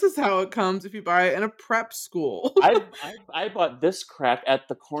street. This is how it comes if you buy it in a prep school. I bought this crack at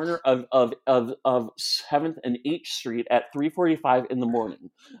the corner of 7th and H Street at 3:45 in the morning.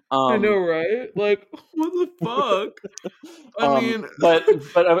 I know, Um, right? Like, what the fuck? I mean, but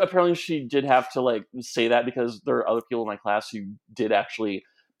apparently she did have to like say that because there are other people in my class who did actually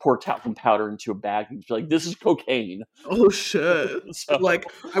pour talcum powder into a bag and be like, "This is cocaine." oh shit. So, Like,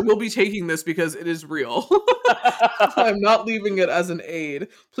 I will be taking this because it is real. I'm not leaving it as an aid.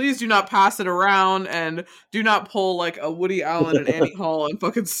 Please do not pass it around and do not pull like a Woody Allen and Annie Hall and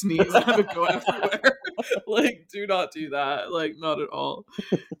fucking sneeze and have it go everywhere. Like, do not do that. Like, not at all.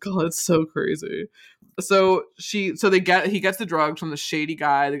 God, it's so crazy. He gets the drugs from the shady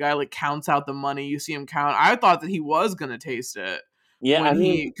guy. The guy like counts out the money. You see him count. I thought that he was gonna taste it yeah, when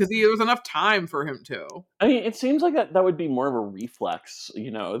because there was enough time for him to. it seems like that would be more of a reflex,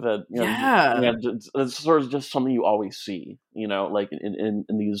 that Yeah. it's sort of just something you always see, like in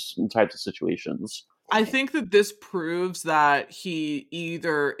these types of situations. I think that this proves that he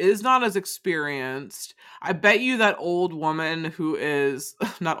either is not as experienced. I bet you that old woman who is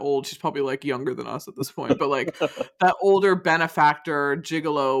not old, she's probably like younger than us at this point, but like that older benefactor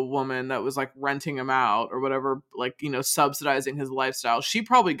gigolo woman that was like renting him out or whatever, like, subsidizing his lifestyle, she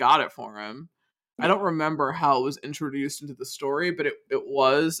probably got it for him. I Yeah. don't remember how it was introduced into the story, but it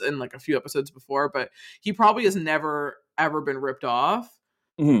was in like a few episodes before, but he probably has never ever been ripped off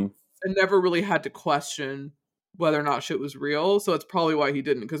Mhm. and never really had to question whether or not shit was real. So that's probably why he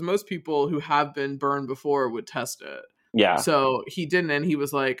didn't. Because most people who have been burned before would test it. Yeah. So he didn't, and he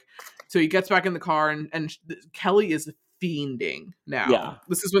was like, so he gets back in the car, and Kelly is fiending now. Yeah.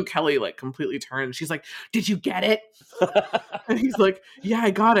 This is when Kelly like completely turned. She's like, "Did you get it?" And he's like, "Yeah, I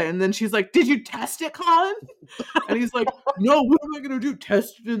got it." And then she's like, "Did you test it, Colin?" And he's like, "No, what am I gonna do?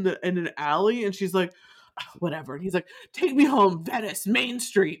 Test it in an alley?" And she's like, whatever. And he's like, "Take me home, Venice, Main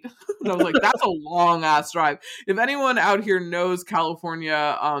Street." And I was like, that's a long ass drive. If anyone out here knows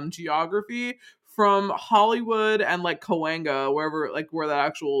California geography, from Hollywood and like Cahuenga, wherever like where that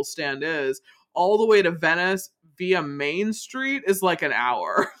actual stand is, all the way to Venice via Main Street is like an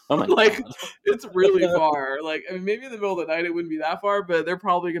hour. Oh my Like, god. it's really far. Like, I mean, maybe in the middle of the night it wouldn't be that far, but they're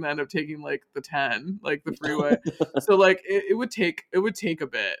probably gonna end up taking like the 10, like the freeway. So like it would take a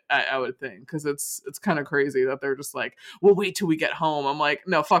bit, I would think, because it's kind of crazy that they're just like, "We'll wait till we get home." I'm like,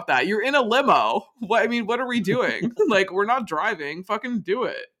 no, fuck that. You're in a limo. What are we doing? Like, we're not driving. Fucking do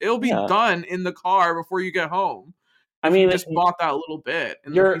it. It'll be Yeah. done in the car before you get home. I If you mean, just bought that little bit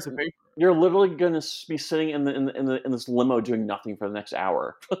in the you're piece of paper. you're literally gonna be sitting in this limo doing nothing for the next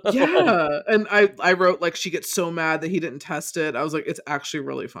hour. Like, Yeah. And I wrote like she gets so mad that he didn't test it. I was like, it's actually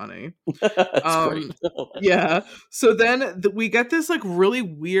really funny. that's great. Um, yeah. So then we get this like really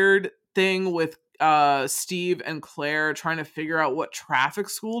weird thing with Steve and Claire trying to figure out what traffic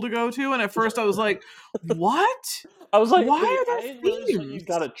school to go to. And at first I was like, what? I was like, Why wait, are I there didn't realize that you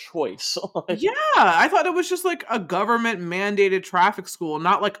got themes? a choice. Like, Yeah, I thought it was just like a government mandated traffic school,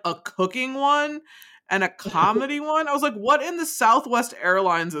 not like a cooking one and a comedy one. I was like, what in the Southwest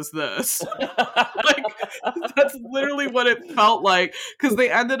Airlines is this? Like, that's literally what it felt like, because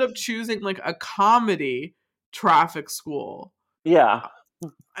they ended up choosing like a comedy traffic school. yeah.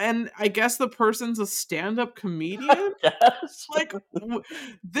 And I guess the person's a stand-up comedian. Yes. Like,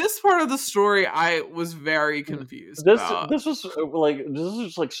 this part of the story I was very confused This about. this was this was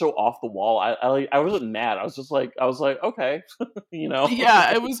just like so off the wall. I wasn't mad. I was like, okay, you know.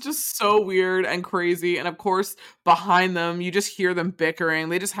 Yeah, it was just so weird and crazy. And of course, behind them, you just hear them bickering.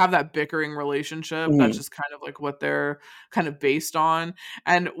 They just have that bickering relationship. That's Mhm. just kind of like what they're kind of based on.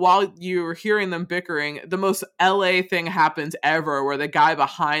 And while you're hearing them bickering, the most LA thing happens ever where the guy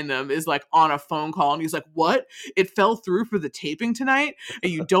behind them is like on a phone call and he's like, "What? It fell through for the taping tonight?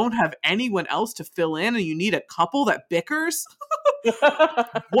 And you don't have anyone else to fill in and you need a couple that bickers?"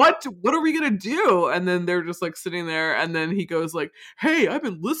 What are we gonna do? And then they're just like sitting there, and then he goes like, hey, I've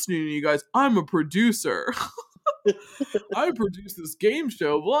been listening to you guys. I'm a producer. I produce this game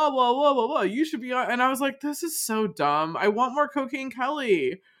show, blah blah blah blah blah. You should be on. And I was like, this is so dumb. I want more Cocaine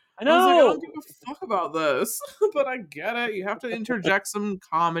Kelly. I I was like, I don't know. give a fuck about this. But I get it. You have to interject some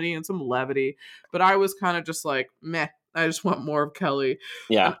comedy and some levity. But I was kind of just like, meh. I just want more of Kelly.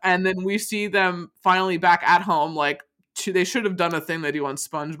 Yeah. And then we see them finally back at home, like they should have done a thing they do on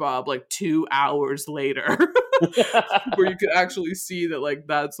SpongeBob, like 2 hours later. Where you could actually see that like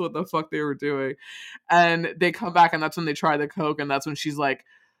that's what the fuck they were doing. And they come back, and that's when they try the Coke, and that's when she's like,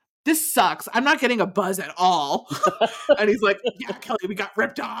 this sucks. I'm not getting a buzz at all. And he's like, yeah, Kelly, we got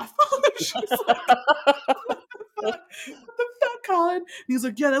ripped off. She's like, what the fuck, Colin? And he's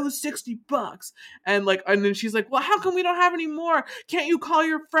like, yeah, that was $60. And like, and then she's like, well, how come we don't have any more? Can't you call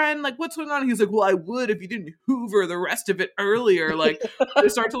your friend? Like, what's going on? And he's like, well, I would if you didn't hoover the rest of it earlier. Like, they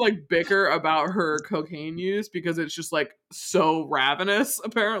start to like bicker about her cocaine use because it's just like so ravenous,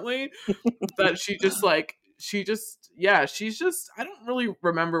 apparently, that she's just I don't really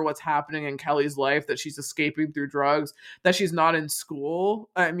remember what's happening in Kelly's life, that she's escaping through drugs, that she's not in school.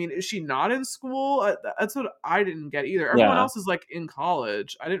 I mean, is she not in school? That's what I didn't get either. Everyone Yeah. else is like in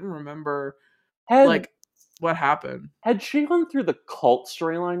college. I didn't remember Had like what happened. had she gone through the cult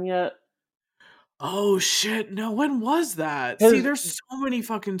storyline yet? Oh shit, no, when was that? See, Because there's so many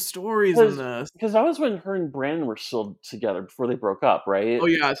fucking stories in because this. because that was when her and Brandon were still together before they broke up, right? Oh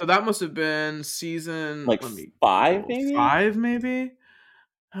yeah, so that must have been season, Like let me 5, Google, maybe. 5 maybe.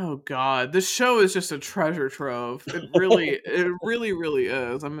 Oh god, this show is just a treasure trove. It really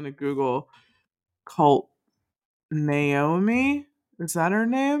is. I'm gonna Google cult Naomi. Is that her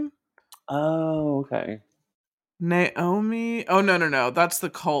name? Oh, okay. Naomi? Oh no. That's the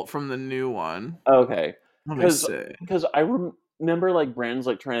cult from the new one. Okay. Let me Because see. I remember, like, Brandon's,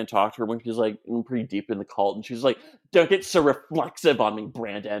 like, trying to talk to her when she's, like, pretty deep in the cult, and she's like, "Don't get so reflexive on me,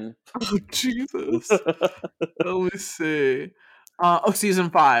 Brandon." Oh Jesus. Let me see.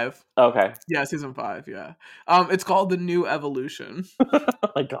 Season 5. Okay. Yeah, season 5, yeah. It's called The New Evolution. Oh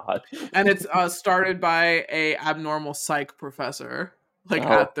my god. And it's started by a abnormal psych professor, like Oh,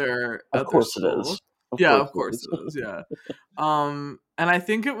 of at their course it is. school. Of Yeah, course of it course is. it is. Yeah. And I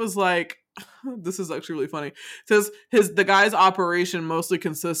think it was like, this is actually really funny. It says the guy's operation mostly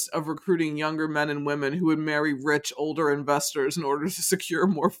consists of recruiting younger men and women who would marry rich older investors in order to secure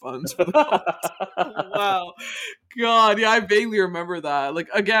more funds for the cult. Wow. God, yeah, I vaguely remember that. Like,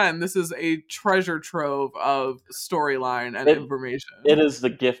 again, this is a treasure trove of storyline and It information. it is the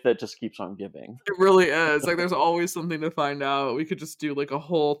gift that just keeps on giving. It really is. Like, there's always something to find out. We could just do like a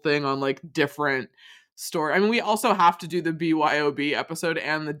whole thing on like different story. I mean, we also have to do the BYOB episode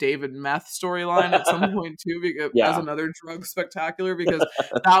and the David Meth storyline at some point too, because, as Yeah. another drug spectacular, because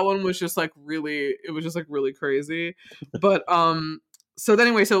that one was just like really, it was just like really crazy. But so then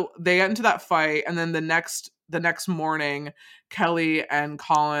anyway, so they get into that fight, and then the next morning, Kelly and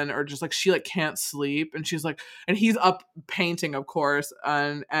Colin are just like, she like can't sleep, and she's like, and he's up painting, of course,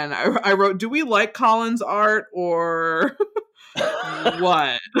 and I wrote, do we like Colin's art or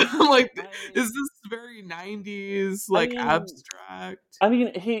what? Like, is this very 90s I like mean abstract?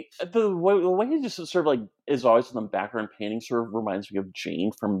 the way he just sort of, like, is always in the background painting sort of reminds me of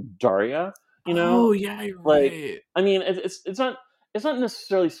Jane from Daria, you know? Oh yeah, you're Like, right. I mean, it's not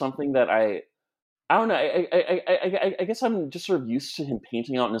necessarily something that I don't know. I guess I'm just sort of used to him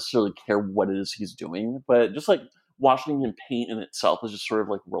painting. I don't necessarily care what it is he's doing, but just like watching him paint in itself is just sort of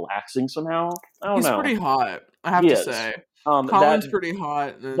like relaxing somehow. I don't He's know. pretty hot, I have He to is. say. That Colin's pretty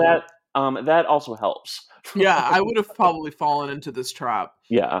hot, and that also helps. yeah, I would have probably fallen into this trap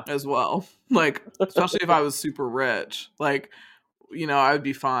Yeah. as well. Like, especially if I was super rich. Like, I would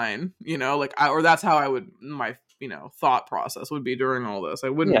be fine, like, or that's how I would, my, thought process would be during all this. I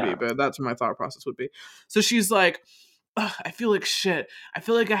wouldn't be, Yeah. but that's what my thought process would be. So she's like, "Ugh, I feel like shit. I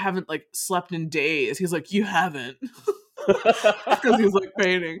feel like I haven't like slept in days." He's like, "You haven't." Because he's like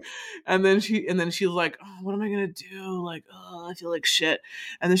painting. And then she's like, oh, what am I gonna do? Like, oh, I feel like shit.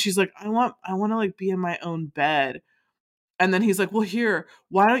 And then she's like, I want to like be in my own bed. And then he's like, well, here,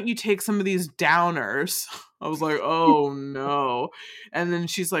 why don't you take some of these downers? I was like, oh no. And then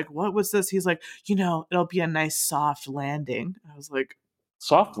she's like, what was this? He's like, it'll be a nice soft landing. I was like,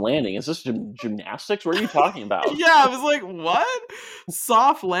 Soft landing. Is this gymnastics? What are you talking about? yeah, I was like, what?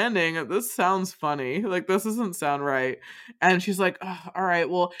 Soft landing. This sounds funny. Like, this doesn't sound right. And she's like, "Ugh, all right,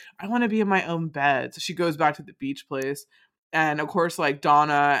 well, I want to be in my own bed." So she goes back to the beach place. And of course, like,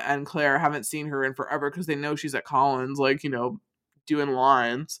 Donna and Claire haven't seen her in forever because they know she's at Collins, like, doing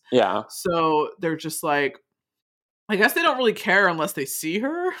lines. Yeah. So they're just like, I guess they don't really care unless they see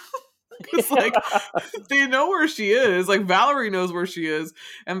her. Because Yeah. like they know where she is. Like Valerie knows where she is,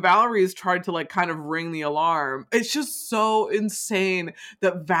 and Valerie's tried to like kind of ring the alarm. It's just so insane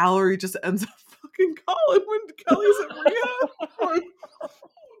that Valerie just ends up fucking calling when Kelly's at rehab. Like,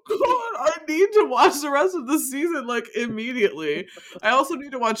 God, I need to watch the rest of the season like immediately. I also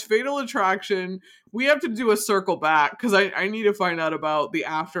need to watch Fatal Attraction. We have to do a circle back because I need to find out about the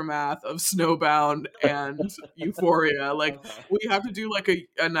aftermath of Snowbound and Euphoria. Like we have to do like a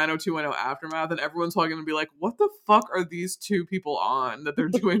 90210 aftermath, and everyone's probably gonna be like, what the fuck are these two people on that they're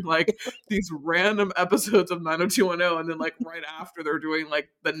doing like these random episodes of 90210 and then like right after they're doing like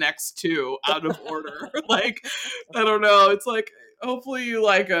the next two out of order. Like I don't know. It's like hopefully you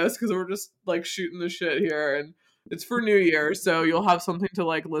like us because we're just like shooting the shit here, and it's for New Year, so you'll have something to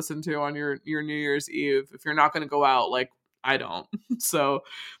like listen to on your New Year's Eve if you're not going to go out like I don't. So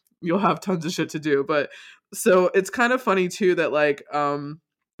you'll have tons of shit to do. But so it's kind of funny too that like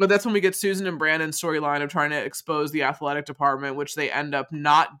but that's when we get Susan and Brandon's storyline of trying to expose the athletic department, which they end up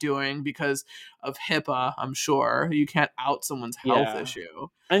not doing because of HIPAA. I'm sure you can't out someone's health Yeah. issue.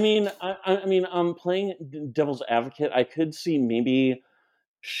 Playing devil's advocate, I could see maybe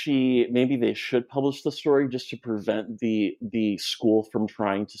they should publish the story just to prevent the school from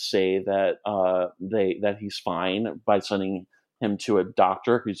trying to say that that he's fine by sending him to a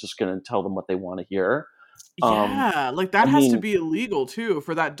doctor who's just going to tell them what they want to hear. Um, Yeah, like I that has to mean, be illegal too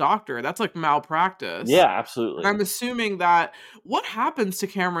for that doctor. That's like malpractice. yeah, And I'm absolutely. assuming that what happens to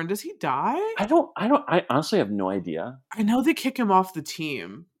Cameron? Does he die? I honestly have no idea. I know they kick him off the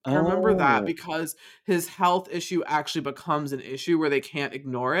team. I remember that Oh, because his health issue actually becomes an issue where they can't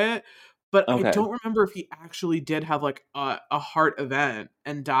ignore it. But I okay. don't remember if he actually did have like a heart event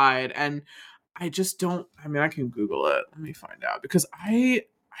and died. And I just don't. I mean, I can Google it. Let me find out because I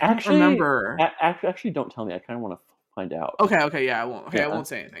don't Actually, remember. actually, don't tell me. I kind of want to find out. Okay, yeah, I won't. Okay, I Yeah, won't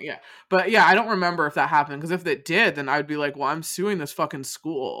say anything. Yeah, but yeah, I don't remember if that happened because if it did, then I'd be like, well, I'm suing this fucking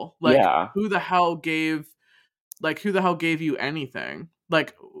school. Like, yeah. who the hell gave you anything?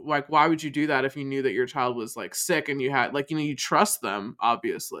 Like, why would you do that if you knew that your child was like sick and you had like, you trust them,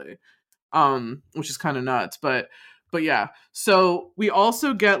 obviously, which is kind of nuts. But yeah, so we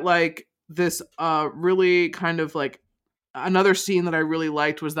also get like this, really kind of like another scene that I really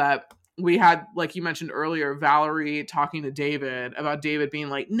liked was that we had, like you mentioned earlier, Valerie talking to David about David being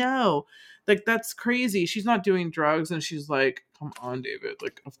like, no, like that's crazy. She's not doing drugs. And she's like, come on, David.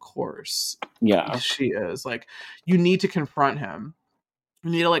 Like, of course Yeah. she is. Like, you need to confront him. You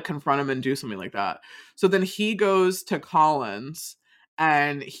need to like confront him and do something like that. So then he goes to Collins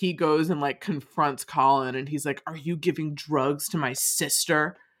and he goes and like confronts Colin and he's like, are you giving drugs to my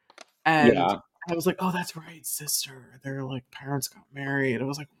sister? And Yeah. I was like, oh, that's right, sister. Their like parents got married. It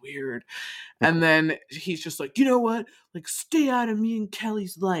was like weird. And then he's just like, you know what? Like, stay out of me and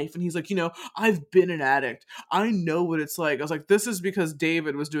Kelly's life. And he's like, I've been an addict. I know what it's like. I was like, this is because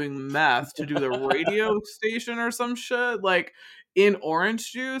David was doing meth to do the radio station or some shit. Like, in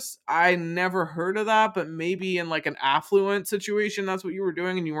orange juice. I never heard of that, but maybe in like an affluent situation, that's what you were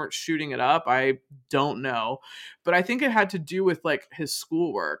doing and you weren't shooting it up. I don't know. But I think it had to do with like his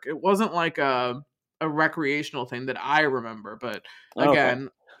schoolwork. It wasn't like a recreational thing that I remember. But Okay. again,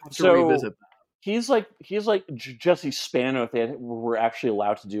 I have to So revisit. he's like Jesse Spano if they were actually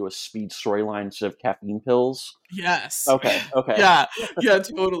allowed to do a speed storyline instead of caffeine pills. Yes. Okay. Okay. Yeah. Yeah,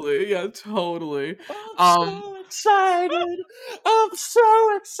 totally. Yeah, totally. I'm Um so excited. I'm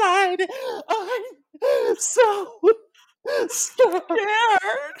so excited. I'm so scared.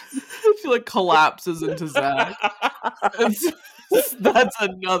 scared. She like collapses into Zach. It's, that's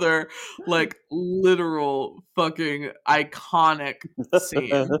another like literal fucking iconic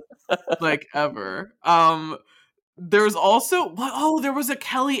scene like ever. There's also there was a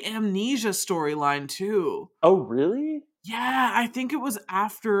Kelly amnesia storyline too. Oh, really? Yeah, I think it was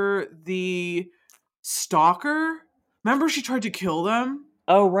after the stalker. Remember she tried to kill them?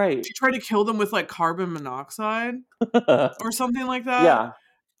 Oh, right. She tried to kill them with like carbon monoxide or something like that.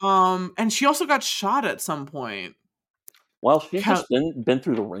 Yeah. And she also got shot at some point. Well, she's Kel- just been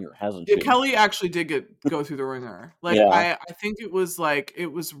through the ringer, hasn't yeah, she? Kelly actually did go through the ringer. Like Yeah. I think it was like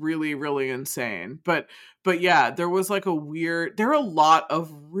it was really really insane. But yeah, there was like there are a lot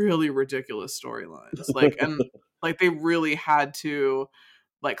of really ridiculous storylines. Like and like they really had to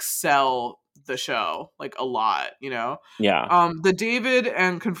like sell the show like a lot. Yeah. The David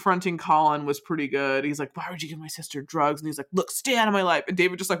and confronting Colin was pretty good. He's like, why would you give my sister drugs? And he's like, look, stay out of my life. And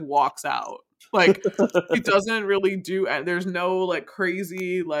David just like walks out. Like he doesn't really do there's no like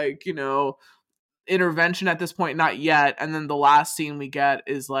crazy like intervention at this point, not yet. And then the last scene we get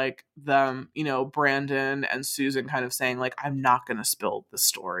is like them, Brandon and Susan kind of saying like, I'm not going to spill the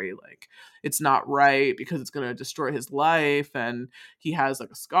story. Like, it's not right because it's going to destroy his life. And he has like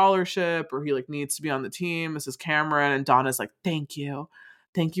a scholarship, or he like needs to be on the team. This is Cameron. And Donna's like, thank you.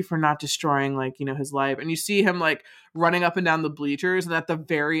 Thank you for not destroying like, his life. And you see him like running up and down the bleachers. And at the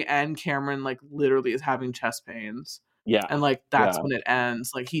very end, Cameron like literally is having chest pains. Yeah. And like that's Yeah. when it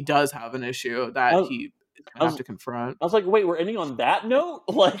ends. Like he does have an issue that he is gonna have to confront. I was like, wait, we're ending on that note?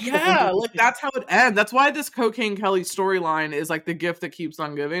 Like, yeah, like that's how it ends. That's why this Cocaine Kelly storyline is like the gift that keeps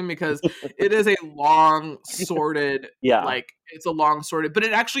on giving, because it is a long sorted, like it's a long sorted, but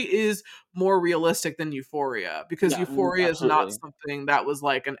it actually is more realistic than Euphoria, because Euphoria is not something that was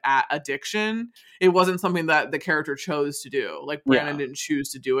like an addiction. It wasn't something that the character chose to do. Like Brandon didn't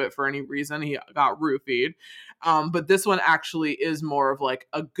choose to do it for any reason. He got roofied. But this one actually is more of like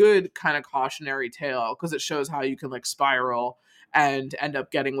a good kind of cautionary tale, because it shows how you can like spiral and end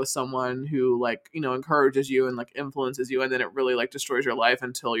up getting with someone who like, encourages you and like influences you, and then it really like destroys your life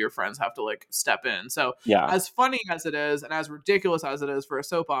until your friends have to like step in. So as funny as it is and as ridiculous as it is for a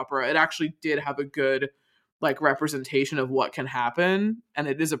soap opera, it actually did have a good like representation of what can happen, and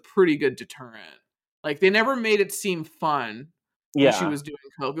it is a pretty good deterrent. Like they never made it seem fun when she was doing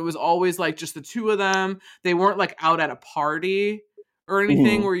coke. It was always like just the two of them. They weren't like out at a party or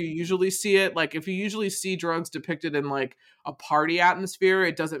anything where you usually see it. Like if you usually see drugs depicted in like a party atmosphere,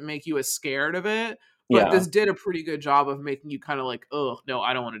 it doesn't make you as scared of it. But this did a pretty good job of making you kind of like, oh no,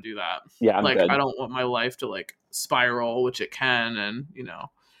 I don't want to do that. Yeah, like I don't want my life to like spiral, which it can, and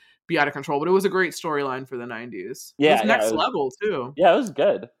be out of control. But it was a great storyline for the 90s. It was next level too. Yeah, it was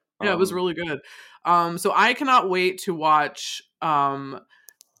good. Yeah, it was really good. So I cannot wait to watch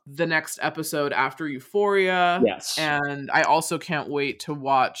the next episode after Euphoria. Yes. And I also can't wait to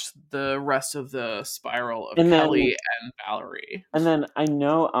watch the rest of the spiral of Kelly and Valerie. And then I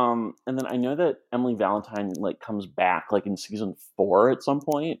know that Emily Valentine like comes back like in season 4 at some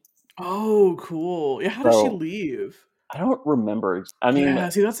point. Oh, cool. Yeah, how does she leave? I don't remember. I mean, yeah,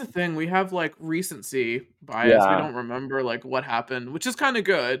 see, that's the thing. We have like recency bias. We don't remember like what happened, which is kind of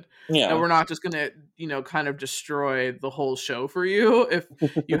good. Yeah. And we're not just gonna, kind of destroy the whole show for you if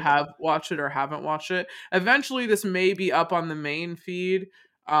you have watched it or haven't watched it. Eventually, this may be up on the main feed.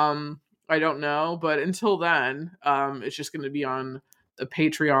 I don't know, but until then, it's just going to be on the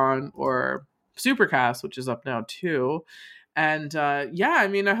Patreon or Supercast, which is up now too. And I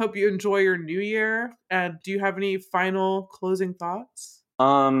mean, I hope you enjoy your new year. And do you have any final closing thoughts?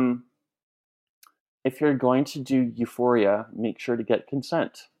 If you're going to do Euphoria, make sure to get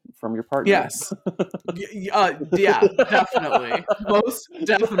consent from your partner. Yes. Yeah, definitely. Most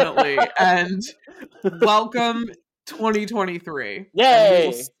definitely. And welcome 2023. Yay! And we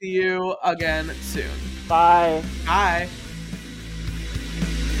will see you again soon. Bye. Bye.